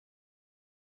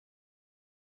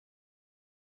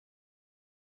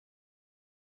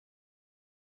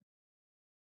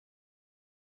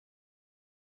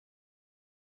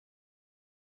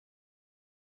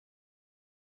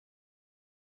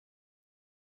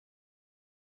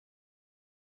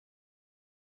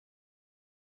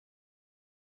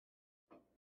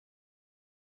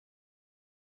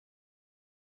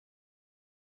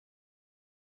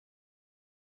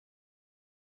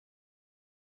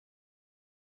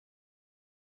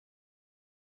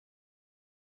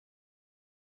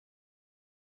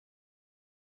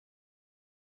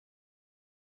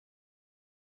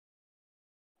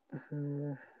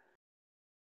 Mm,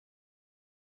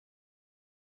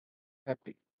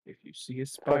 Peppy, if you see a fuck it,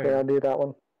 spider, I'll do that one.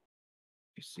 if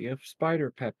you see a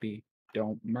spider, Peppy,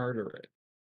 don't murder it.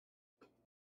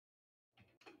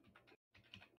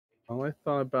 All I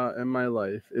thought about in my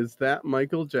life is that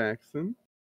Michael Jackson.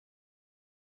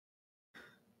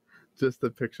 Just a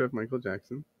picture of Michael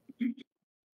Jackson.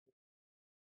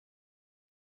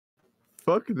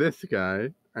 Fuck this guy.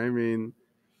 I mean,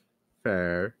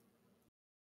 fair.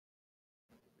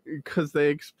 Because they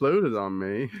exploded on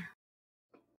me.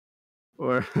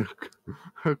 Or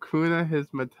Hakuna his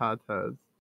Matatas.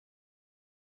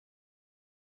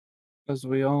 As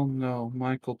we all know,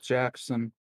 Michael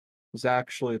Jackson was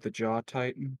actually the Jaw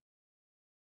Titan.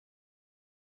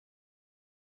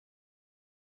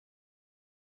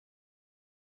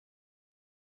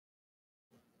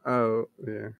 Oh,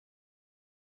 yeah.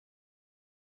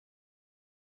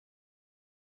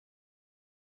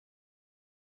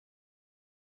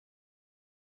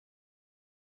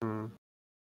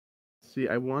 See,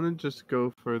 I want to just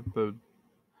go for the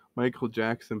Michael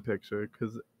Jackson picture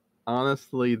because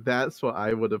honestly, that's what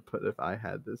I would have put if I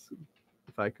had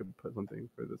I could put something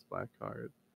for this black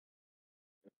card.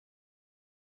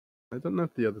 I don't know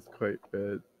if the others quite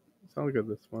fit. So I'll go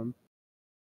this one.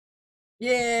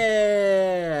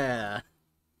 Yeah.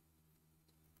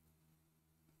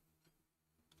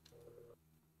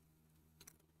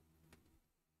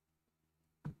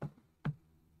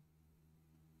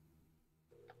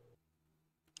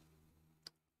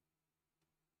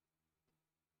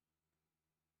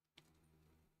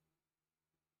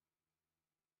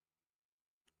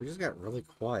 We just got really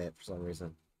quiet for some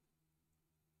reason.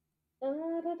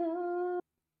 Da-da-da.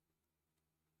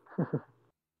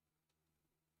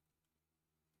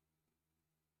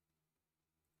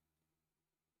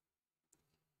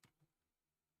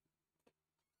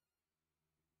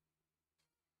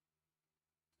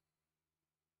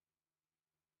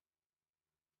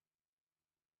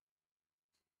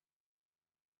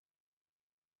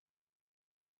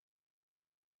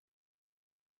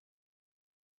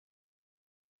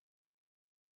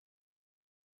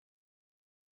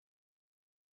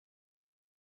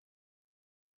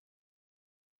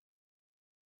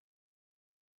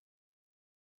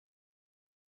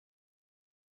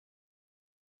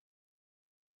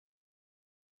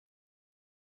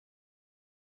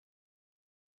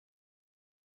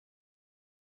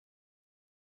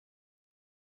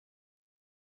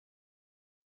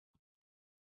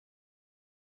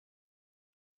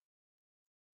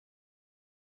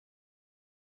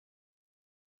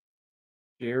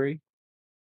 Jerry?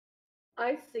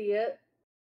 I see it.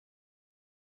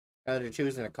 Oh, they're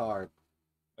choosing a card.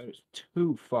 That is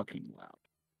too fucking loud.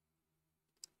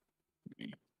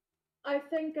 I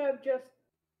think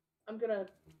I'm gonna.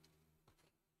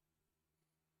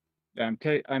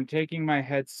 I'm taking my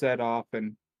headset off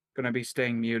and gonna be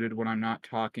staying muted when I'm not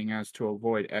talking as to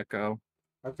avoid echo.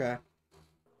 Okay.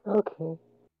 Okay.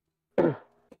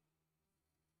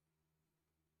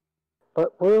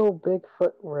 But will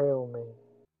Bigfoot rail me?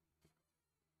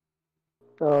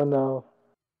 Oh no.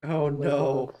 Oh my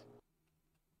no. God.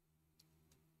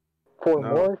 For No.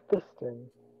 more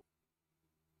fisting.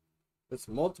 It's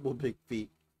multiple big feet.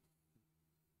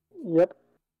 Yep.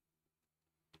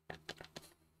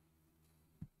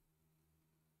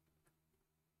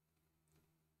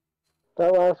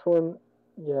 That last one,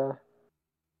 yeah.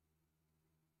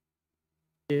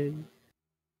 I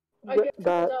guess it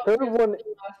That was third obvious one, what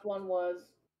the last one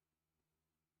was.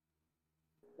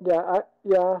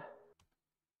 yeah.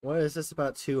 What is this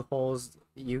about two holes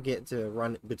you get to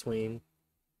run between?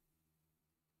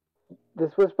 This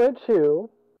was my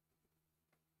 2.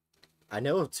 I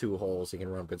know of two holes you can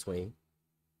run between.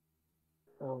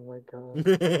 Oh my god.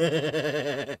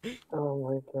 Oh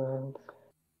my god.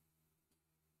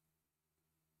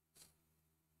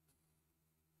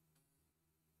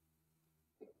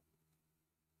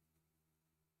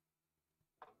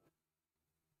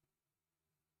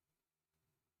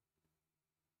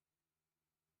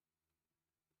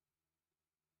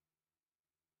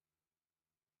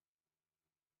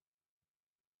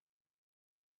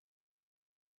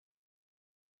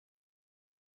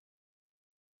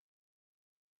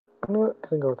 You know what? I'm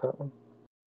gonna go with that one.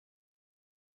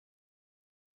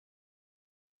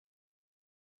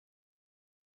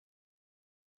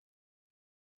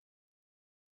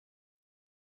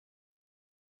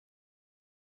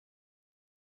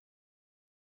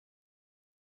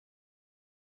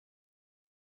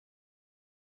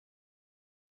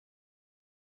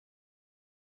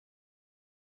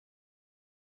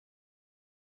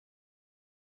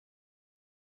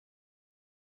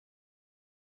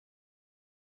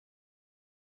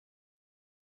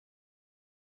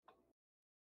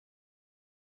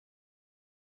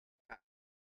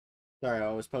 Sorry,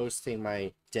 I was posting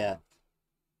my death.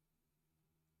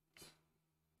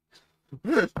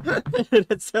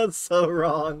 That sounds so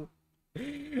wrong.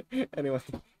 Anyway,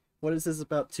 what is this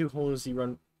about two holes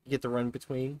you get to run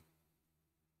between?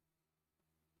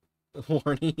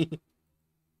 Horny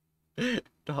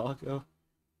doggo.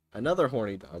 Another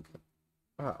horny doggo.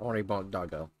 Horny bonk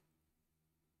doggo.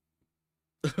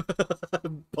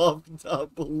 Buffed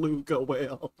up beluga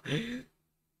whale.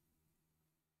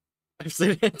 I've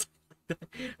seen it.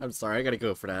 I'm sorry, I gotta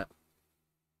go for that.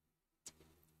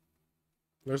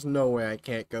 There's no way I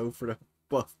can't go for the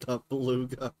buffed up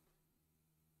beluga.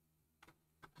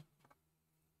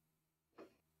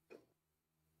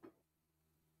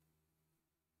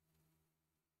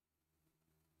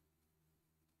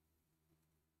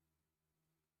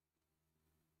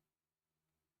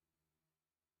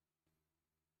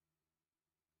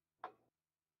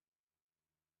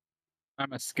 I'm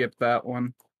gonna skip that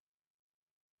one.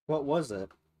 What was it?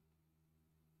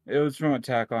 It was from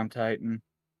Attack on Titan.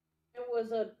 It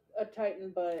was a Titan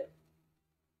butt.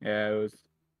 Yeah, it was.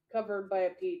 Covered by a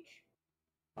peach.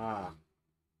 Ah.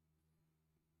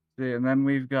 See, and then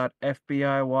we've got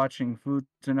FBI watching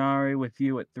Futanari with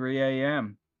you at 3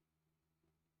 a.m.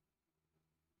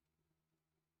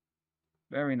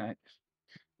 Very nice.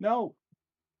 No,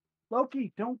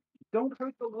 Loki, don't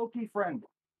hurt the Loki friend.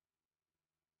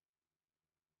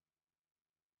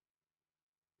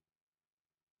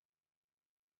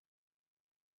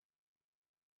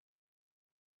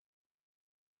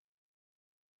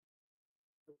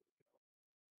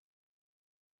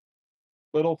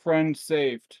 Little friend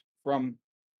saved from.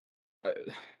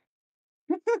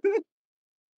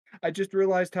 I just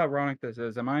realized how ironic this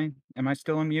is. Am I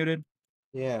still unmuted?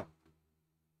 Yeah.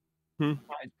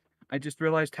 I just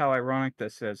realized how ironic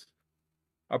this is.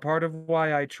 A part of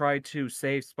why I try to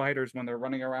save spiders when they're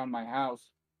running around my house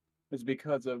is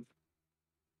because of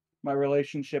my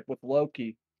relationship with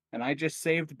Loki. And I just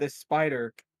saved this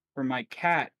spider for my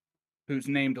cat, who's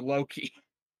named Loki.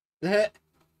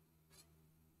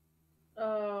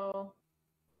 Oh.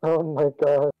 Oh my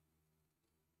god.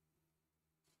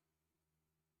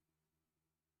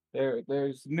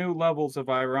 There's new levels of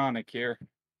ironic here.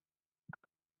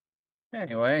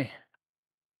 Anyway,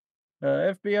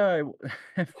 FBI.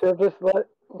 Should have just let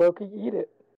Loki eat it.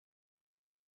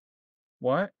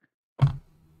 What? I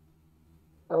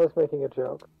was making a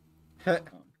joke.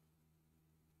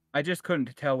 I just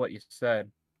couldn't tell what you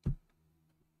said.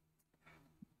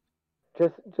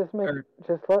 Just Er-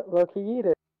 let Loki eat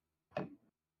it.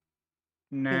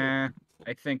 Nah,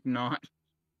 I think not.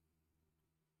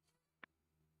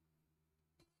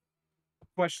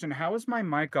 Question, how is my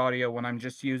mic audio when I'm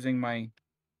just using my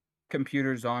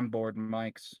computer's onboard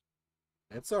mics?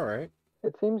 That's alright.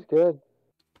 It seems good.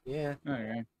 Yeah.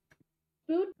 Okay.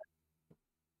 Food?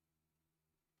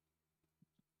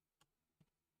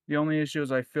 The only issue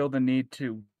is I feel the need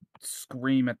to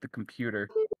scream at the computer.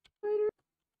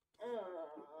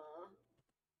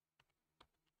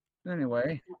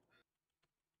 Anyway.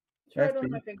 Try it on FB.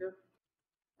 my finger.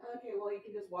 Okay, well, you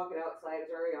can just walk it outside.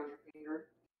 It's already on your finger.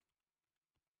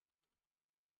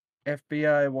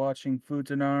 FBI watching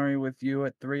Futanari with you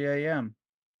at 3 a.m.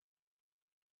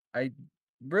 I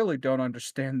really don't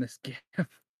understand this gift.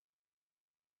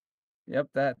 Yep,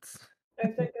 that's. I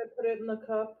think I put it in the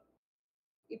cup.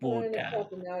 You put it in the Buddha.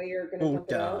 cup, and now you're gonna dump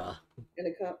it out in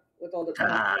a cup with all the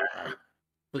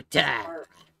Buddha.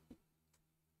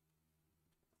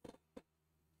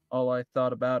 All I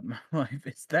thought about in my life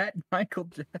is that Michael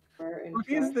Jackson. and Why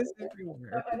is trash this with it.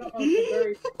 everywhere? I don't know. It's a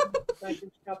very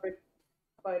microscopic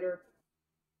spider.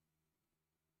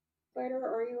 Spider,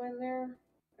 are you in there?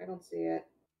 I don't see it.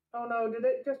 Oh no! Did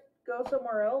it just go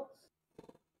somewhere else?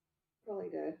 Probably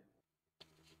did.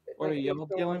 What, are Like, y'all it's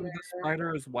still dealing in with the there.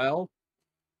 spider as well?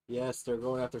 Yes, they're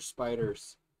going after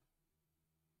spiders.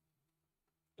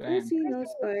 I Damn. see no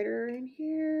spider in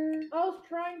here. I was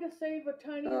trying to save a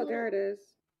tiny. Oh, there it is.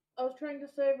 I was trying to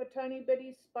save a tiny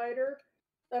bitty spider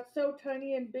that's so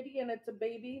tiny and bitty, and it's a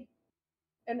baby.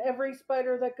 And every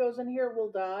spider that goes in here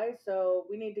will die, so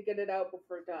we need to get it out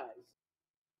before it dies.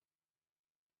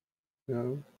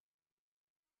 No.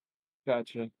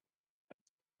 Gotcha.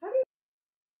 How do you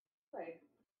play?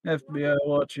 FBI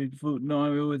watching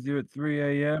Futanari with you at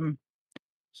 3 a.m.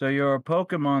 So you're a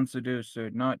Pokemon seducer,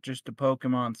 not just a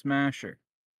Pokemon smasher.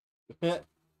 I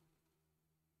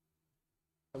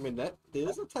mean, that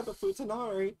is a type of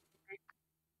Futanari.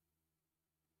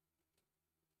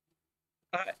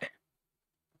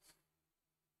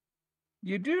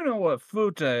 You do know what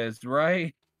Futa is,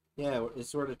 right? Yeah,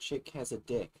 it's where the chick has a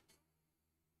dick.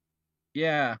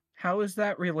 Yeah. How is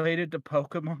that related to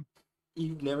Pokemon?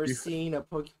 You've never seen a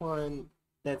Pokemon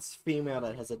that's female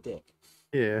that has a dick.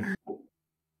 Yeah.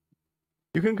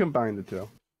 You can combine the two.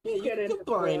 Yeah, you Get can into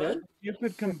combine porn. it. You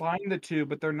could combine the two,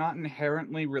 but they're not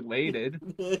inherently related.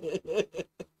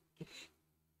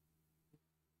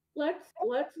 Let's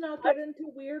not get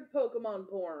into weird Pokemon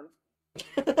porn.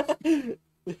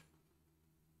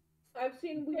 I've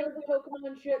seen weird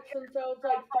Pokemon shit since I was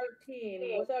like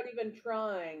 13 without even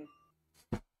trying.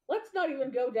 Let's not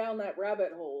even go down that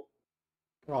rabbit hole.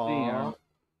 Aww.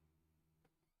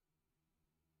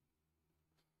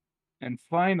 And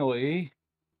finally,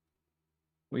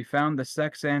 we found the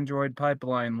sex android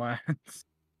pipeline, lads.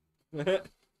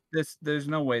 There's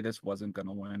no way this wasn't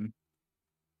gonna win.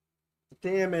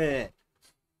 Damn it.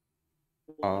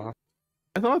 I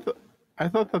thought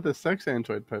that the sex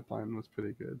android pipeline was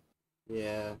pretty good.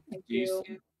 Yeah. Thank you.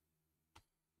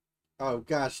 Oh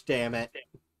gosh, damn it.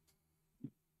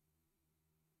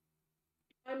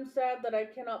 I'm sad that I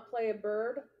cannot play a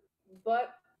bird,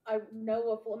 but I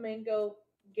know a flamingo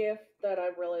GIF that I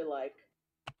really like.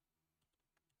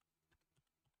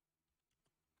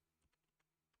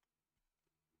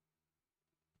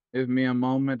 Give me a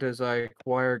moment as I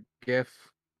acquire GIF.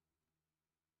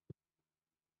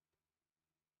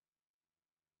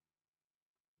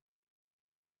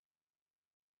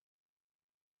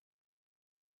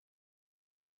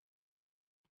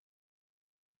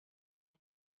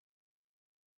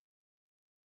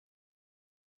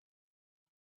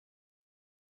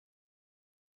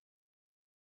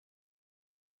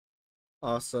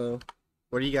 Also,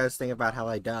 what do you guys think about how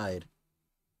I died?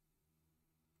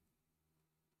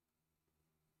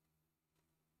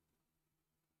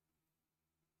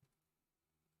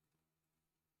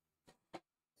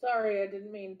 Sorry, I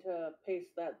didn't mean to paste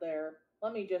that there.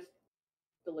 Let me just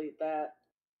delete that.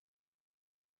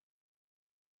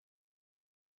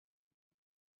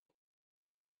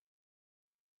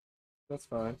 That's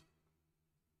fine.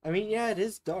 I mean, yeah, it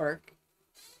is dark.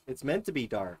 It's meant to be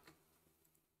dark.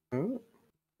 Oh,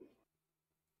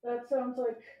 That sounds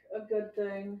like a good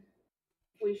thing.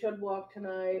 We should walk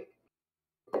tonight.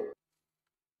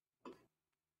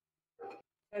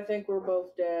 I think we're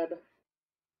both dead.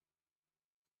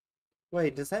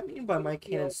 Wait, does that mean by my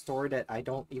canon Yes. story that I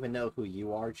don't even know who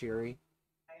you are, Jerry?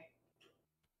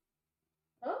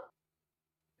 Huh?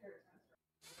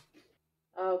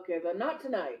 Okay, then not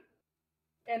tonight.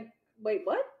 And wait,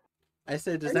 what? I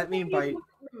said, does Are that you mean saying you by... don't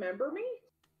remember me?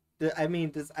 I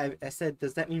mean, I said,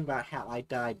 does that mean about how I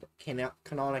died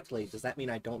canonically? Does that mean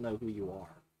I don't know who you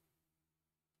are?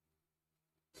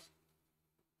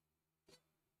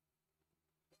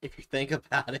 If you think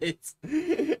about it.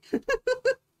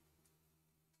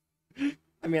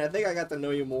 I mean, I think I got to know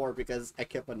you more because I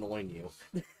kept annoying you.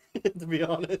 To be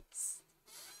honest.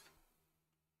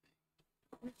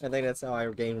 I think that's how I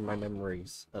gained my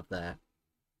memories of that.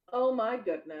 Oh my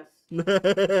goodness.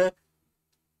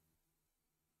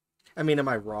 I mean, am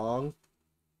I wrong?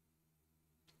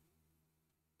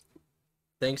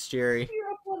 Thanks, Jerry.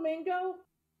 You're a flamingo?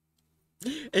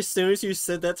 As soon as you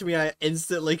said that to me, I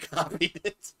instantly copied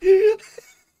it.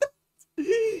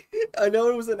 I know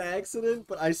it was an accident,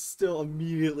 but I still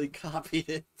immediately copied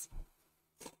it.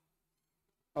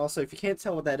 Also, if you can't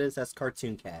tell what that is, that's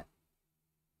Cartoon Cat.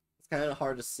 It's kind of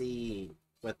hard to see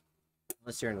with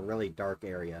unless you're in a really dark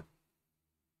area.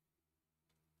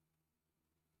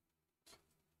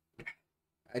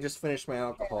 I just finished my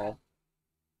alcohol.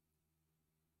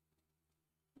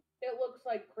 It looks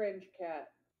like Cringe Cat.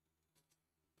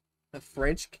 A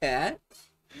French cat?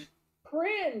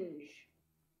 Cringe!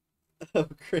 Oh,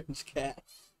 Cringe Cat.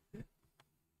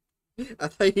 I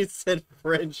thought you said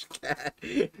French cat.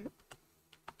 I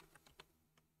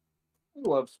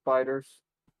love spiders.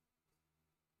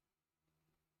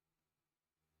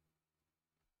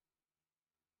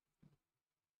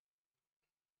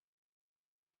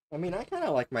 I mean, I kind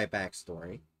of like my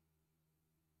backstory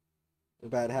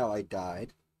about how I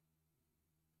died.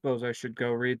 Suppose I should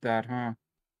go read that, huh?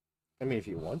 I mean, if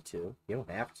you want to, you don't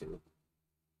have to.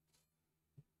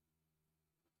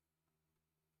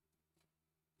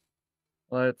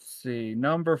 Let's see.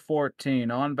 Number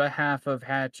 14. On behalf of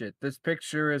Hatchet, this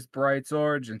picture is Bright's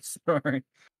origin story.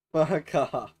 Fuck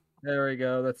off. There we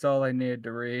go. That's all I needed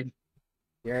to read.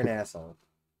 You're an asshole.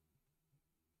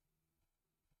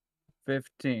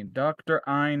 15. Dr.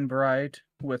 Ein Bright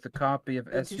with a copy of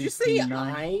Did you say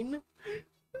SCP-9. Ein?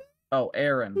 Oh,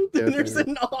 Aaron. There's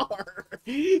an R.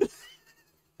 I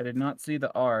did not see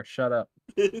the R. Shut up.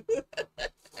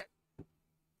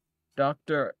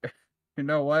 Dr. You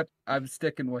know what? I'm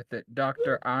sticking with it.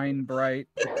 Dr. Ein Bright.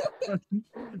 The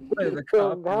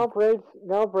So copy.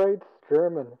 now Bright's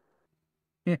German.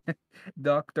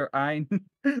 Dr. Ein.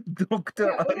 Dr.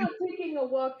 Yeah, we're Ein. not taking a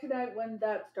walk tonight when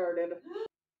that started.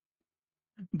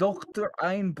 Dr.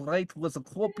 Ein Bright was a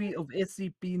copy of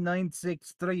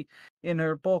SCP-963 in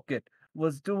her pocket.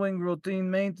 Was doing routine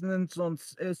maintenance on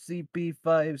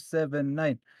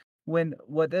SCP-579 when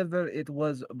whatever it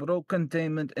was broke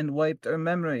containment and wiped her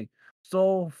memory.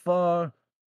 So far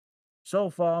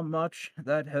much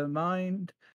that her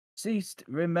mind ceased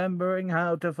remembering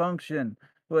how to function.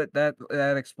 But that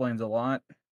explains a lot.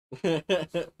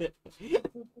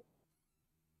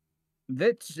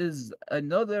 Which is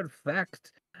another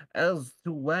fact as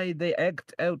to why they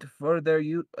act out from their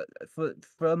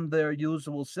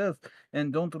usual self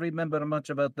and don't remember much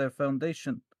about their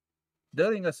foundation.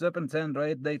 During a serpentine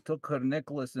raid, they took her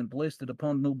necklace and placed it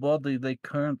upon the body they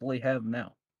currently have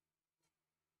now.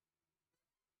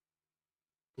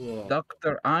 Yeah.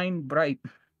 Dr. Ein Bright.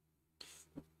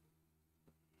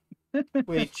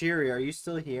 Wait, Jerry, are you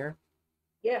still here?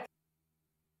 Yeah.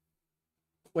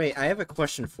 Wait, I have a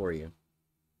question for you.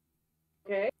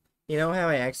 Okay. You know how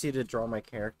I asked you to draw my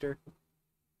character?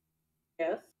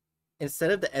 Yes.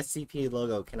 Instead of the SCP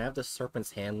logo, can I have the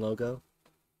Serpent's Hand logo?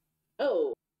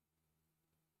 Oh,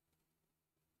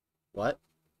 What?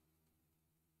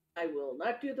 I will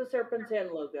not do the Serpent's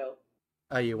Hand logo.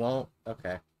 Oh, you won't?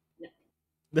 Okay.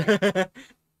 I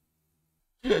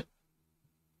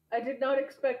did not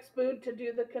expect Spood to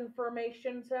do the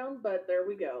confirmation sound, but there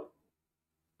we go.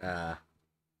 I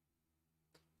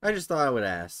just thought I would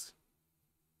ask.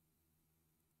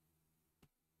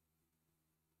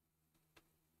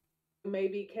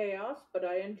 Maybe chaos, but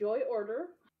I enjoy order.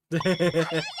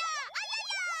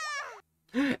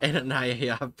 And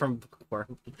Anaya from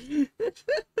Bookworm.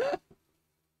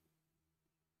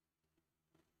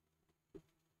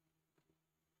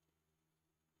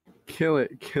 Kill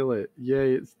it, kill it.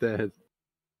 Yay, it's dead.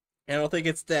 I don't think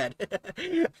it's dead.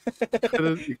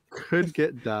 It could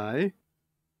get die.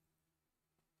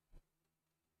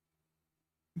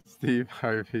 Steve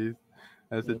Harvey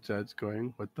as a judge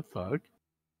going, what the fuck?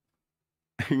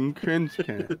 And cringe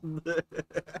can.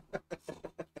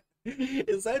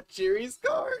 Is that Jerry's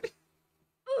card?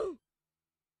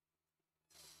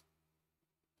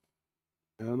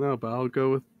 I don't know, but I'll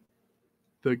go with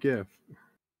the GIF.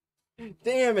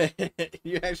 Damn it!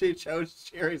 You actually chose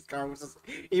Jerry's card, which is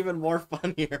even more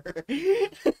funnier.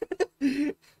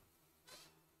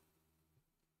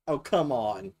 Oh, come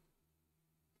on.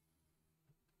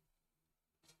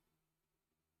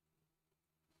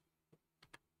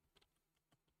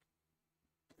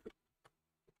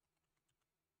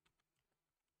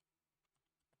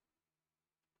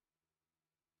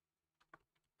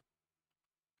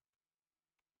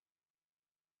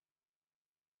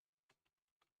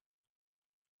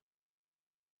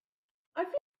 I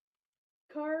feel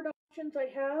like card options I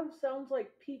have sounds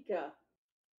like Pika.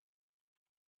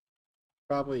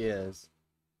 Probably is.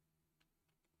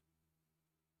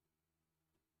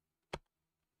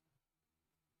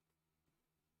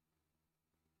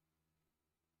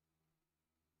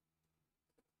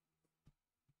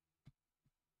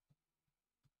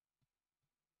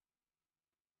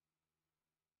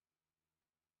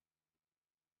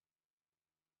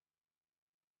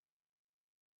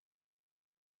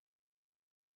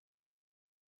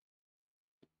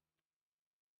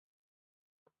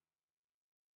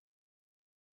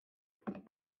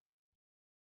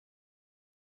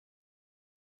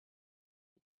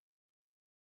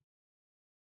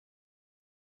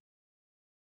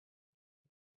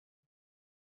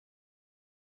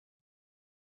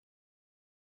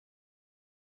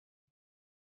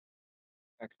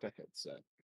 A.K.A. headset.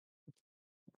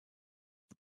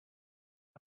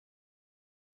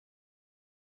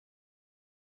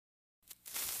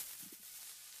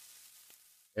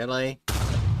 Really?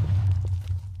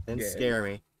 Didn't Yeah. scare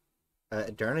me.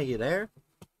 Derna, you there?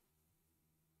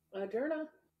 Adurna.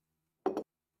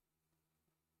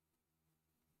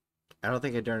 I don't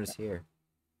think Adurna's here.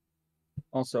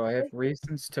 Also, I have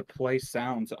reasons to play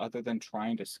sounds other than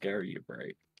trying to scare you,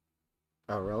 right?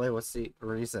 Oh, really? What's the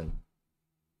reason?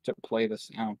 To play the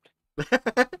sound.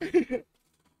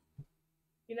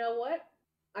 You know what?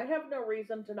 I have no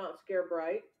reason to not scare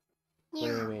Bright. What do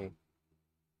you mean?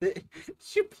 Did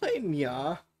you play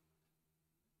Nya?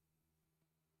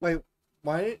 Wait,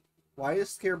 why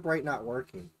is Scare Bright not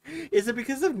working? Is it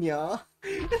because of Nya? Oh,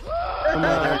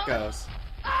 there it goes.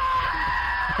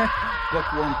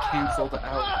 Bookworm canceled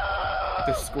out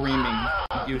the screaming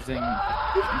using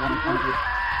 100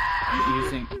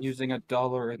 using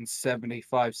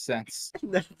 $1.75.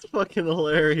 That's fucking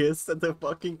hilarious that the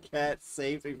fucking cat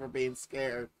saved me from being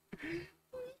scared.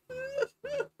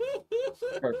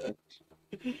 Perfect.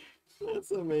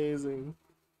 That's amazing.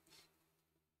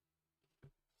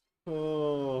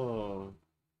 Oh.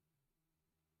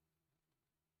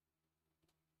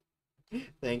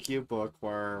 Thank you,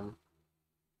 Bookworm.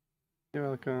 You're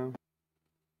welcome.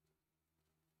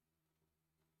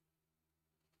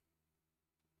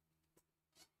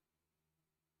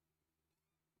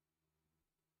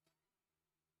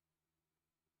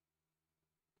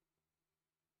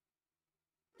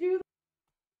 Do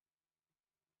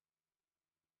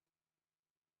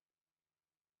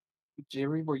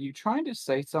Jerry, were you trying to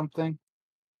say something?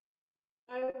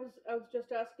 I was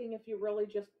just asking if you really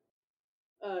just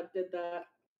did that.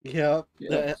 Yep.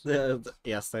 Yes.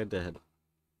 Yes, I did.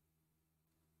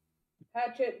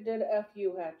 Hatchet did F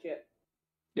you, Hatchet.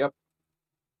 Yep.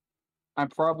 I'm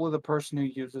probably the person who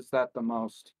uses that the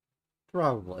most.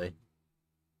 Probably.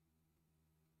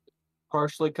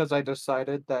 Partially because I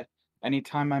decided that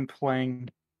anytime I'm playing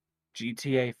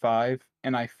GTA 5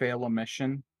 and I fail a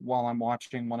mission while I'm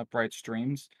watching one of Bright's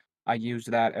streams, I use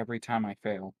that every time I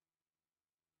fail.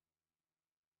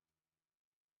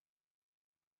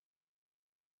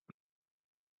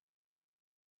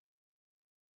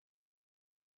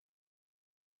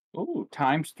 Ooh,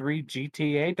 ×3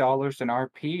 GTA dollars and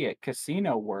RP at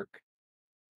casino work.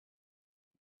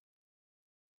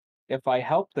 If I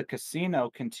help the casino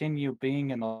continue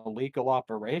being an illegal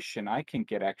operation, I can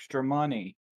get extra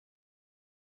money.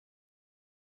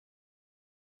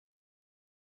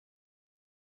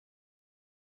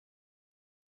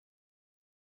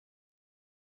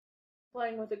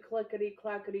 Playing with a clickety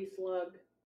clackety slug.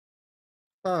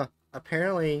 Huh.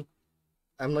 Apparently,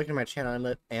 I'm looking at my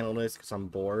channel analytics because I'm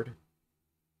bored.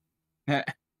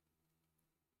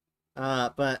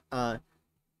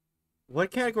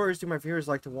 What categories do my viewers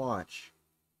like to watch?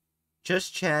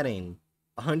 Just chatting.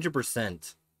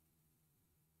 100%.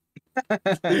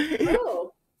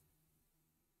 Oh,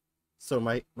 So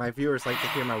my viewers like to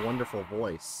hear my wonderful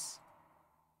voice.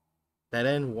 That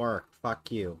didn't work.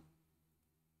 Fuck you.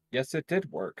 Yes, it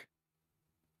did work.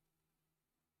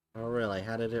 Oh, really?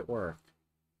 How did it work?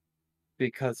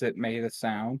 Because it made a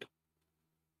sound.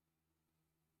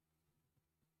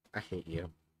 I hate you.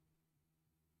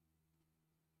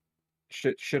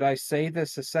 Should I say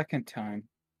this a second time?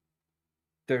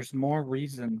 There's more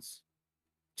reasons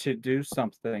to do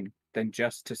something than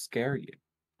just to scare you.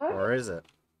 Or is it?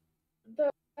 the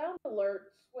sound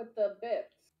alerts with the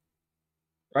bits.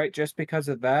 Right, just because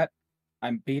of that,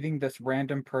 I'm beating this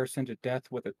random person to death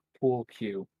with a pool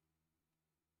cue.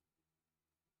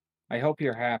 I hope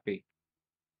you're happy.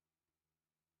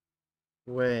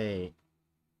 Wait.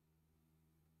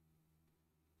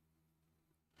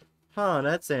 Huh,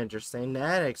 that's interesting.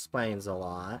 That explains a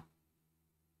lot.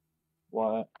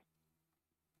 What?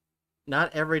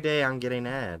 Not every day I'm getting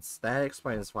ads. That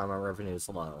explains why my revenue is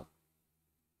low.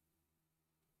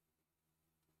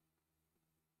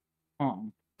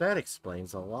 That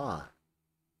explains a lot.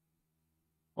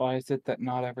 Why is it that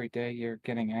not every day you're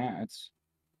getting ads?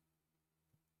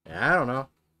 Yeah, I don't know.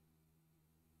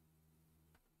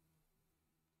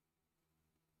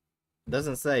 It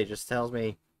doesn't say, it just tells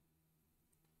me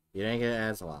you didn't get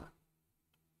ads a lot.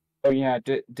 Oh yeah,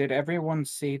 did everyone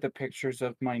see the pictures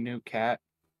of my new cat?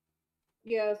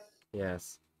 Yes.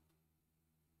 Yes.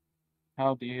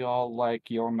 How do you all like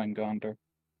Jormungandr?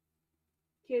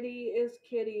 Kitty is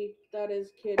kitty. That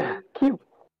is kitty. Cute.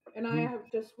 And I have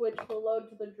to switch the load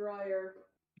to the dryer.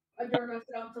 I don't know if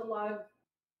sounds alive.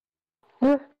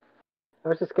 Yeah. I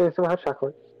was just getting some hot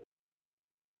chocolate.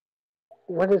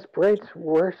 What is Bright's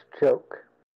worst joke?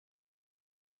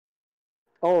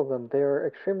 All of them. They are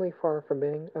extremely far from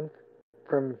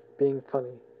being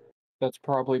funny. That's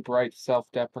probably Bright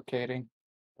self-deprecating.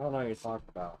 I don't know what you're talking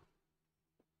about.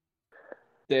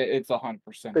 It's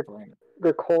 100% Bright.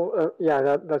 The quote, yeah,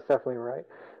 that's definitely right.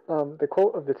 The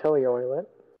quote of the teleoilet.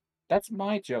 That's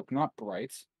my joke, not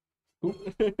Bright's.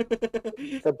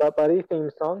 The Butt Buddy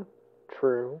theme song.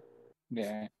 True.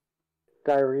 Yeah.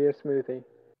 Diarrhea smoothie.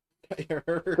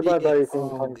 The Butt Buddy theme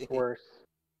song's worse.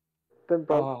 The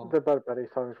Butt Buddy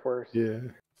song's worse. Yeah.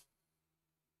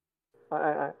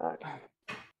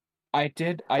 I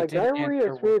did Diarrhea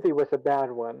answer smoothie was a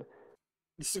bad one.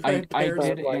 I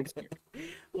did answer.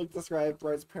 Look, describe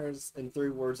Bright's parents in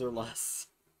 3 words or less.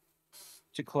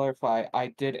 To clarify, I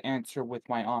did answer with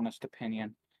my honest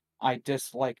opinion. I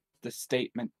dislike the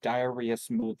statement diarrhea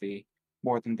smoothie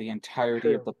more than the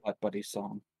entirety of the Butt Buddy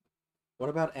song.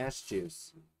 What about ass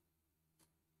juice?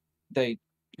 They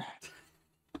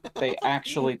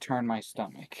actually turn my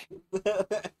stomach.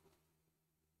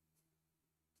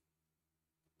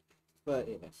 But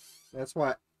yeah, that's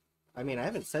why. I mean, I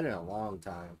haven't said it in a long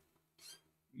time.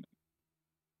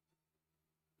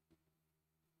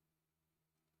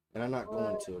 And I'm not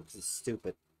going to because it's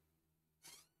stupid.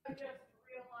 I just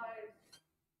realized.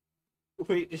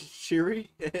 Wait, is Shiri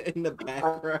in the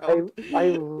background?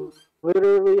 I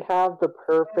literally have the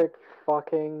perfect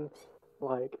fucking,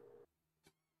 like,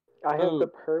 I have the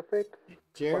perfect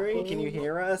Jerry, fucking, can you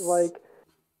hear us? like,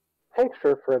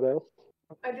 picture for this.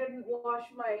 I didn't wash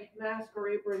my mask or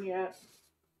apron yet.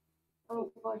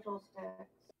 Oh, bushel stacks.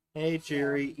 Hey,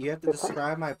 Jerry, you have to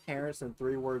describe my parents in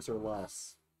 3 words or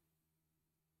less.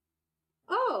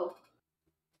 Oh.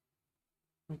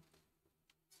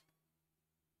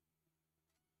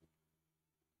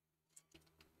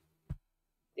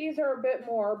 These are a bit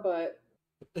more, but.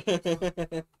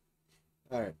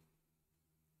 Alright.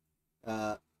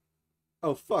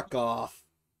 Oh, fuck off.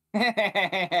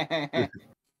 The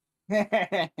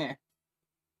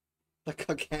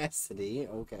caucasity,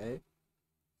 okay.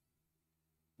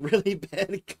 Really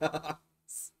bad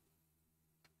cops.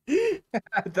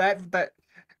 that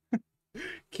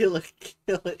Kill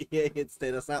it, yeah, it's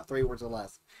that's not 3 words or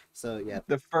less. So yeah.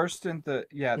 The first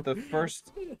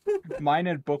mine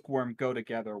and Bookworm go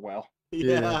together well.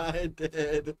 Yeah, it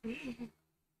did.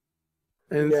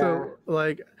 And Yeah. so,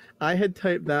 like, I had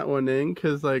typed that one in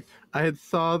because, like, I had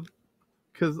saw,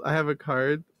 because I have a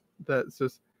card that's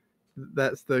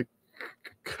the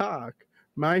cock,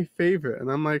 my favorite. And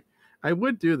I'm like, I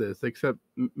would do this, except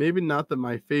maybe not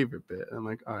my favorite bit. I'm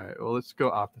like, all right, well, let's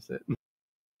go opposite.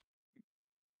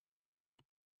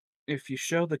 If you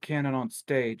show the cannon on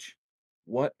stage,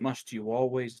 what must you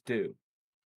always do?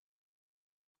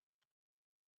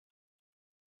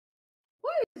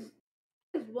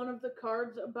 Is one of the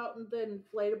cards about the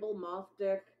inflatable moth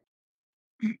dick?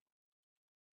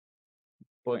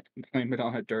 Blame it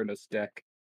on Adurna's deck.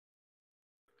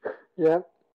 Yep.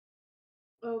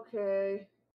 Okay.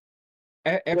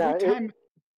 Every Yeah, time.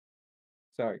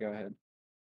 Sorry, go ahead.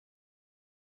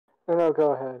 No,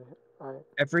 go ahead. All right.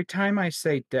 Every time I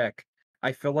say deck,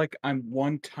 I feel like I'm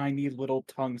one tiny little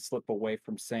tongue slip away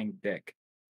from saying dick,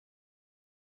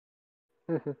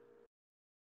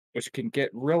 which can get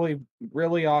really,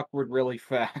 really awkward really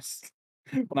fast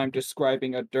when I'm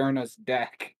describing Adurna's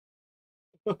deck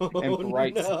and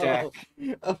Bright's deck.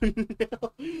 Oh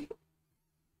no!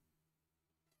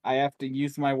 I have to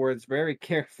use my words very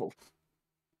carefully.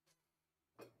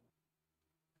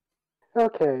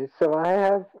 Okay, so I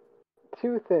have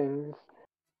two things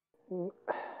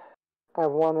I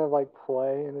want to like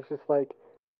play, and it's just like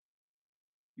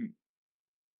you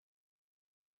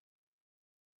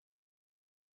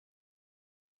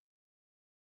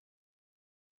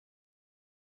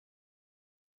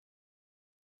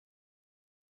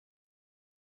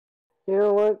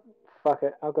know what? Fuck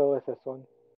it, I'll go with this one.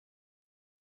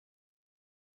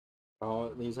 All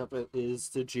it leaves up is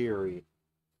to Jerry.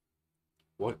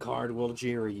 What card will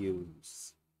Jerry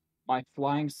use? My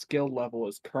flying skill level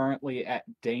is currently at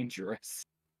dangerous.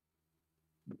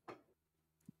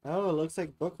 Oh, it looks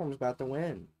like Bookworm's about to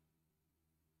win.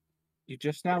 You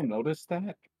just now noticed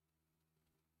that?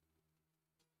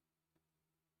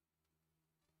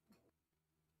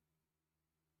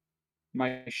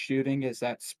 My shooting is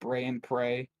at spray and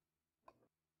pray.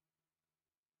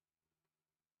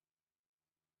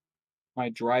 My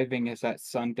driving is at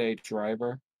Sunday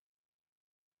driver.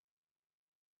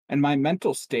 And my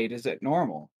mental state is at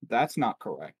normal. That's not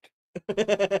correct.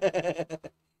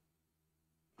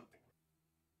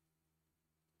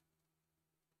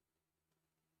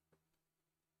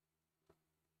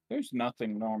 There's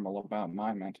nothing normal about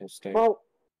my mental state. Well,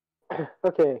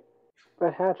 okay,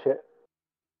 but Hatchet,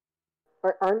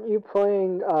 aren't you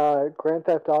playing Grand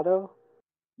Theft Auto?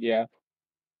 Yeah,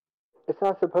 It's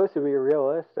not supposed to be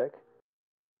realistic.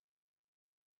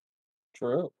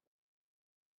 true.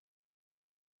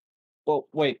 Well,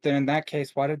 wait, then in that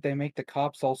case, why did they make the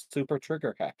cops all super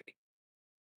trigger happy?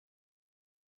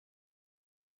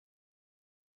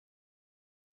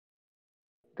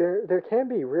 There can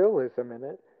be realism in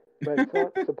it, but it's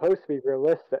not supposed to be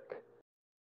realistic.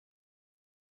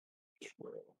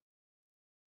 True.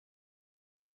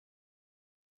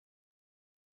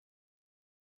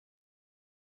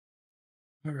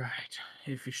 All right.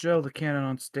 If you show the cannon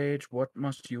on stage, what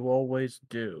must you always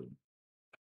do?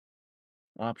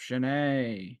 Option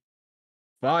A.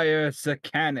 Fire the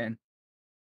cannon.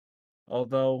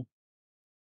 Although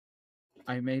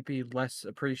I may be less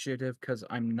appreciative because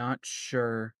I'm not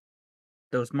sure.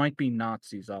 Those might be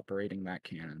Nazis operating that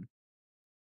cannon.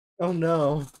 Oh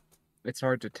no. It's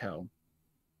hard to tell.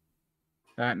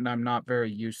 That, and I'm not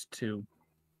very used to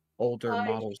older I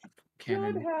models of should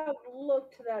cannon. have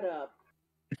looked that up.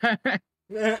 Oh,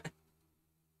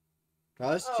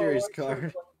 that's Jerry's I should have card.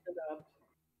 looked it up.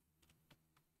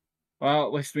 Well,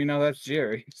 at least we know that's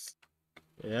Jerry's.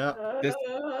 Yeah.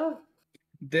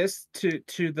 This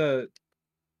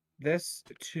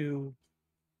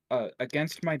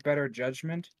against my better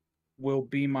judgment will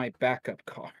be my backup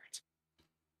card.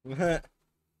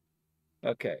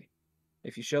 Okay.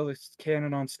 If you show this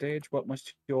cannon on stage, what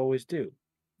must you always do?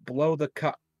 Blow the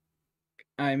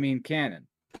cannon.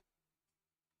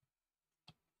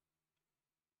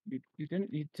 You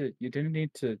didn't need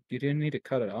to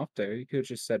cut it off there. You could have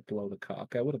just said blow the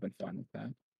cock. I would have been fine with that.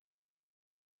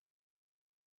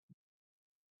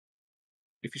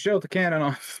 If you show the cannon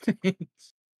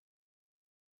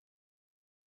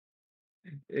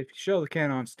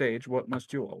on stage, what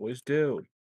must you always do?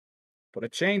 Put a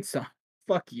chainsaw.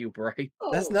 Fuck you, Bright.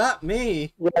 That's not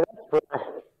me. Yeah,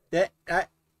 that's right.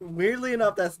 Weirdly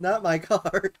enough, that's not my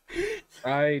card.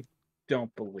 I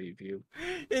don't believe you.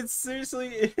 It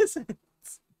seriously isn't.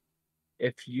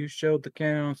 If you showed the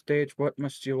cannon on stage, what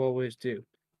must you always do?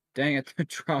 Dang it, the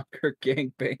trucker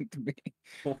gangbanged me.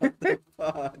 What the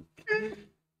fuck?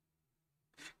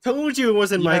 Told you it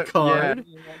wasn't my card.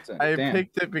 I Damn.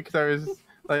 picked it because I was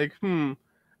like,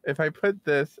 if I put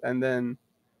this and then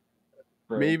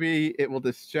maybe it will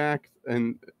distract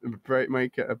and Bright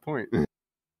might get a point.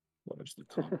 What is the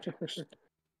context?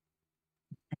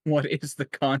 What is the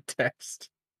context?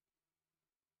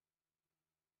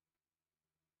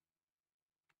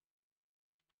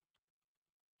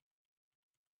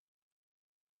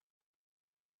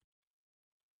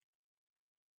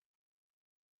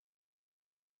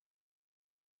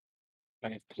 I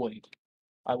have played.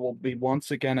 I will be once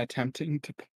again attempting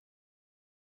to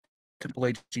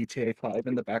play GTA 5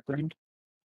 in the background.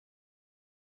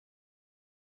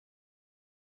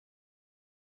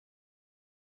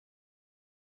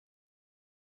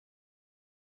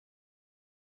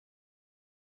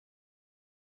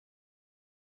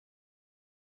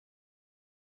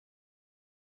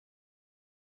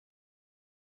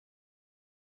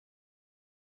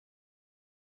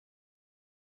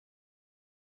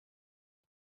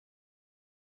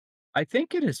 I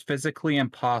think it is physically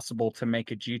impossible to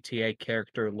make a GTA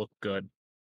character look good.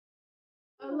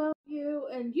 I love you,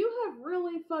 and you have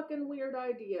really fucking weird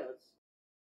ideas.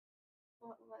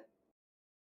 What?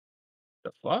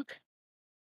 The fuck?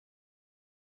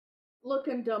 Look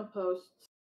in dump posts.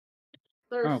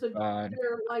 Oh god.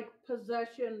 They're like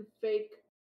possession fake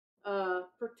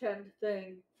pretend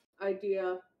thing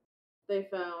idea they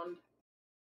found.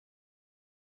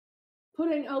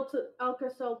 Putting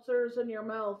Alka-Seltzers in your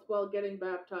mouth while getting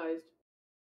baptized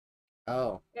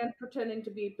Oh, and pretending to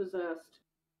be possessed.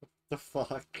 the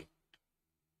fuck.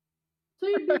 So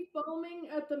you'd be foaming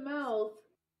at the mouth,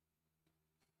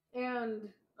 and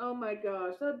oh my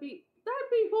gosh, that'd be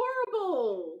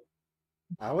horrible.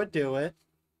 I would do it.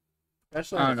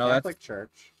 Especially I in don't the know, Catholic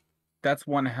Church. That's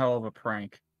one hell of a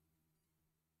prank.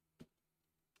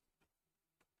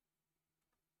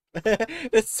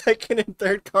 The second and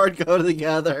third card go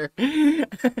together.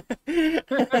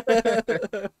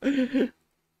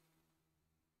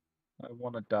 I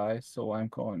want to die, so I'm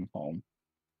going home.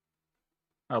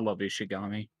 I love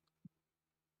Ishigami.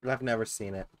 I've never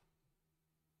seen it.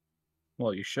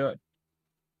 Well, you should.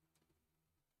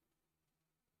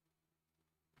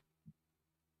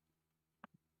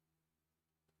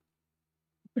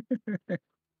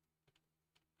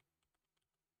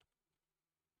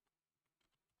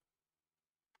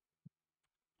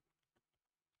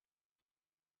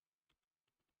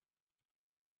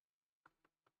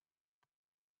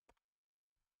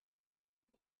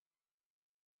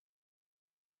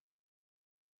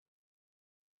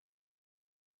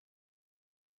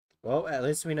 Well, at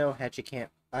least we know Hatchet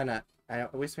can't. At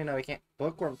least we know he can't.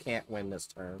 Bookworm can't win this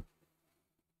turn.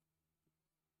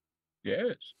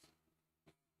 Yes.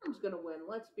 Who's gonna win?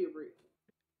 Let's be real.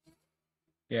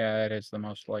 Yeah, it is the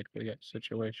most likely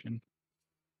situation.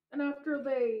 And after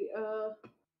they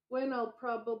win, I'll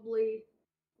probably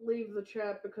leave the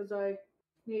chat because I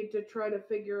need to try to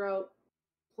figure out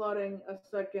plotting a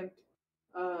second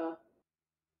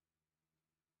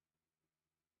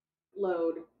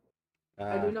load.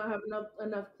 I do not have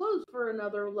enough clothes for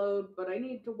another load, but I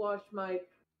need to wash my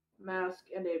mask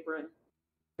and apron.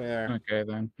 Fair. Okay,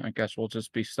 then. I guess we'll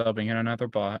just be subbing in another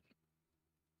bot.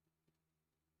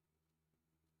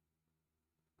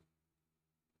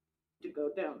 To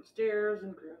go downstairs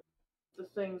and grab the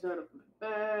things out of my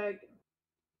bag, and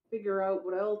figure out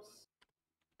what else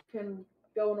can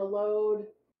go in a load.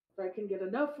 If I can get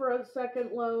enough for a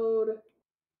second load.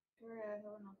 Sure, I have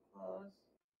enough clothes.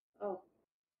 Oh.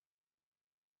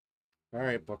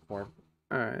 Alright, Bookworm.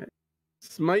 Alright.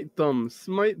 Smite them.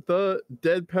 Smite the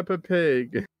dead Peppa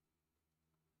Pig.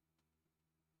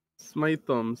 Smite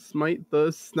them. Smite the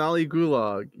Snally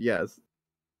Gulag. Yes.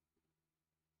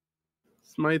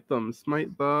 Smite them.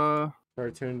 Smite the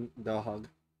Cartoon dog.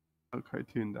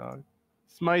 cartoon dog.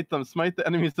 Smite them. Smite the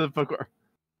enemies of the bookworm.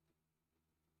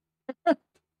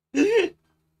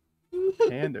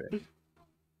 Pander.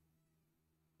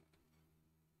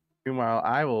 Meanwhile,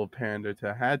 I will pander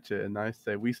to Hatchet and I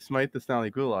say, we smite the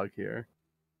Snally Gulag here.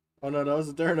 Oh no, that was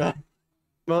a Derna.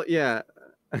 Well, yeah.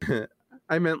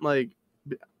 I meant like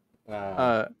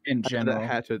In that general,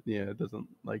 Hatchet, yeah, doesn't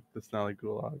like the Snally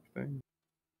Gulag thing.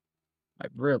 I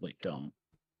really don't.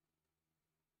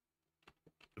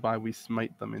 Why we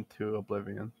smite them into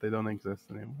oblivion. They don't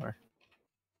exist anymore.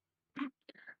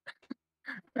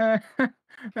 I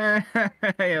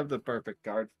have the perfect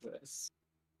card for this.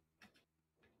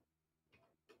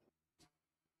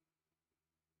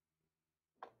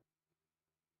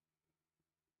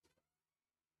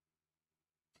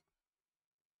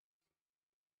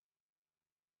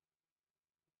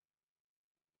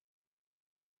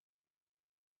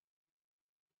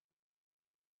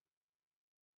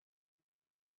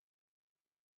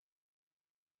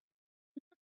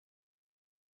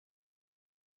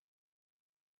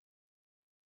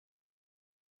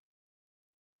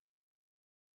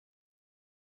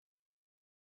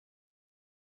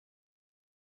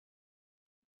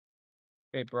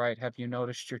 Hey, Bright, have you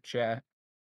noticed your chat?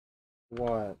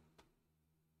 What?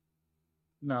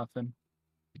 Nothing.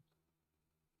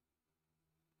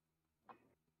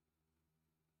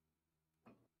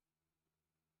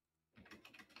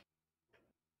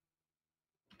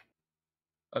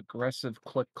 Aggressive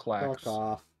click clacks. Fuck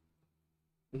off.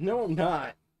 No, I'm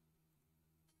not.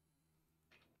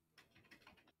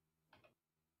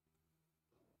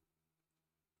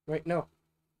 Wait, no.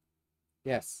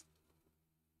 Yes.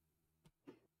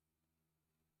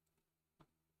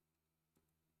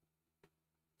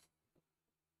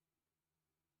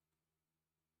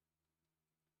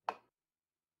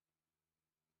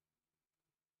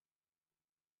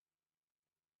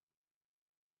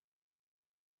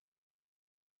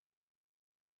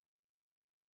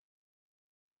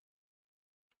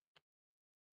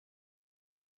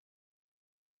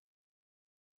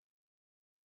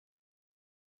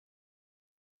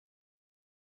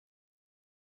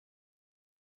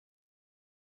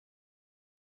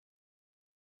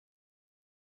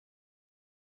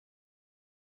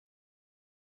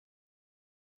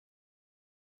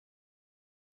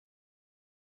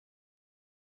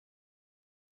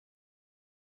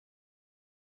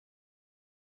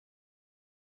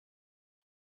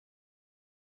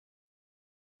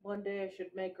 One day I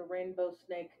should make a rainbow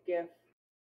snake gif.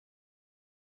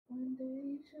 One day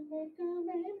you should make a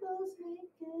rainbow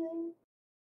snake gif.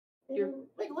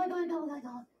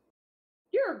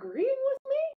 You're agreeing with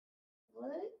me?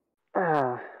 What?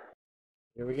 Ah,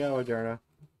 Here we go, Adurna.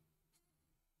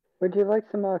 would you like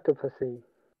some octopussy?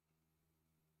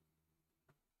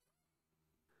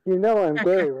 You know I'm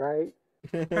gay, right?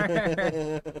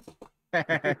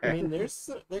 I mean, there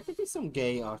could be some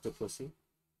gay octopussy.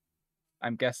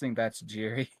 I'm guessing that's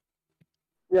Jiri.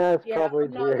 Yeah, it's Yeah, probably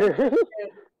I'm not Jerry. interested.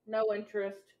 No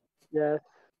interest. Yes.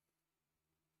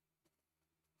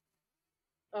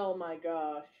 Oh my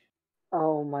gosh.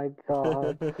 Oh my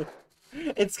god.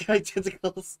 It's got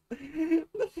tentacles.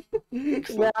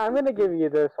 Yeah, I'm gonna give you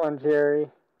this one, Jerry.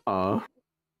 Aw,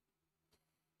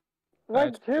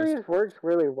 Like, That's Jerry's works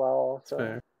really well, it's so.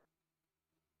 fair.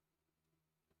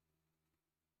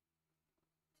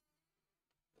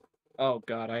 Oh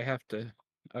god, I have to.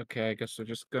 Okay, I guess we're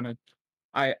just gonna.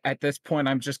 At this point,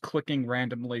 I'm just clicking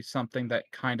randomly something that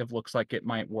kind of looks like it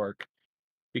might work,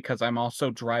 because I'm also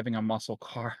driving a muscle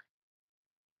car.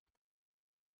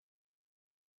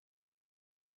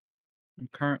 I'm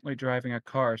currently driving a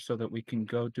car so that we can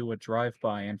go do a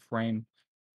drive-by and frame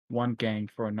one gang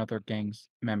for another gang's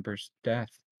member's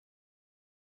death.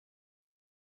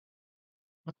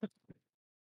 What the?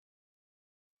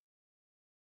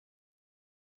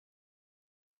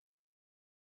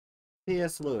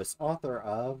 P.S. Lewis, author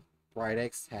of Bright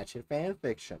X Hatchet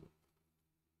fanfiction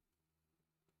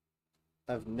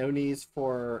of No Needs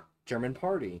for German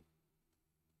Party.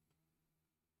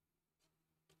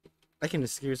 I can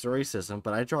excuse the racism,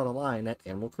 but I draw the line at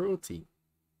animal cruelty.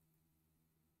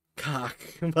 Cock,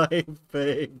 my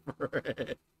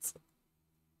favorite.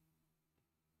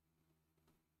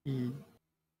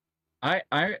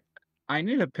 I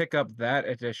need to pick up that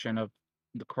edition of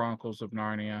the Chronicles of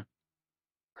Narnia.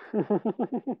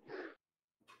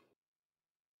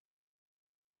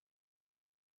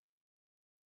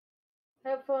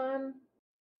 Have fun.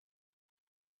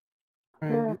 Yeah.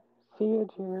 Alright. See you,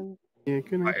 Jerry. Yeah,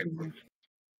 good night.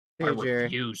 Hey, Jerry.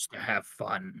 refuse to have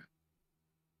fun.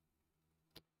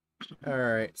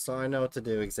 Alright, so I know what to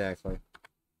do exactly.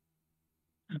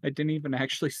 I didn't even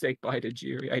actually say bye to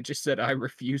Jiri. I just said I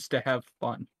refuse to have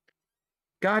fun.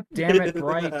 God damn it,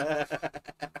 Bright.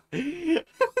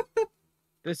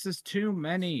 This is too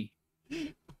many.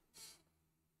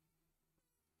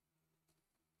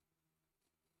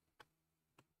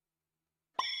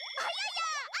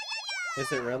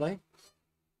 Is it really?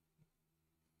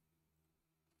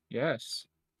 Yes.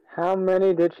 How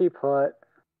many did she put?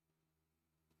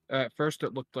 At first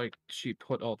it looked like she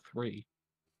put all 3.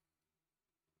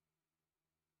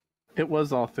 It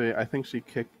was all 3. I think she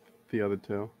kicked the other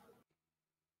 2.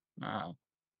 Wow.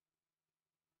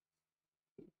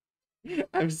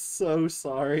 I'm so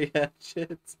sorry,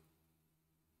 Hatchet.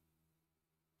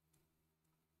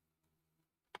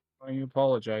 Why are you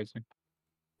apologizing?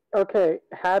 Okay,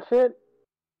 Hatchet,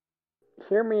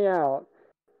 hear me out.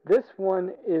 This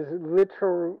one is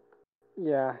literal.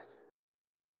 Yeah.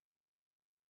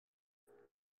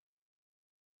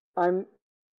 I'm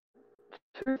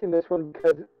choosing this one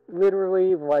because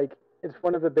literally, like, it's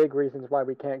one of the big reasons why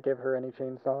we can't give her any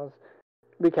chainsaws.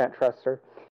 We can't trust her.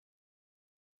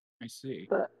 I see.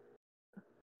 But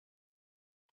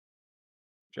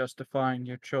Justifying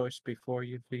your choice before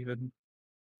I've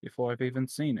even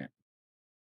seen it.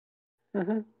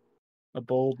 mhm. A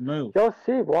bold move. You'll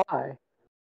see why.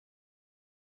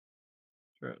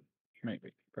 True.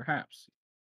 Maybe. Perhaps.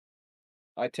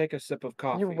 I take a sip of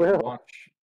coffee and will. watch.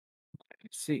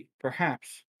 See,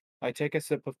 perhaps. I take a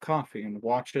sip of coffee and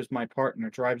watch as my partner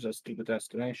drives us to the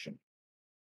destination.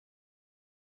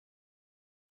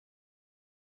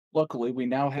 Luckily, we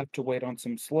now have to wait on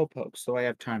some slowpokes, so I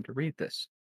have time to read this.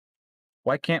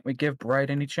 Why can't we give Bright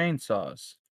any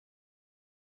chainsaws?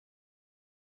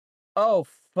 Oh,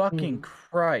 fucking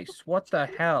Christ. What the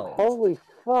hell? Holy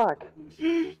fuck.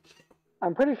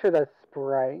 I'm pretty sure that's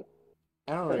Sprite.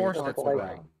 I don't know Of what you're course talking it's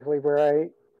about. Bright. Bright.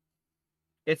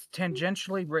 It's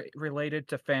tangentially related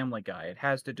to Family Guy. It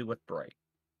has to do with Bright.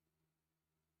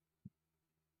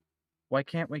 Why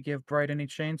can't we give Bright any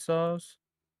chainsaws?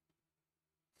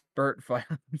 Burt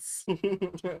violence.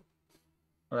 That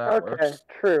Okay, works.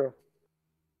 true.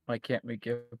 Why can't we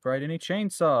give Bright any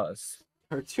chainsaws?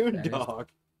 Cartoon That is- dog.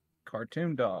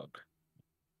 Cartoon dog.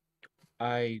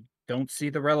 I don't see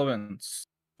the relevance.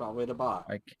 Probably the bot.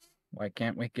 Why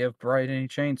can't we give Bright any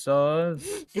chainsaws?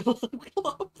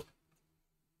 Glub.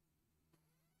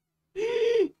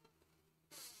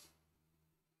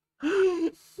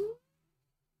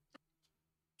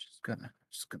 Just gonna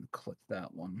click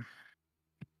that one.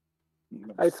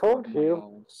 I told Slug my you.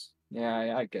 L's.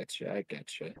 Yeah, I get you. I get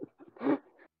you.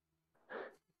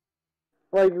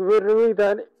 Like, literally,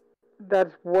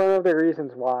 that's one of the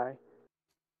reasons why.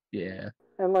 Yeah.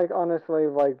 And, like, honestly,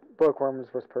 like, Bookworms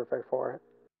was perfect for it.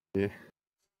 Yeah.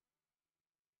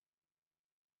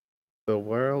 The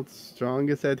world's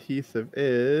strongest adhesive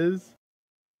is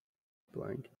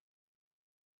blank.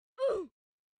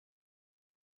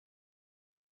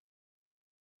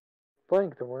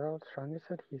 Blank, the world's strongest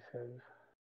adhesive.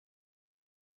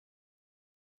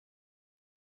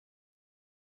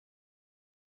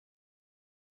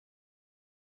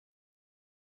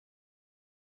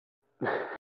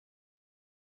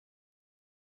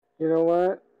 You know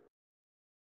what?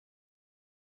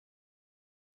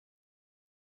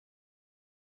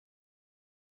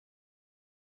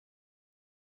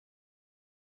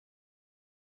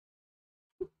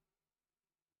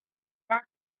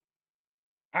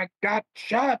 I got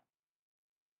shot.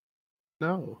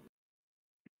 No.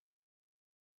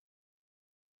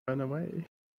 Run away.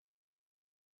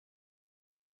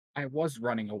 I was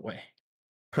running away.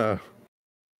 Huh.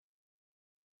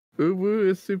 Uwu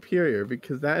is superior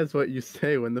because that is what you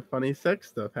say when the funny sex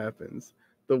stuff happens.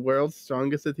 The world's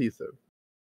strongest adhesive.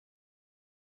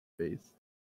 Face.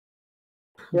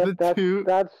 Yep,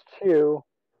 that's true.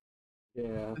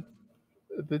 Yeah.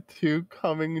 The two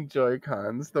coming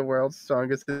Joy-Cons, the world's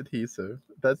strongest adhesive.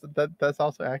 That's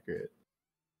also accurate.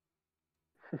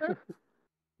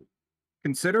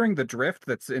 Considering the drift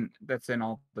that's in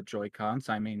all the Joy-Cons,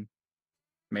 I mean,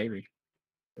 maybe.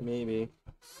 Maybe.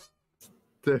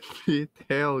 Stiffy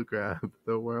tail grab,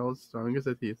 the world's strongest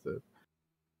adhesive.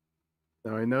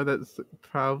 Now I know that's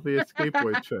probably a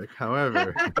skateboard trick,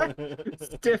 however.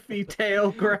 Stiffy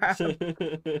tail grab.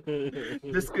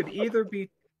 This could either be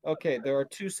okay. There are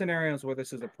two scenarios where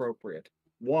this is appropriate.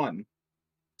 One,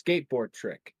 skateboard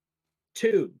trick.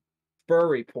 Two,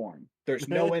 furry porn. There's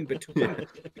no in between.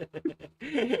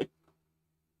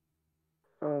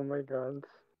 Oh my god.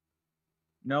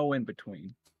 No in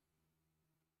between.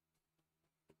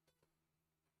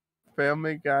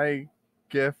 Family Guy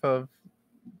gif of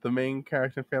the main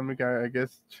character Family Guy, I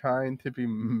guess, trying to be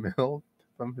milked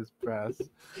from his breast.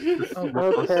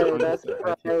 Okay, that's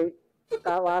right.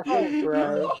 That last one's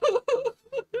right.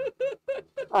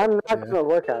 I'm not gonna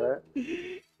look at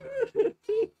it.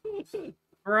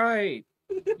 Right.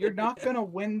 You're not gonna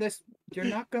win this. You're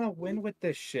not gonna win with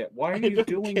this shit. Why are you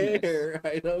doing this?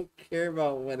 I don't care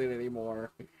about winning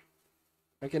anymore.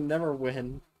 I can never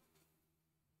win.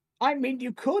 I mean,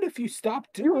 you could if you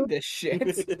stopped doing this shit.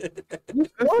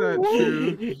 That's not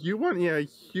true. You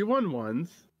won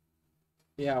once.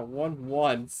 Yeah, won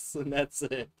once, and that's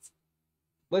it.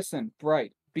 Listen,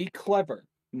 Bright, be clever,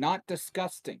 not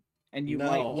disgusting, and you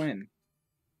might win.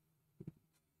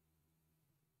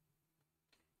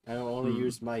 I only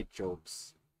use my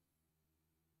jokes.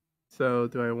 So,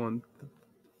 do I want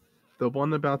the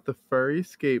one about the furry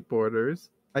skateboarders?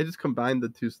 I just combined the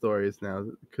two stories now,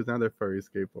 because now they're furry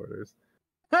skateboarders.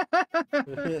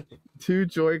 Two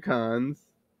Joy-Cons,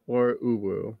 or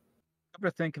Uwu? Come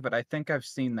to think of it, I think I've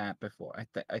seen that before.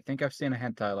 I think I've seen a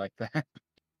hentai like that.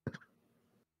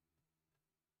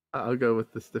 I'll go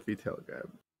with the stiffy tail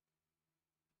grab.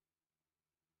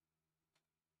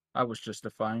 I was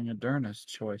justifying Adurna's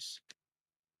choice.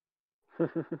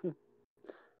 Yep.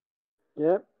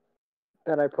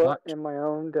 That I put What? in my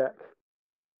own deck.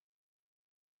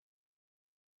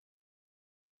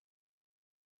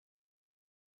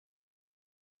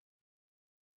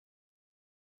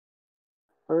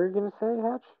 What were you gonna say,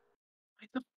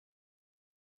 Hatch?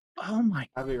 Oh my.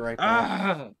 I'll be right back.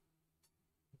 Ah!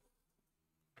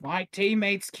 My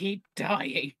teammates keep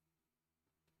dying.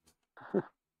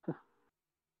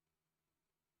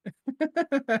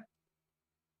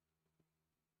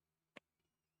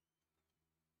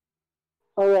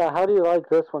 Oh yeah, how do you like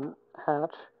this one,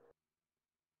 Hatch?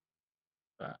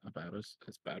 About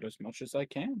as much as I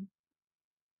can.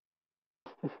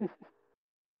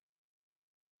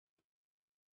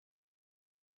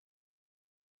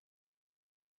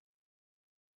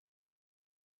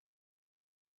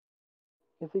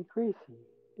 Is he greasy?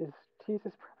 Is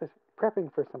Jesus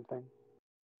prepping for something?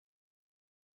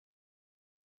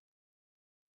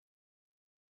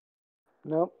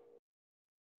 Nope.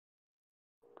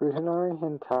 Brutanari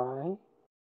hentai.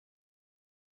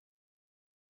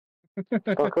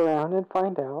 Fuck around and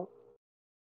find out.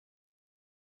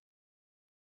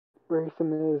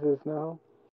 Racing is no.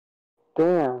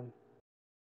 Damn.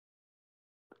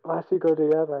 Last you go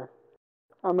together.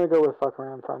 I'm gonna go with fuck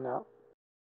around and find out.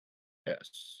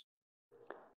 Yes.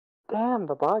 Damn,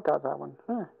 the bot got that one.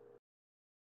 Huh.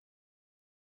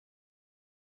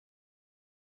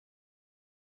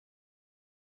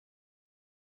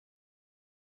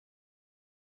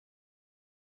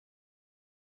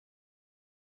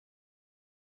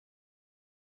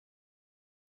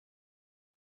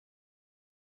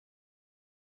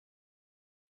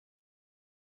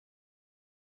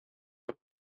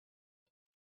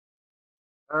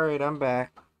 All right, I'm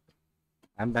back.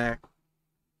 I'm back.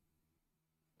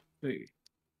 See.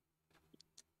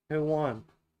 Who won?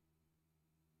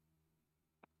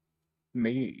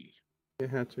 Me. Yeah,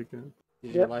 Hatchet again.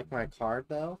 Did Yep. you like my card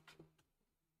though?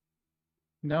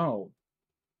 No.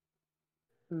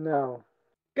 No.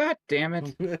 God damn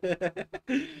it.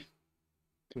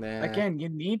 Nah. Again, you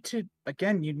need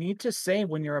to say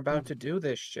when you're about to do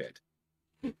this shit.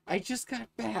 I just got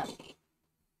back.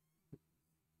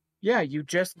 Yeah, you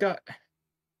just got.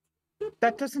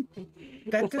 That doesn't.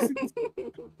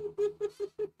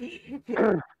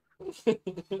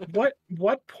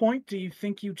 What point do you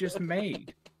think you just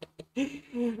made?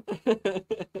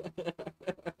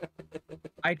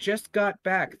 I just got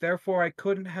back, therefore I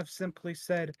couldn't have simply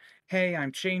said, "Hey,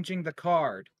 I'm changing the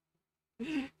card."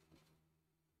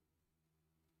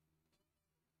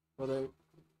 Well,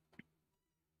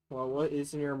 what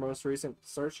is in your most recent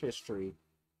search history,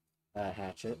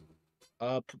 Hatchet?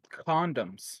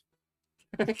 Condoms.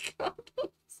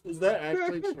 Is that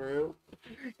actually true?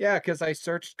 Yeah, because I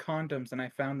searched condoms and I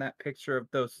found that picture of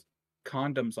those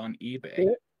condoms on eBay.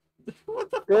 Yeah. What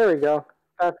the There we go.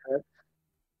 That's it.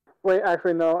 Wait,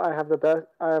 actually, no. I have the best.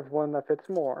 I have one that fits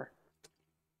more.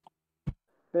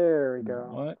 There we go.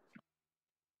 What?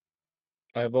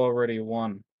 I've already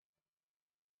won.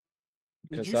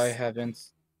 Did Because you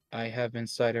I have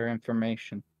insider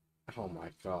information. Oh my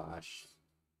gosh.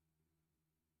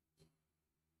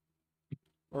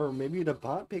 Or maybe the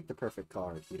bot picked the perfect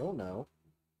card. You don't know.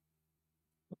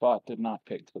 The bot did not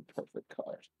pick the perfect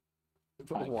card.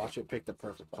 Watch it pick the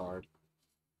perfect card.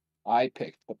 I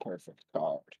picked the perfect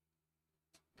card.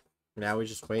 Now we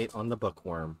just wait on the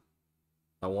Bookworm.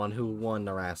 The one who won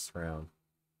the last round.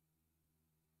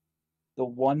 The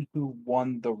one who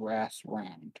won the last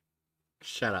round.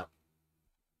 Shut up.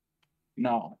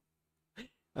 No.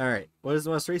 Alright, what is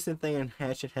the most recent thing in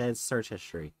Hatchet Head's search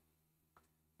history?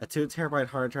 A 2 terabyte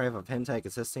hard drive of hentai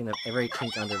consisting of every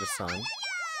kink under the sun.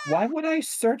 Why would I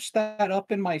search that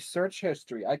up in my search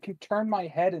history? I can turn my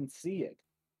head and see it.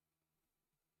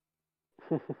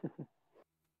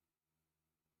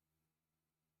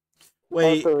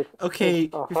 Wait, Also, okay,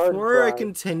 it's a hard before I drive.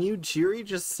 continue, Jiri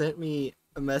just sent me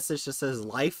a message that says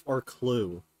life or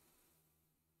clue.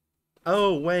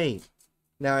 Oh, wait.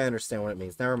 Now I understand what it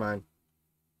means. Never mind.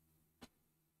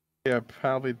 Yeah,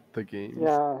 probably the game.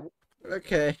 Yeah,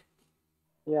 Okay.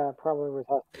 yeah, probably was.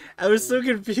 I was so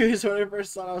confused when I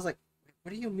first saw it. I was like,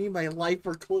 what do you mean by life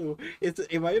or clue?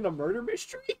 Am I in a murder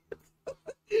mystery?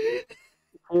 He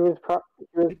was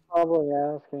probably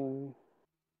asking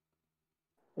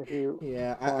if you.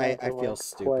 Yeah, wanted I to, feel like,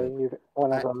 stupid. play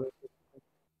one of those.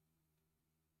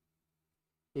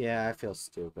 Yeah, I feel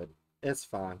stupid. It's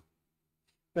fine.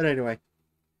 But anyway,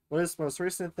 what is the most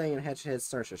recent thing in Hatchet's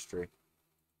search history?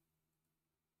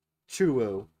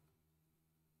 Chuo.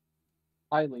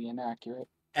 Highly inaccurate.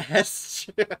 S.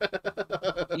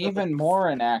 Even more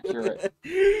inaccurate.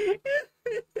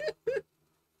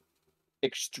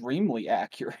 Extremely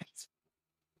accurate.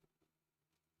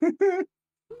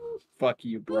 Fuck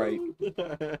you, Bright.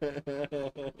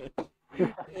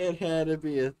 It had to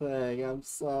be a thing. I'm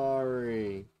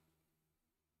sorry.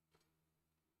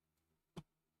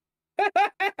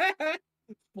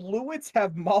 Fluids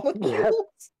have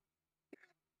molecules?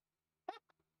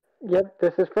 Yep,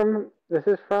 this is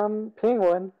from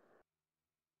Penguin.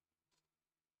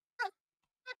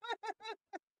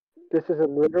 This is a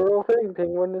literal thing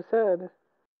Penguin has said.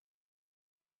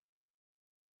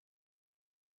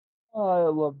 Oh, I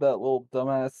love that little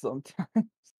dumbass sometimes.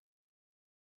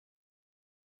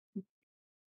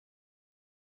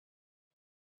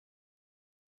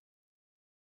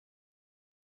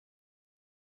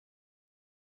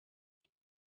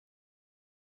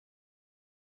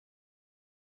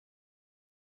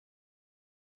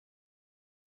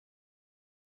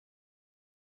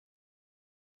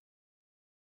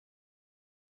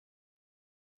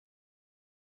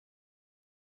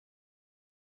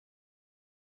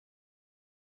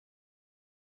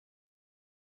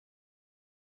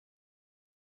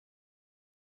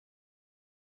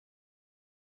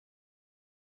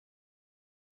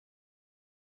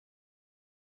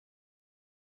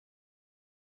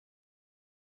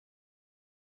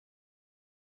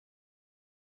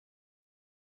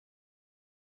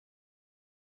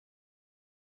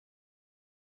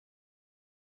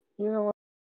 You know what?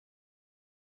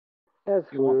 There's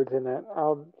You want- fluids in it.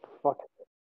 I'll fuck it.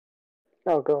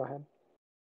 Oh, go ahead.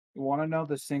 You want to know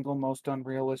the single most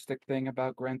unrealistic thing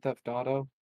about Grand Theft Auto?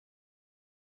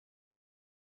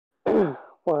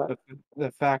 What?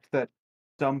 The fact that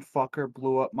some fucker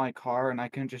blew up my car and I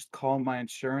can just call my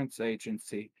insurance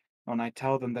agency. When I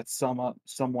tell them that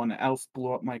someone else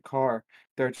blew up my car,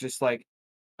 they're just like,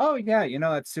 "Oh yeah, you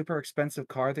know that super expensive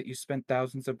car that you spent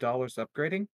thousands of dollars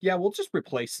upgrading? Yeah, we'll just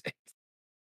replace it.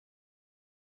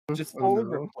 Just Oh, fully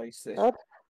no. replace it." That's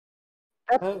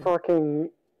Oh.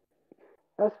 fucking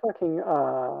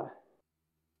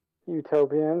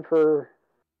utopian for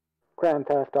Grand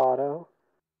Theft Auto.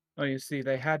 Oh, you see,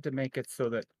 they had to make it so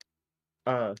that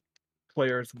uh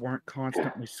players weren't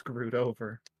constantly screwed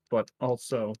over, but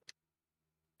also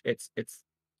it's it's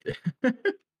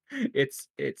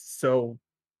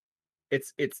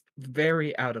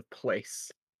very out of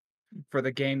place for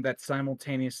the game that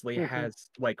simultaneously has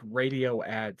like radio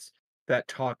ads that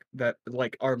talk that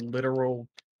like are literal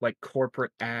like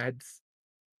corporate ads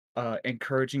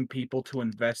encouraging people to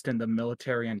invest in the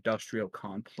military industrial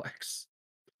complex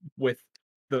with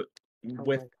the Oh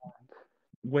with my god.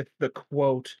 with the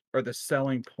quote or the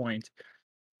selling point,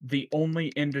 the only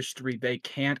industry they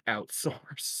can't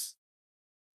outsource.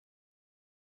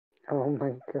 Oh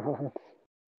my god.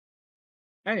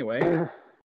 Anyway,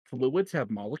 fluids have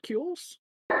molecules?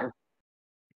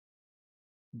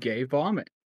 Gay vomit.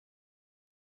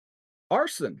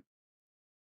 Arson?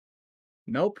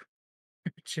 Nope.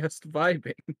 Just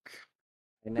vibing.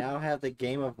 I now have the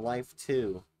Game of Life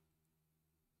 2.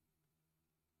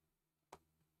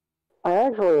 I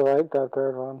actually like that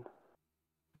third one.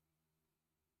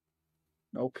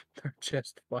 Nope. They're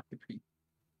just vibing.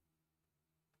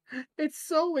 It's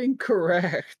so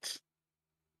incorrect.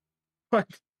 But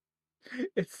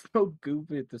it's so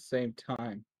goofy at the same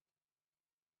time.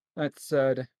 That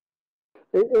said,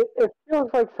 It feels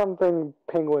like something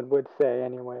Penguin would say,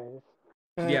 anyways.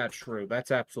 yeah, true.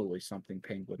 That's absolutely something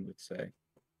Penguin would say.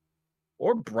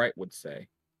 Or Brett would say.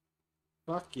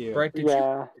 Fuck you.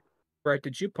 Brett,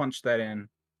 did you punch that in?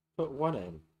 Put what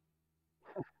in?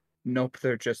 Nope,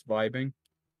 they're just vibing.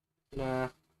 Nah.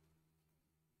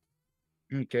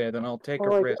 Okay, then I'll take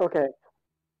Well, a like, risk. okay.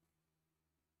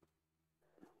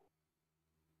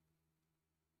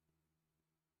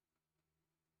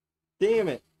 Damn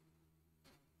it.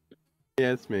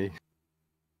 Yeah, it's me.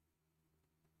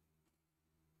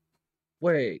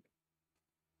 Wait.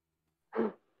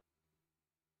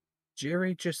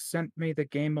 Jerry just sent me the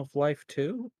Game of Life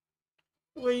too?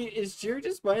 Wait, is Jerry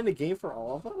just buying the game for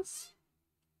all of us?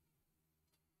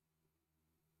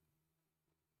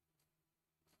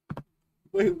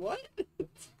 Wait, what?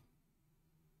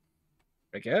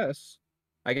 I guess.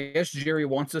 I guess Jerry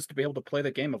wants us to be able to play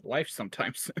the Game of Life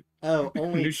sometimes. Oh,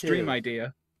 only New two. stream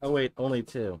idea. Oh wait, only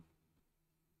two.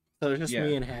 So there's just Yeah.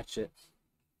 me and Hatchet.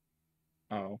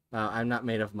 Oh. I'm not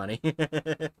made of money.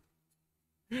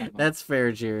 That's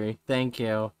fair, Jerry. Thank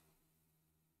you.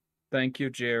 Thank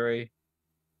you, Jerry.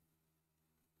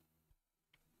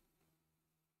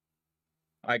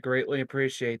 I greatly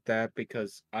appreciate that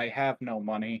because I have no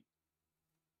money.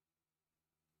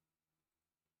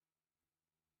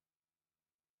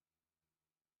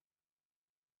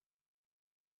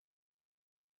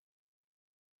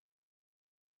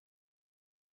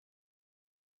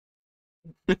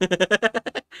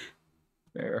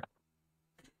 There.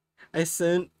 I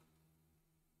sent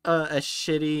a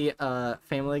shitty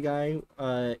Family Guy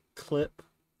clip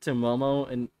to Momo,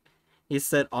 and he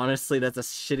said, honestly, that's a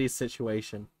shitty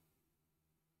situation.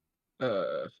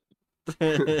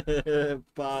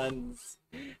 Buns.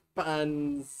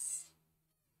 Buns.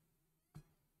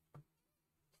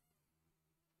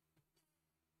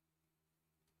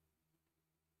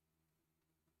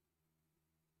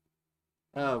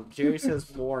 Oh, Jerry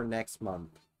says more next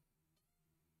month.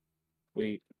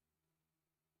 Wait.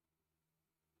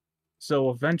 So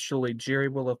eventually, Jerry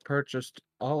will have purchased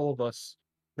all of us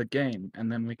the game,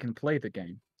 and then we can play the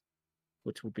game,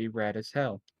 which will be rad as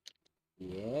hell.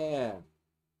 Yeah.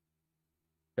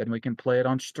 Then we can play it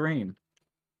on stream.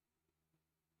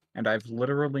 And I've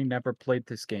literally never played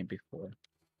this game before.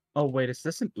 Oh, wait, is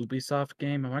this an Ubisoft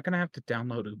game? Am I going to have to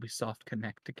download Ubisoft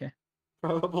Connect again?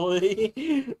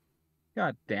 Probably.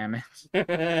 God damn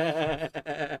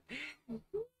it.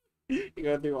 You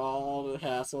go through all the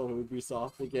hassle of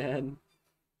Ubisoft again.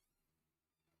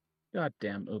 God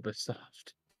damn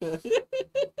Ubisoft. I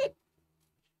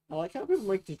like how people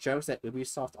make the jokes that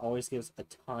Ubisoft always gives a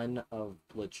ton of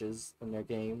glitches in their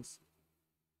games.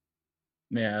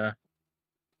 Yeah.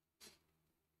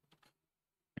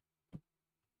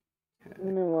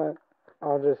 You know what?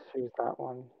 I'll just choose that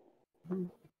one.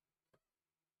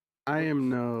 I am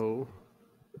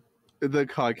the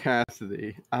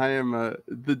Caucasity. I am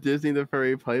the Disney the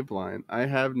Furry Pipeline. I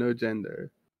have no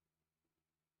gender.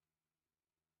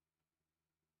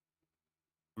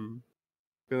 I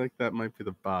feel like that might be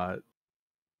the bot.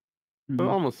 But it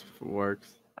almost works.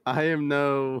 I am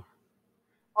no.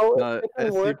 Oh, The it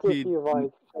can work if SCP. you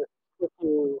like. If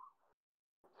you,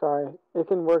 sorry, it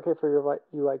can work if you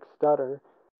like stutter.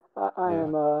 I Yeah.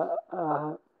 am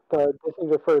the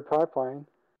Disney Deferred Pipeline.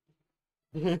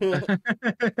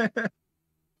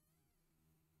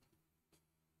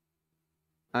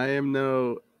 I am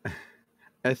no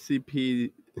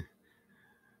SCP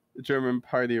German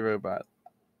party robot.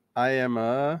 I am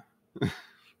a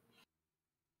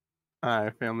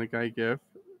Family Guy GIF.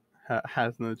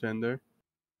 Has no gender.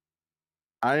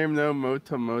 I am no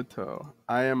Moto.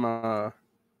 I am a.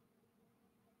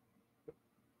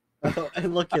 Oh,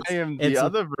 and look, I am the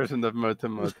other version of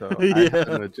Moto. Yeah. I have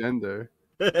no gender.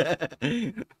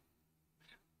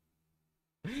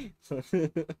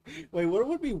 Wait, what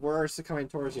would be worse coming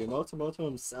towards you? Motomoto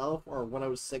himself or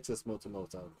 106's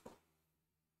Motomoto?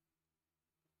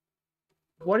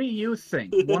 What do you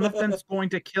think? One of them's going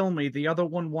to kill me, the other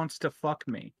one wants to fuck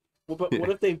me. Well, but what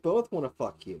if they both want to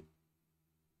fuck you?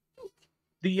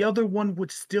 The other one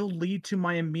would still lead to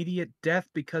my immediate death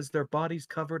because their body's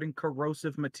covered in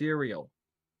corrosive material.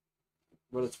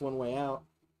 But it's one way out.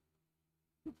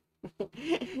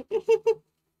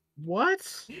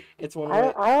 What? It's one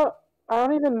way. I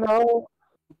don't even know.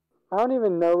 I don't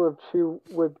even know if Chew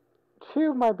would.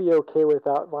 Chew might be okay with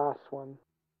that last one.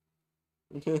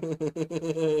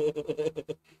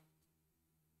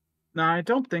 No, I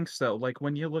don't think so. Like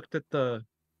when you looked at the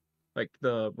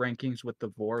rankings with the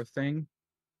Vor thing,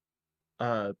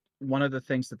 one of the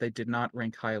things that they did not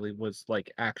rank highly was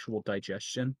like actual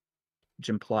digestion, which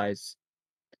implies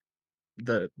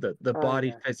the body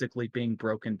yeah. physically being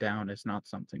broken down is not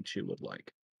something she would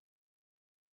like.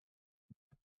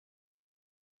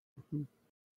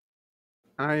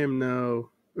 I am no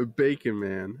Bacon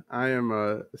Man. I am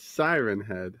a Siren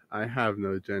Head. I have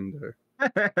no gender.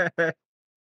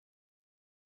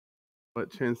 But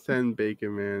transcend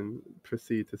Bacon Man,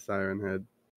 proceed to Siren Head.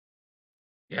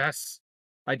 Yes.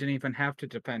 I didn't even have to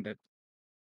depend it.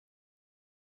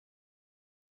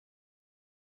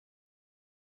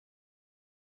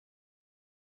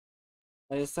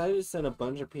 I decided to send a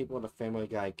bunch of people to Family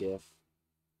Guy GIF.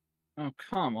 Oh,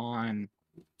 come on.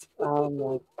 Oh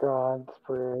my God,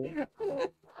 Spree.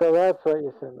 So that's what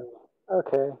you sent me.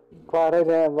 Okay. Glad I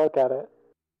didn't look at it.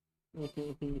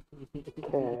 Okay.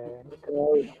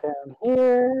 Goes down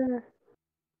here.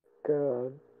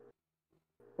 Good.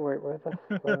 Wait, where's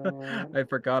the phone? I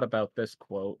forgot about this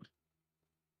quote.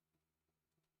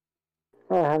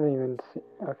 I haven't even seen.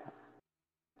 Okay.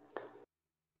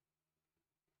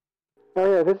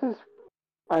 Oh yeah, this is.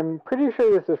 I'm pretty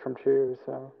sure this is from Chew.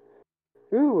 So.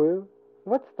 Ooh,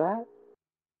 what's that?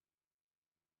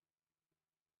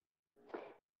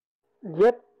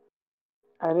 Yep.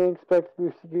 I didn't expect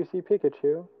Goosey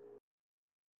Pikachu.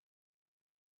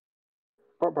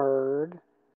 But bird.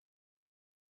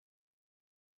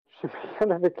 Should be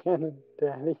out of the cannon,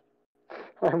 Daddy.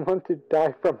 I want to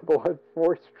die from blood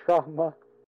force trauma.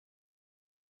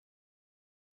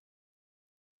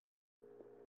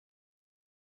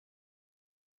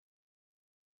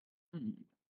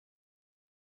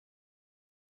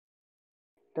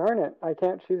 Darn it, I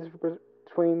can't choose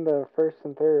between the first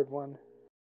and third one.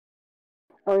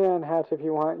 Oh yeah, and Hatch, if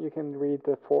you want, you can read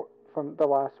from the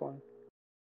last one.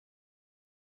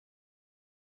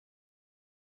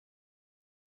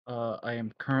 I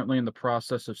am currently in the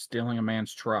process of stealing a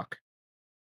man's truck.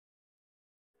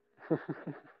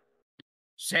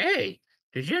 Say,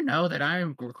 did you know that I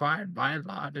am required by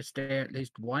law to stay at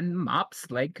least 1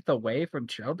 mop's length away from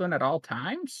children at all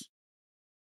times?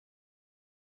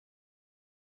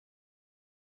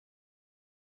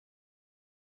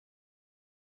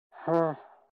 Huh.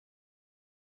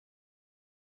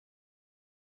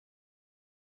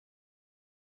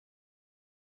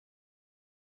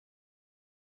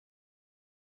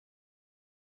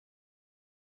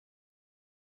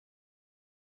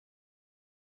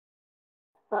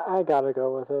 I gotta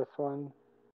go with this one.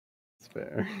 It's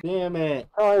fair. Damn it.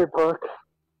 Sorry, Book.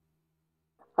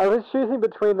 I was choosing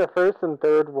between the first and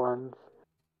third ones.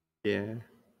 Yeah.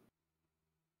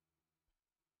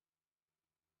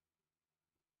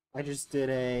 I just did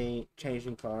a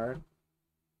changing card.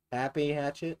 Happy,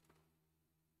 Hatchet?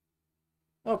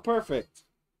 Oh, perfect.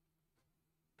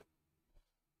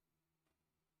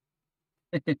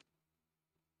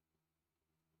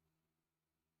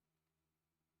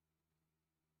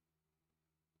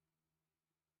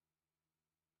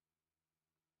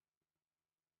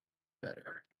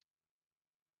 Better.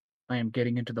 I am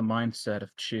getting into the mindset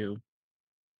of Chew.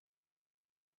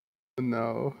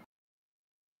 No.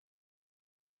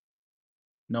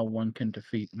 No one can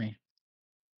defeat me.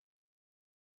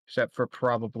 Except for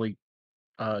probably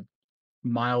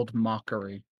mild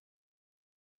mockery.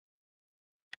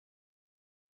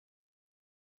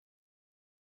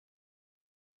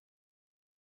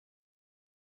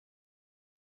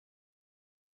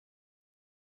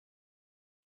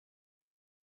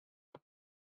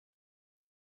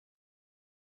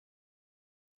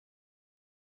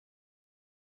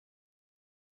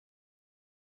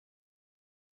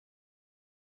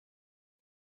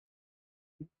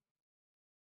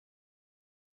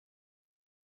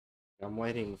 I'm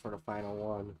waiting for the final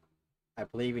one. I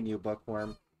believe in you,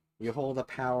 Bookworm. You hold the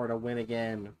power to win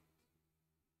again.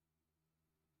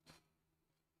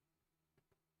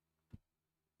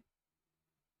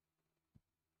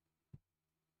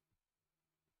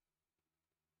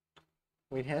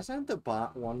 Wait, hasn't the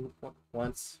bot won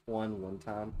one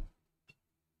time?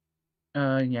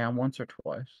 Yeah, once or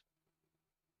twice.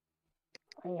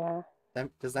 Yeah.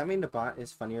 Does that mean the bot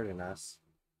is funnier than us?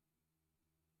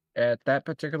 At that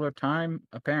particular time,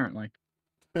 apparently.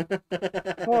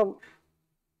 Well,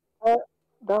 that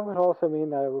would also mean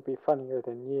that it would be funnier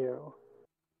than you.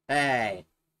 Hey!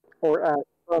 Or as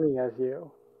funny as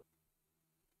you.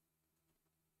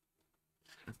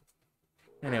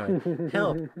 Anyway,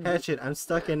 help! Hatchet, I'm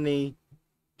stuck in the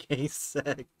gay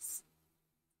sex.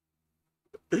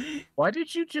 Why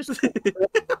did you just...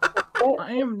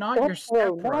 I am not your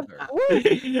No, not stepbrother.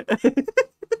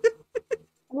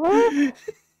 what?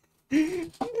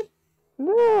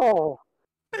 No.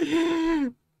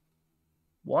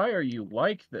 Why are you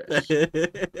like this?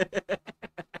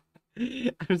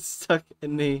 I'm stuck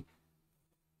in the...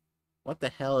 What the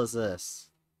hell is this?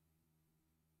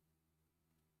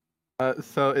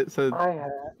 So it's a I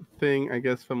had. thing, I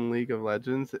guess, from League of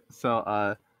Legends.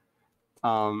 So,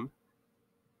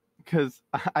 because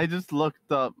I just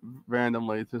looked up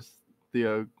randomly just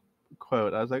the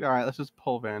quote. I was like, all right, let's just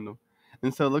pull random.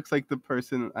 And so it looks like the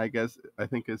person, I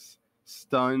think is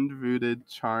stunned, rooted,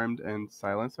 charmed, and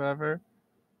silenced, whatever.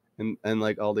 And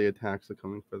like all the attacks are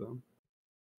coming for them.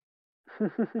 I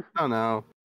don't know.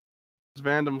 It's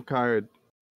random card.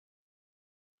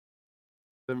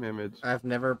 Some image. I've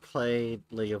never played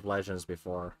League of Legends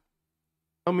before.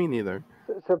 Oh, me neither.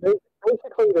 So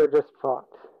basically, they're just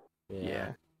fucked.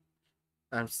 Yeah.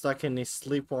 I'm stuck in the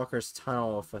Sleepwalker's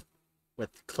tunnel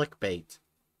with clickbait.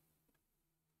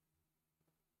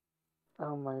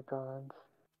 Oh my god.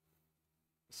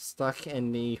 Stuck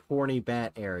in the horny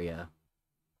bat area.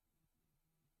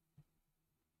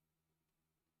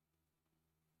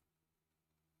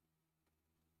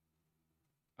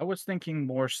 I was thinking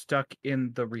more stuck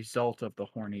in the result of the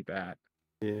horny bat.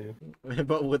 Yeah.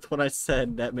 But with what I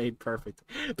said, that made perfect.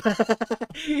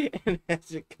 And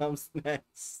Hatchet comes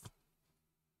next.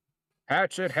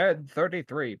 Hatchet Head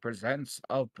 33 presents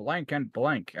Of Blank and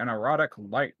Blank, an erotic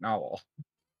light novel.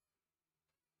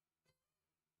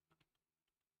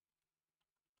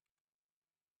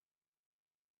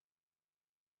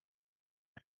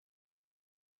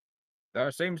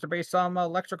 There seems to be some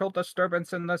electrical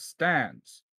disturbance in the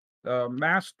stands. The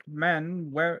masked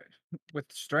men with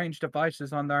strange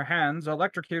devices on their hands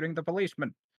electrocuting the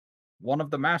policemen. One of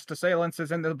the masked assailants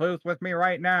is in the booth with me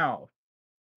right now.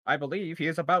 I believe he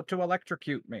is about to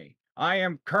electrocute me. I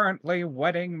am currently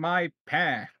wetting my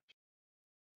pants.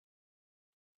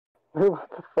 What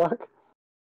the fuck?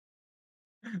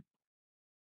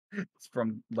 It's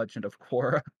from Legend of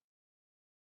Korra.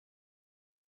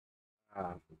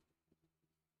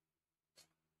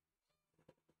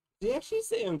 Did he actually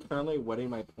say I'm currently wetting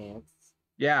my pants?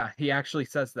 Yeah, he actually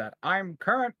says that. I'm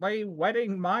currently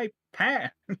wetting my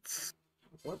pants.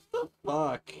 What the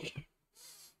fuck?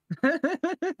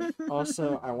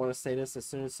 Also, I want to say this: as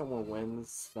soon as someone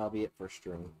wins, that'll be it for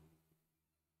stream.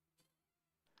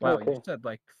 Wow, Okay. you said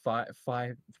like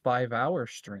 5 hour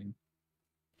stream.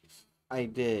 I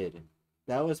did.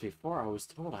 That was before I was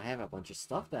told I have a bunch of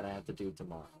stuff that I have to do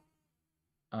tomorrow.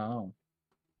 Oh.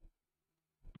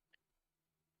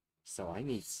 So I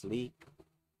need sleep.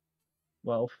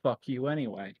 Well, fuck you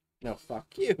anyway. No, fuck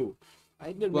you.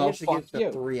 I didn't Well, manage to get fuck the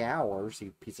you. 3 hours,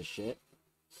 you piece of shit.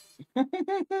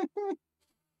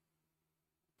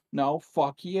 No,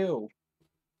 fuck you.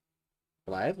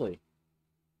 Gladly.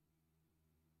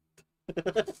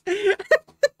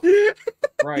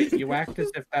 Right, you act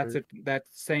as if that's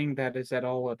saying that is at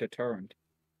all a deterrent.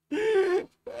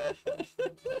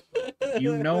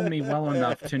 You know me well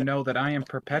enough to know that I am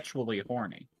perpetually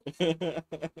horny.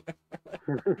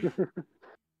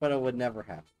 But it would never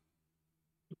happen.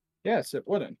 Yes, it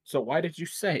wouldn't. So why did you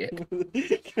say it?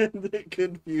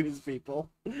 Confuse people.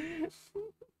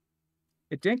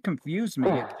 It didn't confuse me,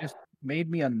 it just made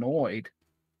me annoyed.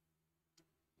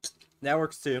 That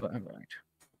works too. But, all right.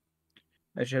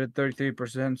 I had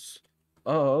 33%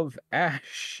 of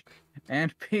Ash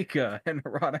and Pika, an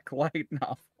erotic light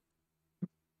novel.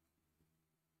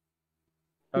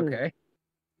 Okay.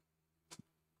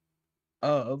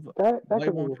 that Why could be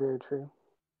won't very true.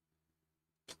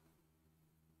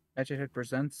 Hatchet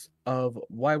presents of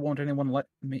why won't anyone let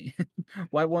me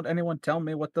why won't anyone tell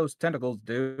me what those tentacles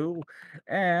do?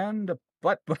 And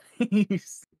butt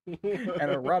buddies. An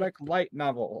erotic light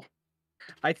novel.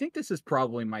 I think this is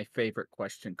probably my favorite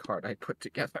question card I put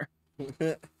together.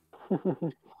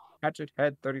 Hatchet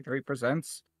Head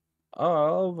 33%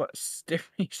 of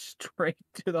Stiffy Straight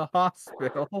to the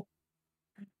Hospital.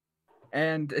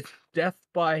 And Death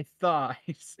by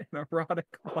Thighs, an erotic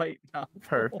light novel.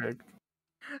 Perfect.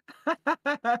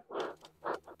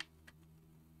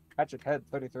 Hatchet Head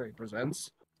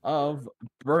 33% of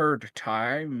Bird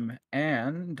Time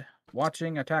and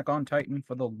watching Attack on Titan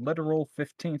for the literal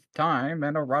 15th time,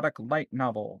 an erotic light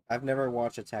novel. I've never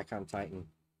watched Attack on Titan.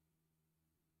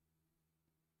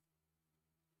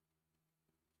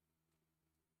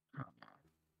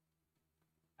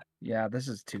 Yeah, this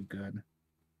is too good.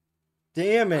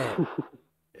 Damn it!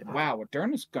 Wow,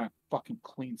 Moderna's gonna fucking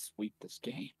clean sweep this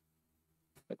game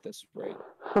at this rate.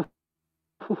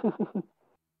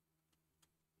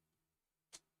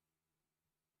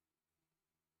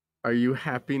 Are you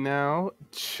happy now?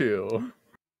 Chill.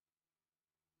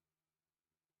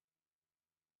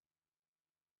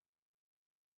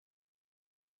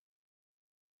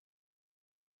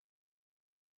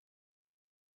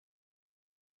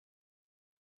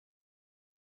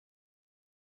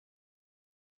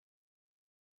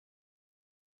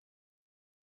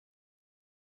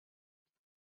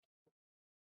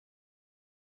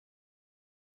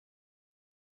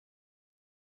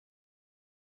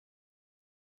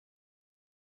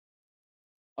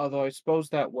 Although I suppose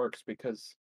that works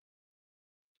because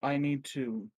I need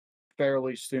to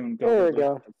fairly soon go There we look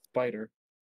go. at the spider,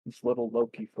 this little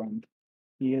Loki friend.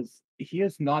 He is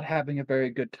not having a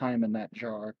very good time in that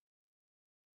jar.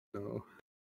 No.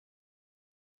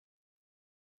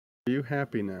 Are you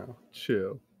happy now?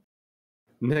 Chill.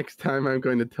 Next time I'm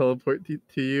going to teleport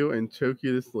to you and choke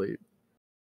you to sleep.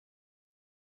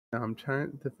 Now I'm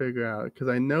trying to figure out, because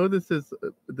I know this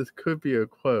could be a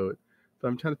quote, but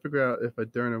I'm trying to figure out if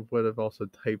Adurna would have also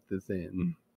typed this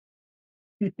in.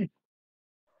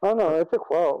 Oh no, it's a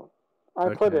quote. I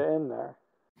put Okay. it in there.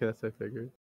 Okay, that's what I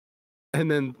figured. And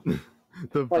then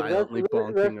the Like violently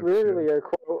bonking that's of literally Chew. a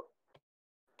quote.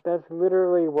 That's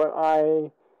literally what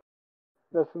I.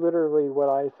 That's literally what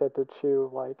I said to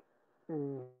Chew like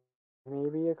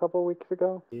maybe a couple weeks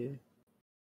ago. Yeah.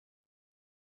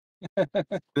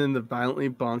 Then the violently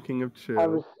bonking of Chew. I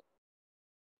was.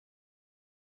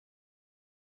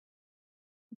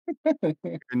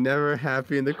 You're never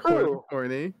happy in the corner, True.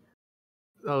 corny.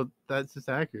 Oh, that's just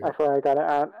accurate. Actually, I gotta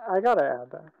add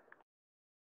that.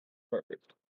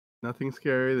 Perfect. Nothing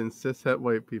scarier than cishet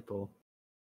white people.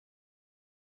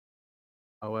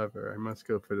 However, I must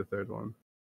go for the third one.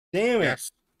 Damn it!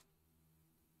 Yes.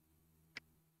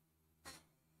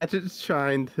 I'm just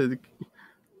trying to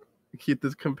keep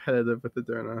this competitive with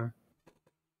Adurna.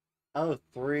 Oh,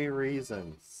 3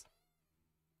 reasons.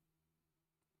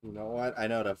 You know what? I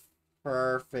know the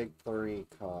perfect 3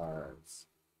 cards.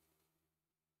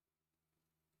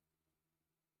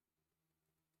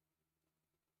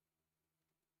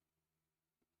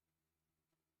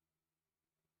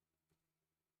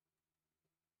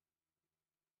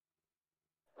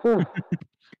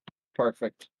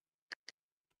 Perfect.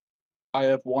 I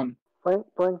have one. Blink,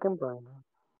 blink, and blink.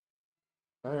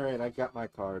 Alright, I got my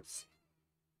cards.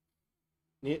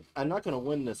 I'm not gonna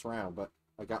win this round, but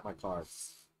I got my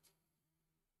cards.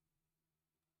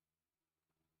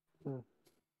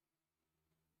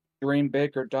 Dream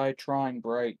big or die trying,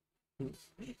 Bright.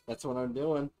 That's what I'm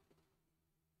doing.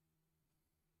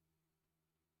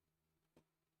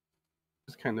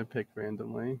 Just kind of pick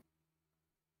randomly.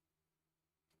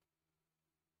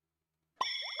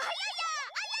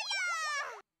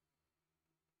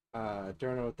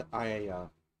 Don't know what the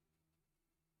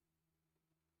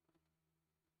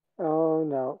Oh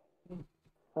no.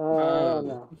 Oh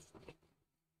no.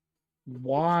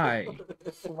 Why?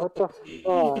 What the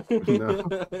fuck?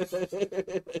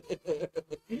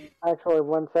 Actually,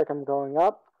 1 sec, I'm going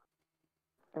up.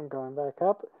 I'm going back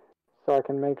up. So I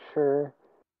can make sure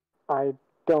I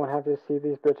don't have to see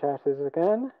these bitch asses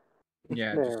again.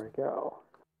 Yeah, There we go.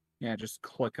 just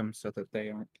click them so that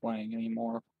they aren't playing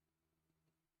anymore.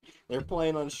 They're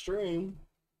playing on stream.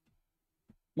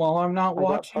 Well, I'm not I got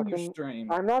watching your fucking-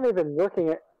 stream. I'm not even looking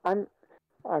at. I'm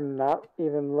not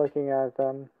even looking at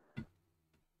them.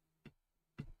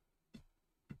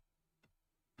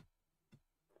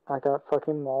 I got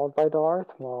fucking mauled by Darth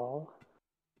Maul.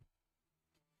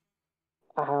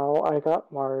 How I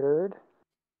got martyred.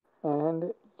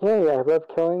 And yay, I love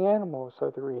killing animals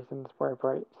are the reasons why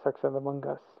Bright sucks at Among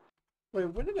Us. Wait,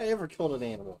 when did I ever kill an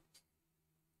animal?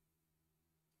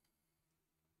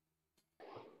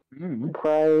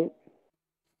 Bright,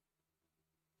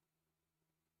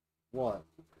 What?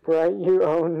 Bright, you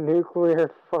own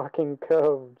nuclear fucking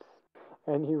codes.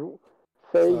 And you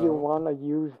say you So? want to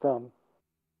use them.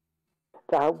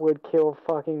 That would kill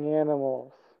fucking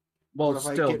animals. Well, What if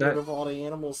I still, get that rid of all the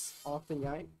animals off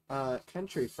the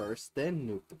country first, then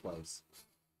nuke the place?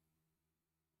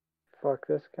 Fuck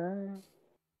this guy.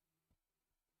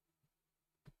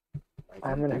 I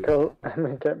I'm can gonna do go. that. I'm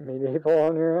gonna get medieval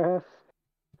on your ass.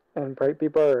 And Bright be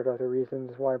Bird are the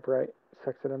reasons why Bright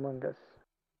sucks at Among Us.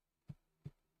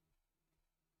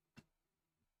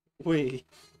 Wait.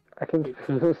 I can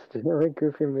feel steely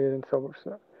goofy mood and silver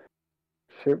snow.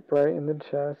 Shoot Bright in the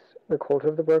chest, the cult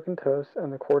of the broken toast,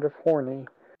 and the court of horny.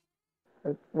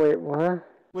 Wait, what?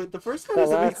 Wait, the first one The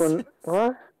doesn't make last one, sense.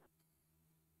 what?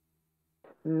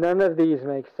 None of these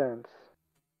make sense.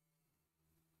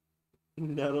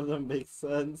 None of them make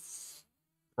sense.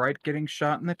 Bright getting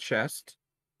shot in the chest,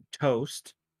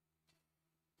 toast,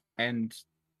 and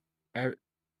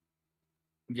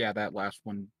yeah, that last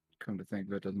one, come to think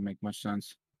of it, doesn't make much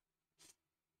sense.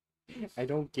 I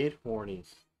don't get horny.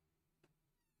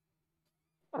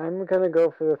 I'm gonna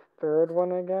go for the third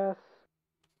one, I guess.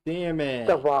 Damn it.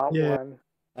 The bot Yeah. one.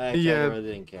 Actually, Yeah. I really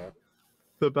didn't care.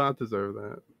 The bot deserve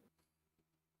that.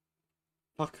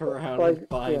 Fuck around Like, and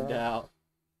find yeah. out.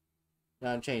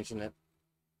 Now I'm changing it.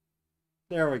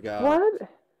 There we go. What?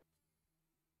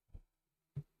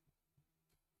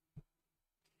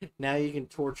 Now you can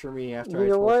torture me after You I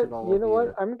know what? tortured all You of know you.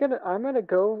 what? I'm gonna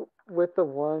go with the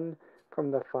one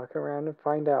from the fuck around and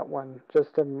find out one.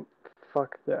 Just to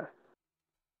fuck yeah.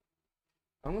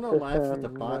 I'm gonna Just laugh if the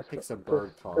bot picks a bird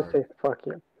just card. say fuck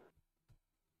you.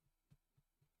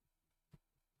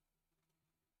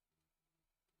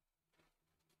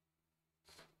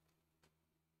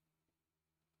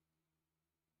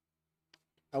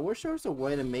 I wish there was a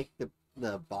way to make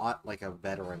the bot like a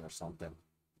veteran or something.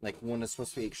 Like one that's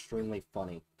supposed to be extremely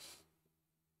funny.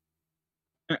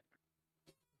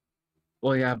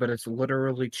 Well, yeah, but it's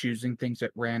literally choosing things at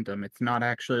random. It's not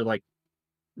actually like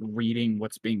reading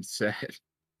what's being said.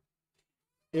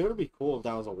 It would be cool if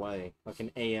that was a way. Like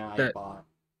an AI That- bot.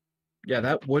 Yeah,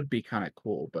 that would be kind of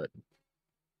cool, but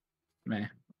meh.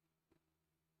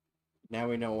 Now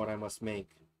we know what I must make.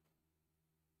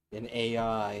 An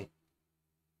AI.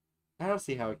 I don't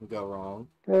see how it can go wrong.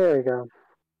 There we go.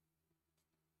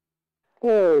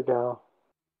 There we go.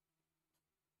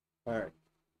 Alright.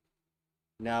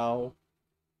 No.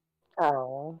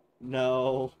 Owl.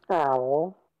 No.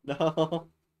 Owl. No.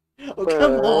 Oh, Bird.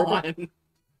 come on!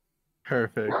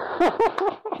 Perfect.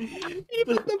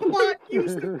 Even the bot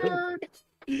used the bird.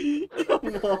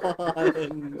 Come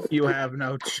on! You have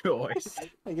no choice.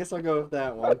 I guess I'll go with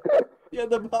that one. Yeah,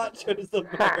 the bot chose the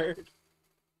bird.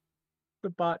 The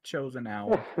bot chose an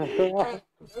owl. Oh,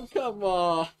 come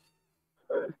on!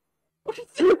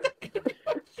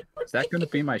 Is that going to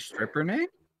be my stripper name?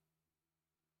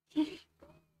 All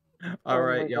Oh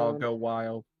right, my y'all God. go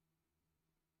wild.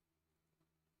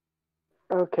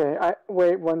 Okay,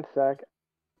 wait 1 sec.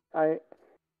 I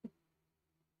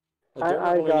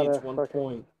only gotta needs 1 fucking-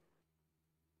 point.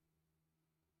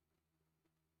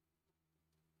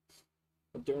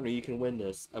 Donor, you can win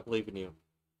this. I believe in you.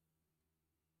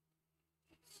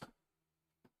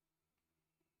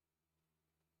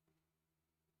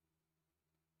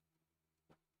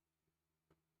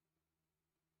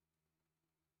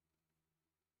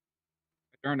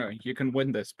 Erno, you can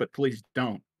win this, but please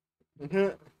don't.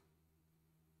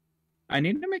 I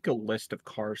need to make a list of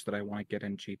cars that I want to get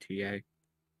in GTA.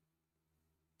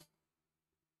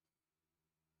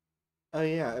 Oh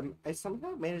yeah, I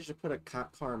somehow managed to put a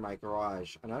cop car in my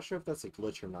garage. I'm not sure if that's a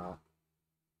glitch or not.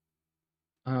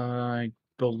 I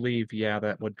believe, yeah,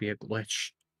 that would be a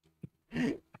glitch.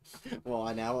 Well,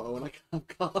 I now own a cop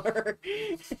car.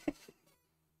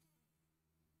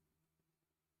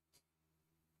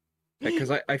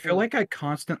 Because I feel like I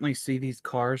constantly see these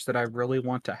cars that I really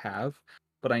want to have,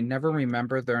 but I never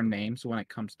remember their names when it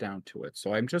comes down to it.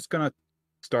 So I'm just gonna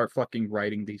start fucking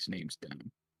writing these names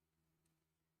down.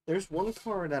 There's one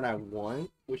car that I want,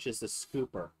 which is the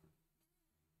Scooper.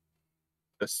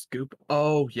 The Scoop?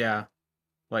 Oh, yeah.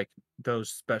 Like those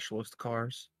specialist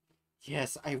cars.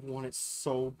 Yes, I want it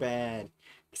so bad.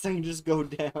 Because I can just go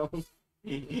down.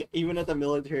 Even at the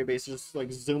military base, just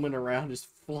like zooming around, just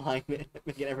flying it,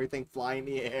 making everything fly in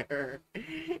the air.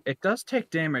 It does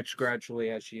take damage gradually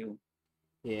as you...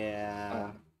 Yeah.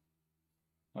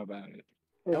 How about it?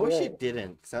 I wish it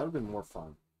didn't, because that would have been more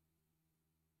fun.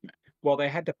 Well, they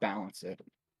had to balance it.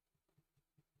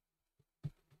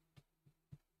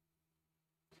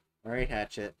 Alright,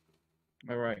 Hatchet.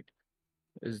 Alright.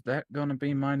 Is that gonna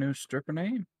be my new stripper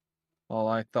name? All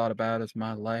I thought about is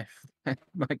my life.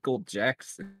 Michael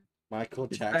Jackson. Michael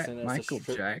Is Jackson that as Michael a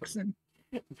stripper. Jackson?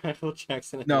 Michael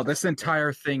Jackson as No, a this stripper.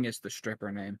 entire thing is the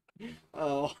stripper name.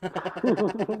 Oh.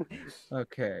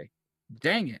 Okay.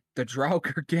 Dang it. The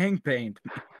Draugr gangbanged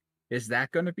me. Is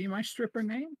that going to be my stripper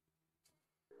name?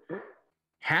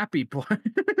 Happy Boy.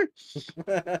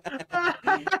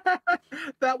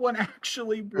 That one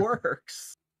actually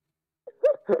works.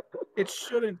 It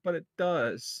shouldn't, but it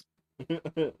does.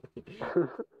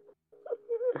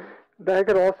 That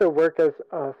could also work as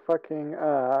a fucking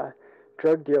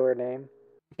drug dealer name.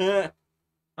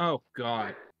 Oh,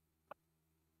 God.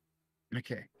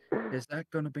 Okay. Is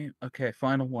that going to be... Okay,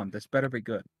 final one. This better be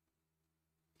good.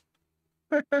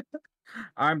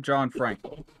 I'm John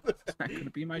Frankel. Is that going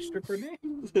to be my stripper name?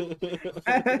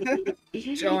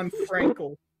 John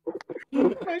Frankel.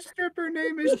 My stripper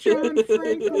name is John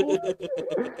Frankel.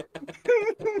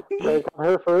 Like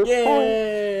her first point.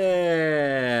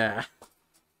 Yeah.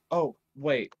 Oh,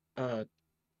 wait.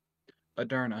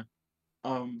 Aderna.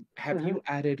 Have you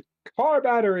added car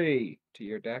battery to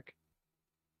your deck?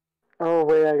 Oh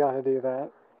wait, I gotta do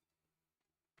that.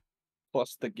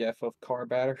 Plus the gif of car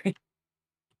battery.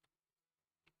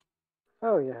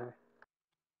 Oh yeah.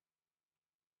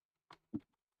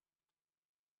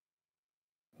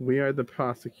 We are the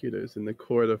prosecutors in the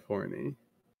court of Horny.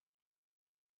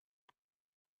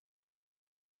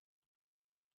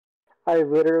 I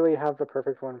literally have the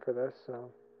perfect one for this,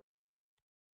 so.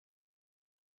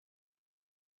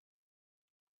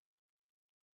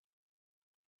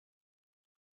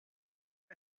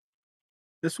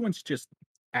 This one's just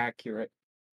accurate.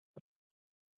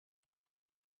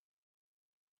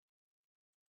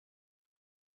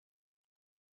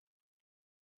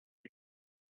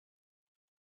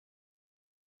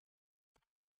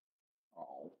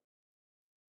 Oh.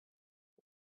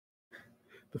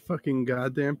 The fucking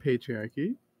goddamn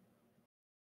patriarchy.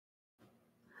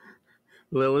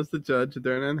 Lil is the judge,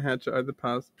 Aderna and Hatchet are the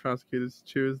prosecutors.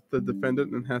 Choose the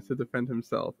defendant and has to defend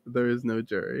himself. There is no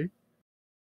jury.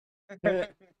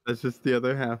 That's just the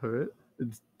other half of it.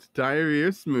 It's diarrhea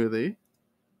or smoothie.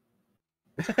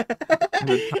 And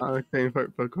atomic pain for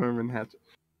Bookworm and Hatchet.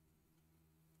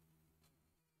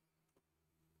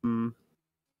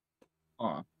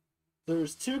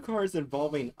 There's two cars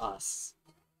involving us.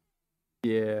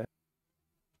 Yeah.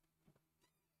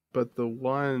 But the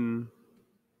one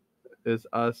is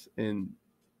us in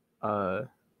the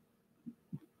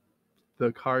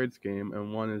cards game,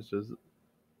 and one is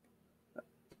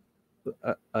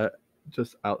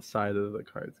just outside of the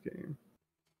cards game.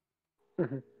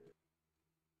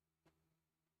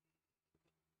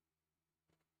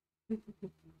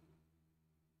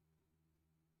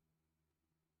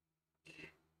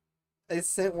 I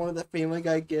sent one of the Family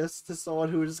Guy gifts to someone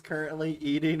who is currently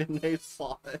eating, and they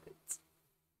saw it.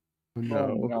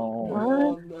 No.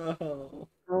 Oh, no. Oh no.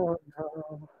 Oh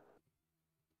no.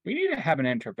 We need to have an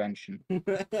intervention.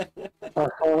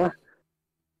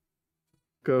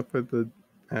 Go for the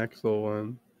Axel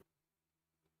one.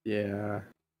 Yeah.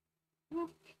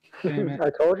 Damn it. I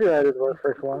told you that is the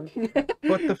perfect one.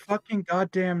 But the fucking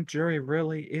goddamn jury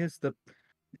really is the...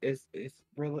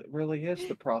 really is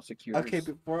the prosecutors. Okay,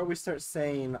 before we start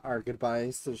saying our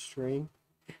goodbyes to the stream,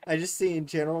 I just see in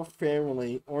general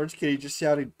family, Orange Kitty just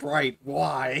shouted, "Bright,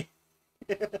 why?"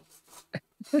 Darn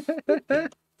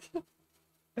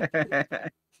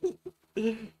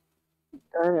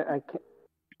it,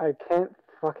 I can't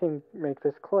fucking make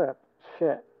this clip.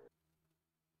 Shit.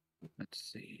 Let's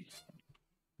see.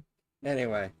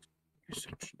 Anyway,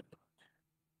 Research.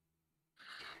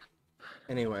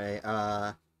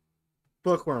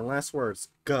 Bookworm, last words,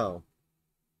 go.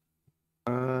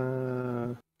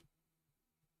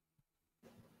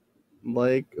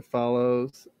 Like,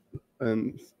 follows,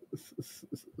 and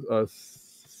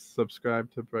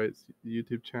subscribe to Bright's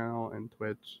YouTube channel and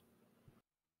Twitch.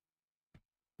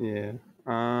 Yeah.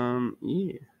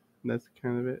 Yeah. That's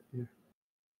kind of it. Yeah.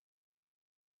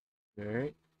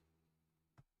 Alright.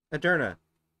 Aderna,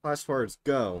 last words,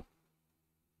 go.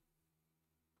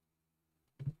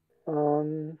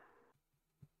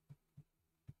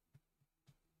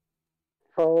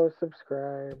 Follow,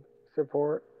 subscribe,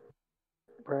 support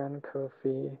Brand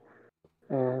Kofi,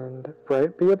 and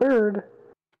Bright be a bird.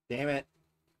 Damn it.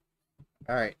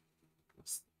 Alright.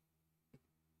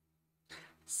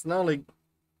 Snowly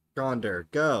Gonder,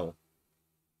 go.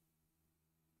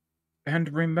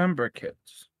 And remember,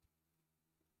 kids,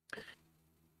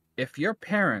 if your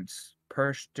parents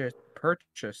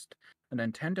purchased a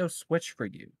Nintendo Switch for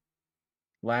you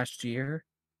last year,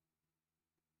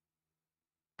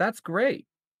 that's great.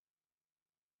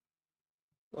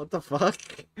 What the fuck?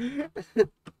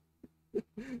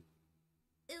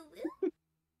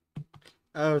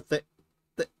 Oh,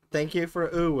 thank you for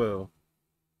Uwu.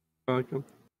 Welcome.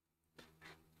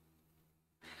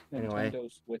 Anyway.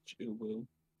 Nintendo Switch uwu.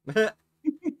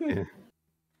 Yeah.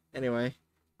 Anyway,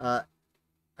 I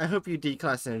hope you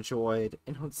D-class and enjoyed,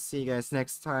 and hope to see you guys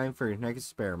next time for your next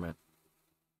experiment.